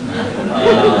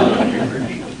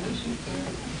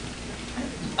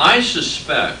 I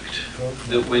suspect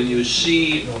that when you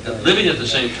see, living at the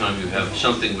same time, you have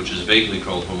something which is vaguely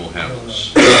called Homo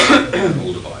habilis,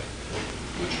 Olduvai,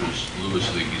 which was Louis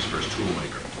Leakey's first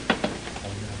toolmaker.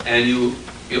 And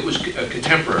it was a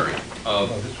contemporary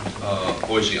of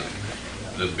Boisei,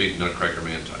 the big nutcracker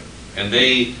man type. And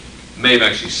they may have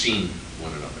actually seen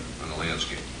one another on a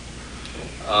landscape.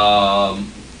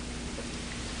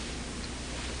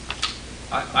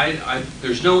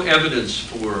 There's no evidence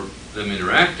for them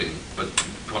interacting, but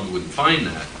you probably wouldn't find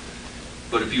that.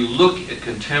 But if you look at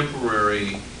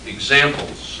contemporary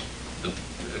examples, the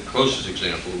closest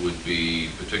example would be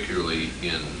particularly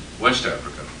in West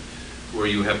Africa, where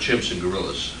you have chimps and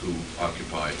gorillas who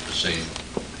occupy the same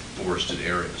forested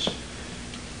areas.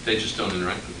 They just don't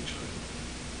interact with each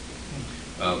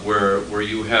other. Where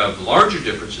you have larger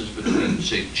differences between,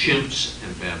 say, chimps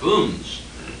and baboons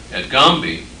at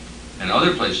Gombe and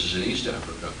other places in East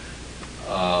Africa,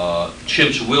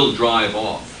 chimps will drive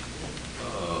off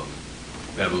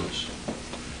baboons.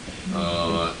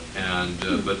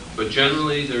 But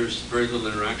generally, there's very little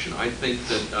interaction. I think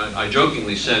that, I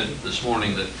jokingly said this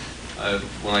morning that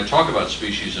when I talk about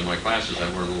species in my classes, I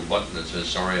wear a little button that says,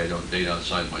 "Sorry, I don't date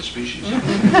outside my species."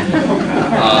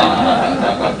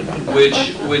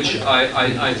 Which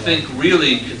I think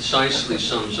really concisely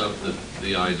sums up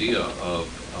the idea of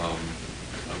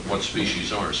what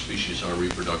species are. Species are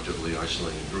reproductively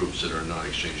isolated groups that are not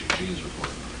exchanging genes with one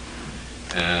another.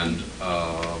 And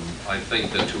I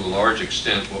think that to a large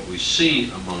extent what we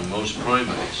see among most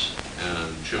primates,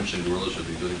 and chimps and gorillas would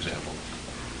be a good example,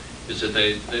 is that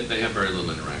they have very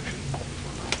little interaction.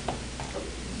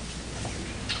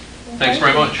 Thanks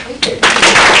very much.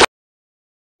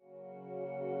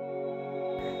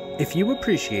 If you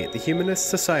appreciate the Humanist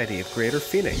Society of Greater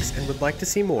Phoenix and would like to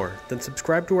see more, then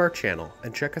subscribe to our channel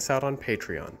and check us out on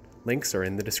Patreon. Links are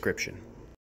in the description.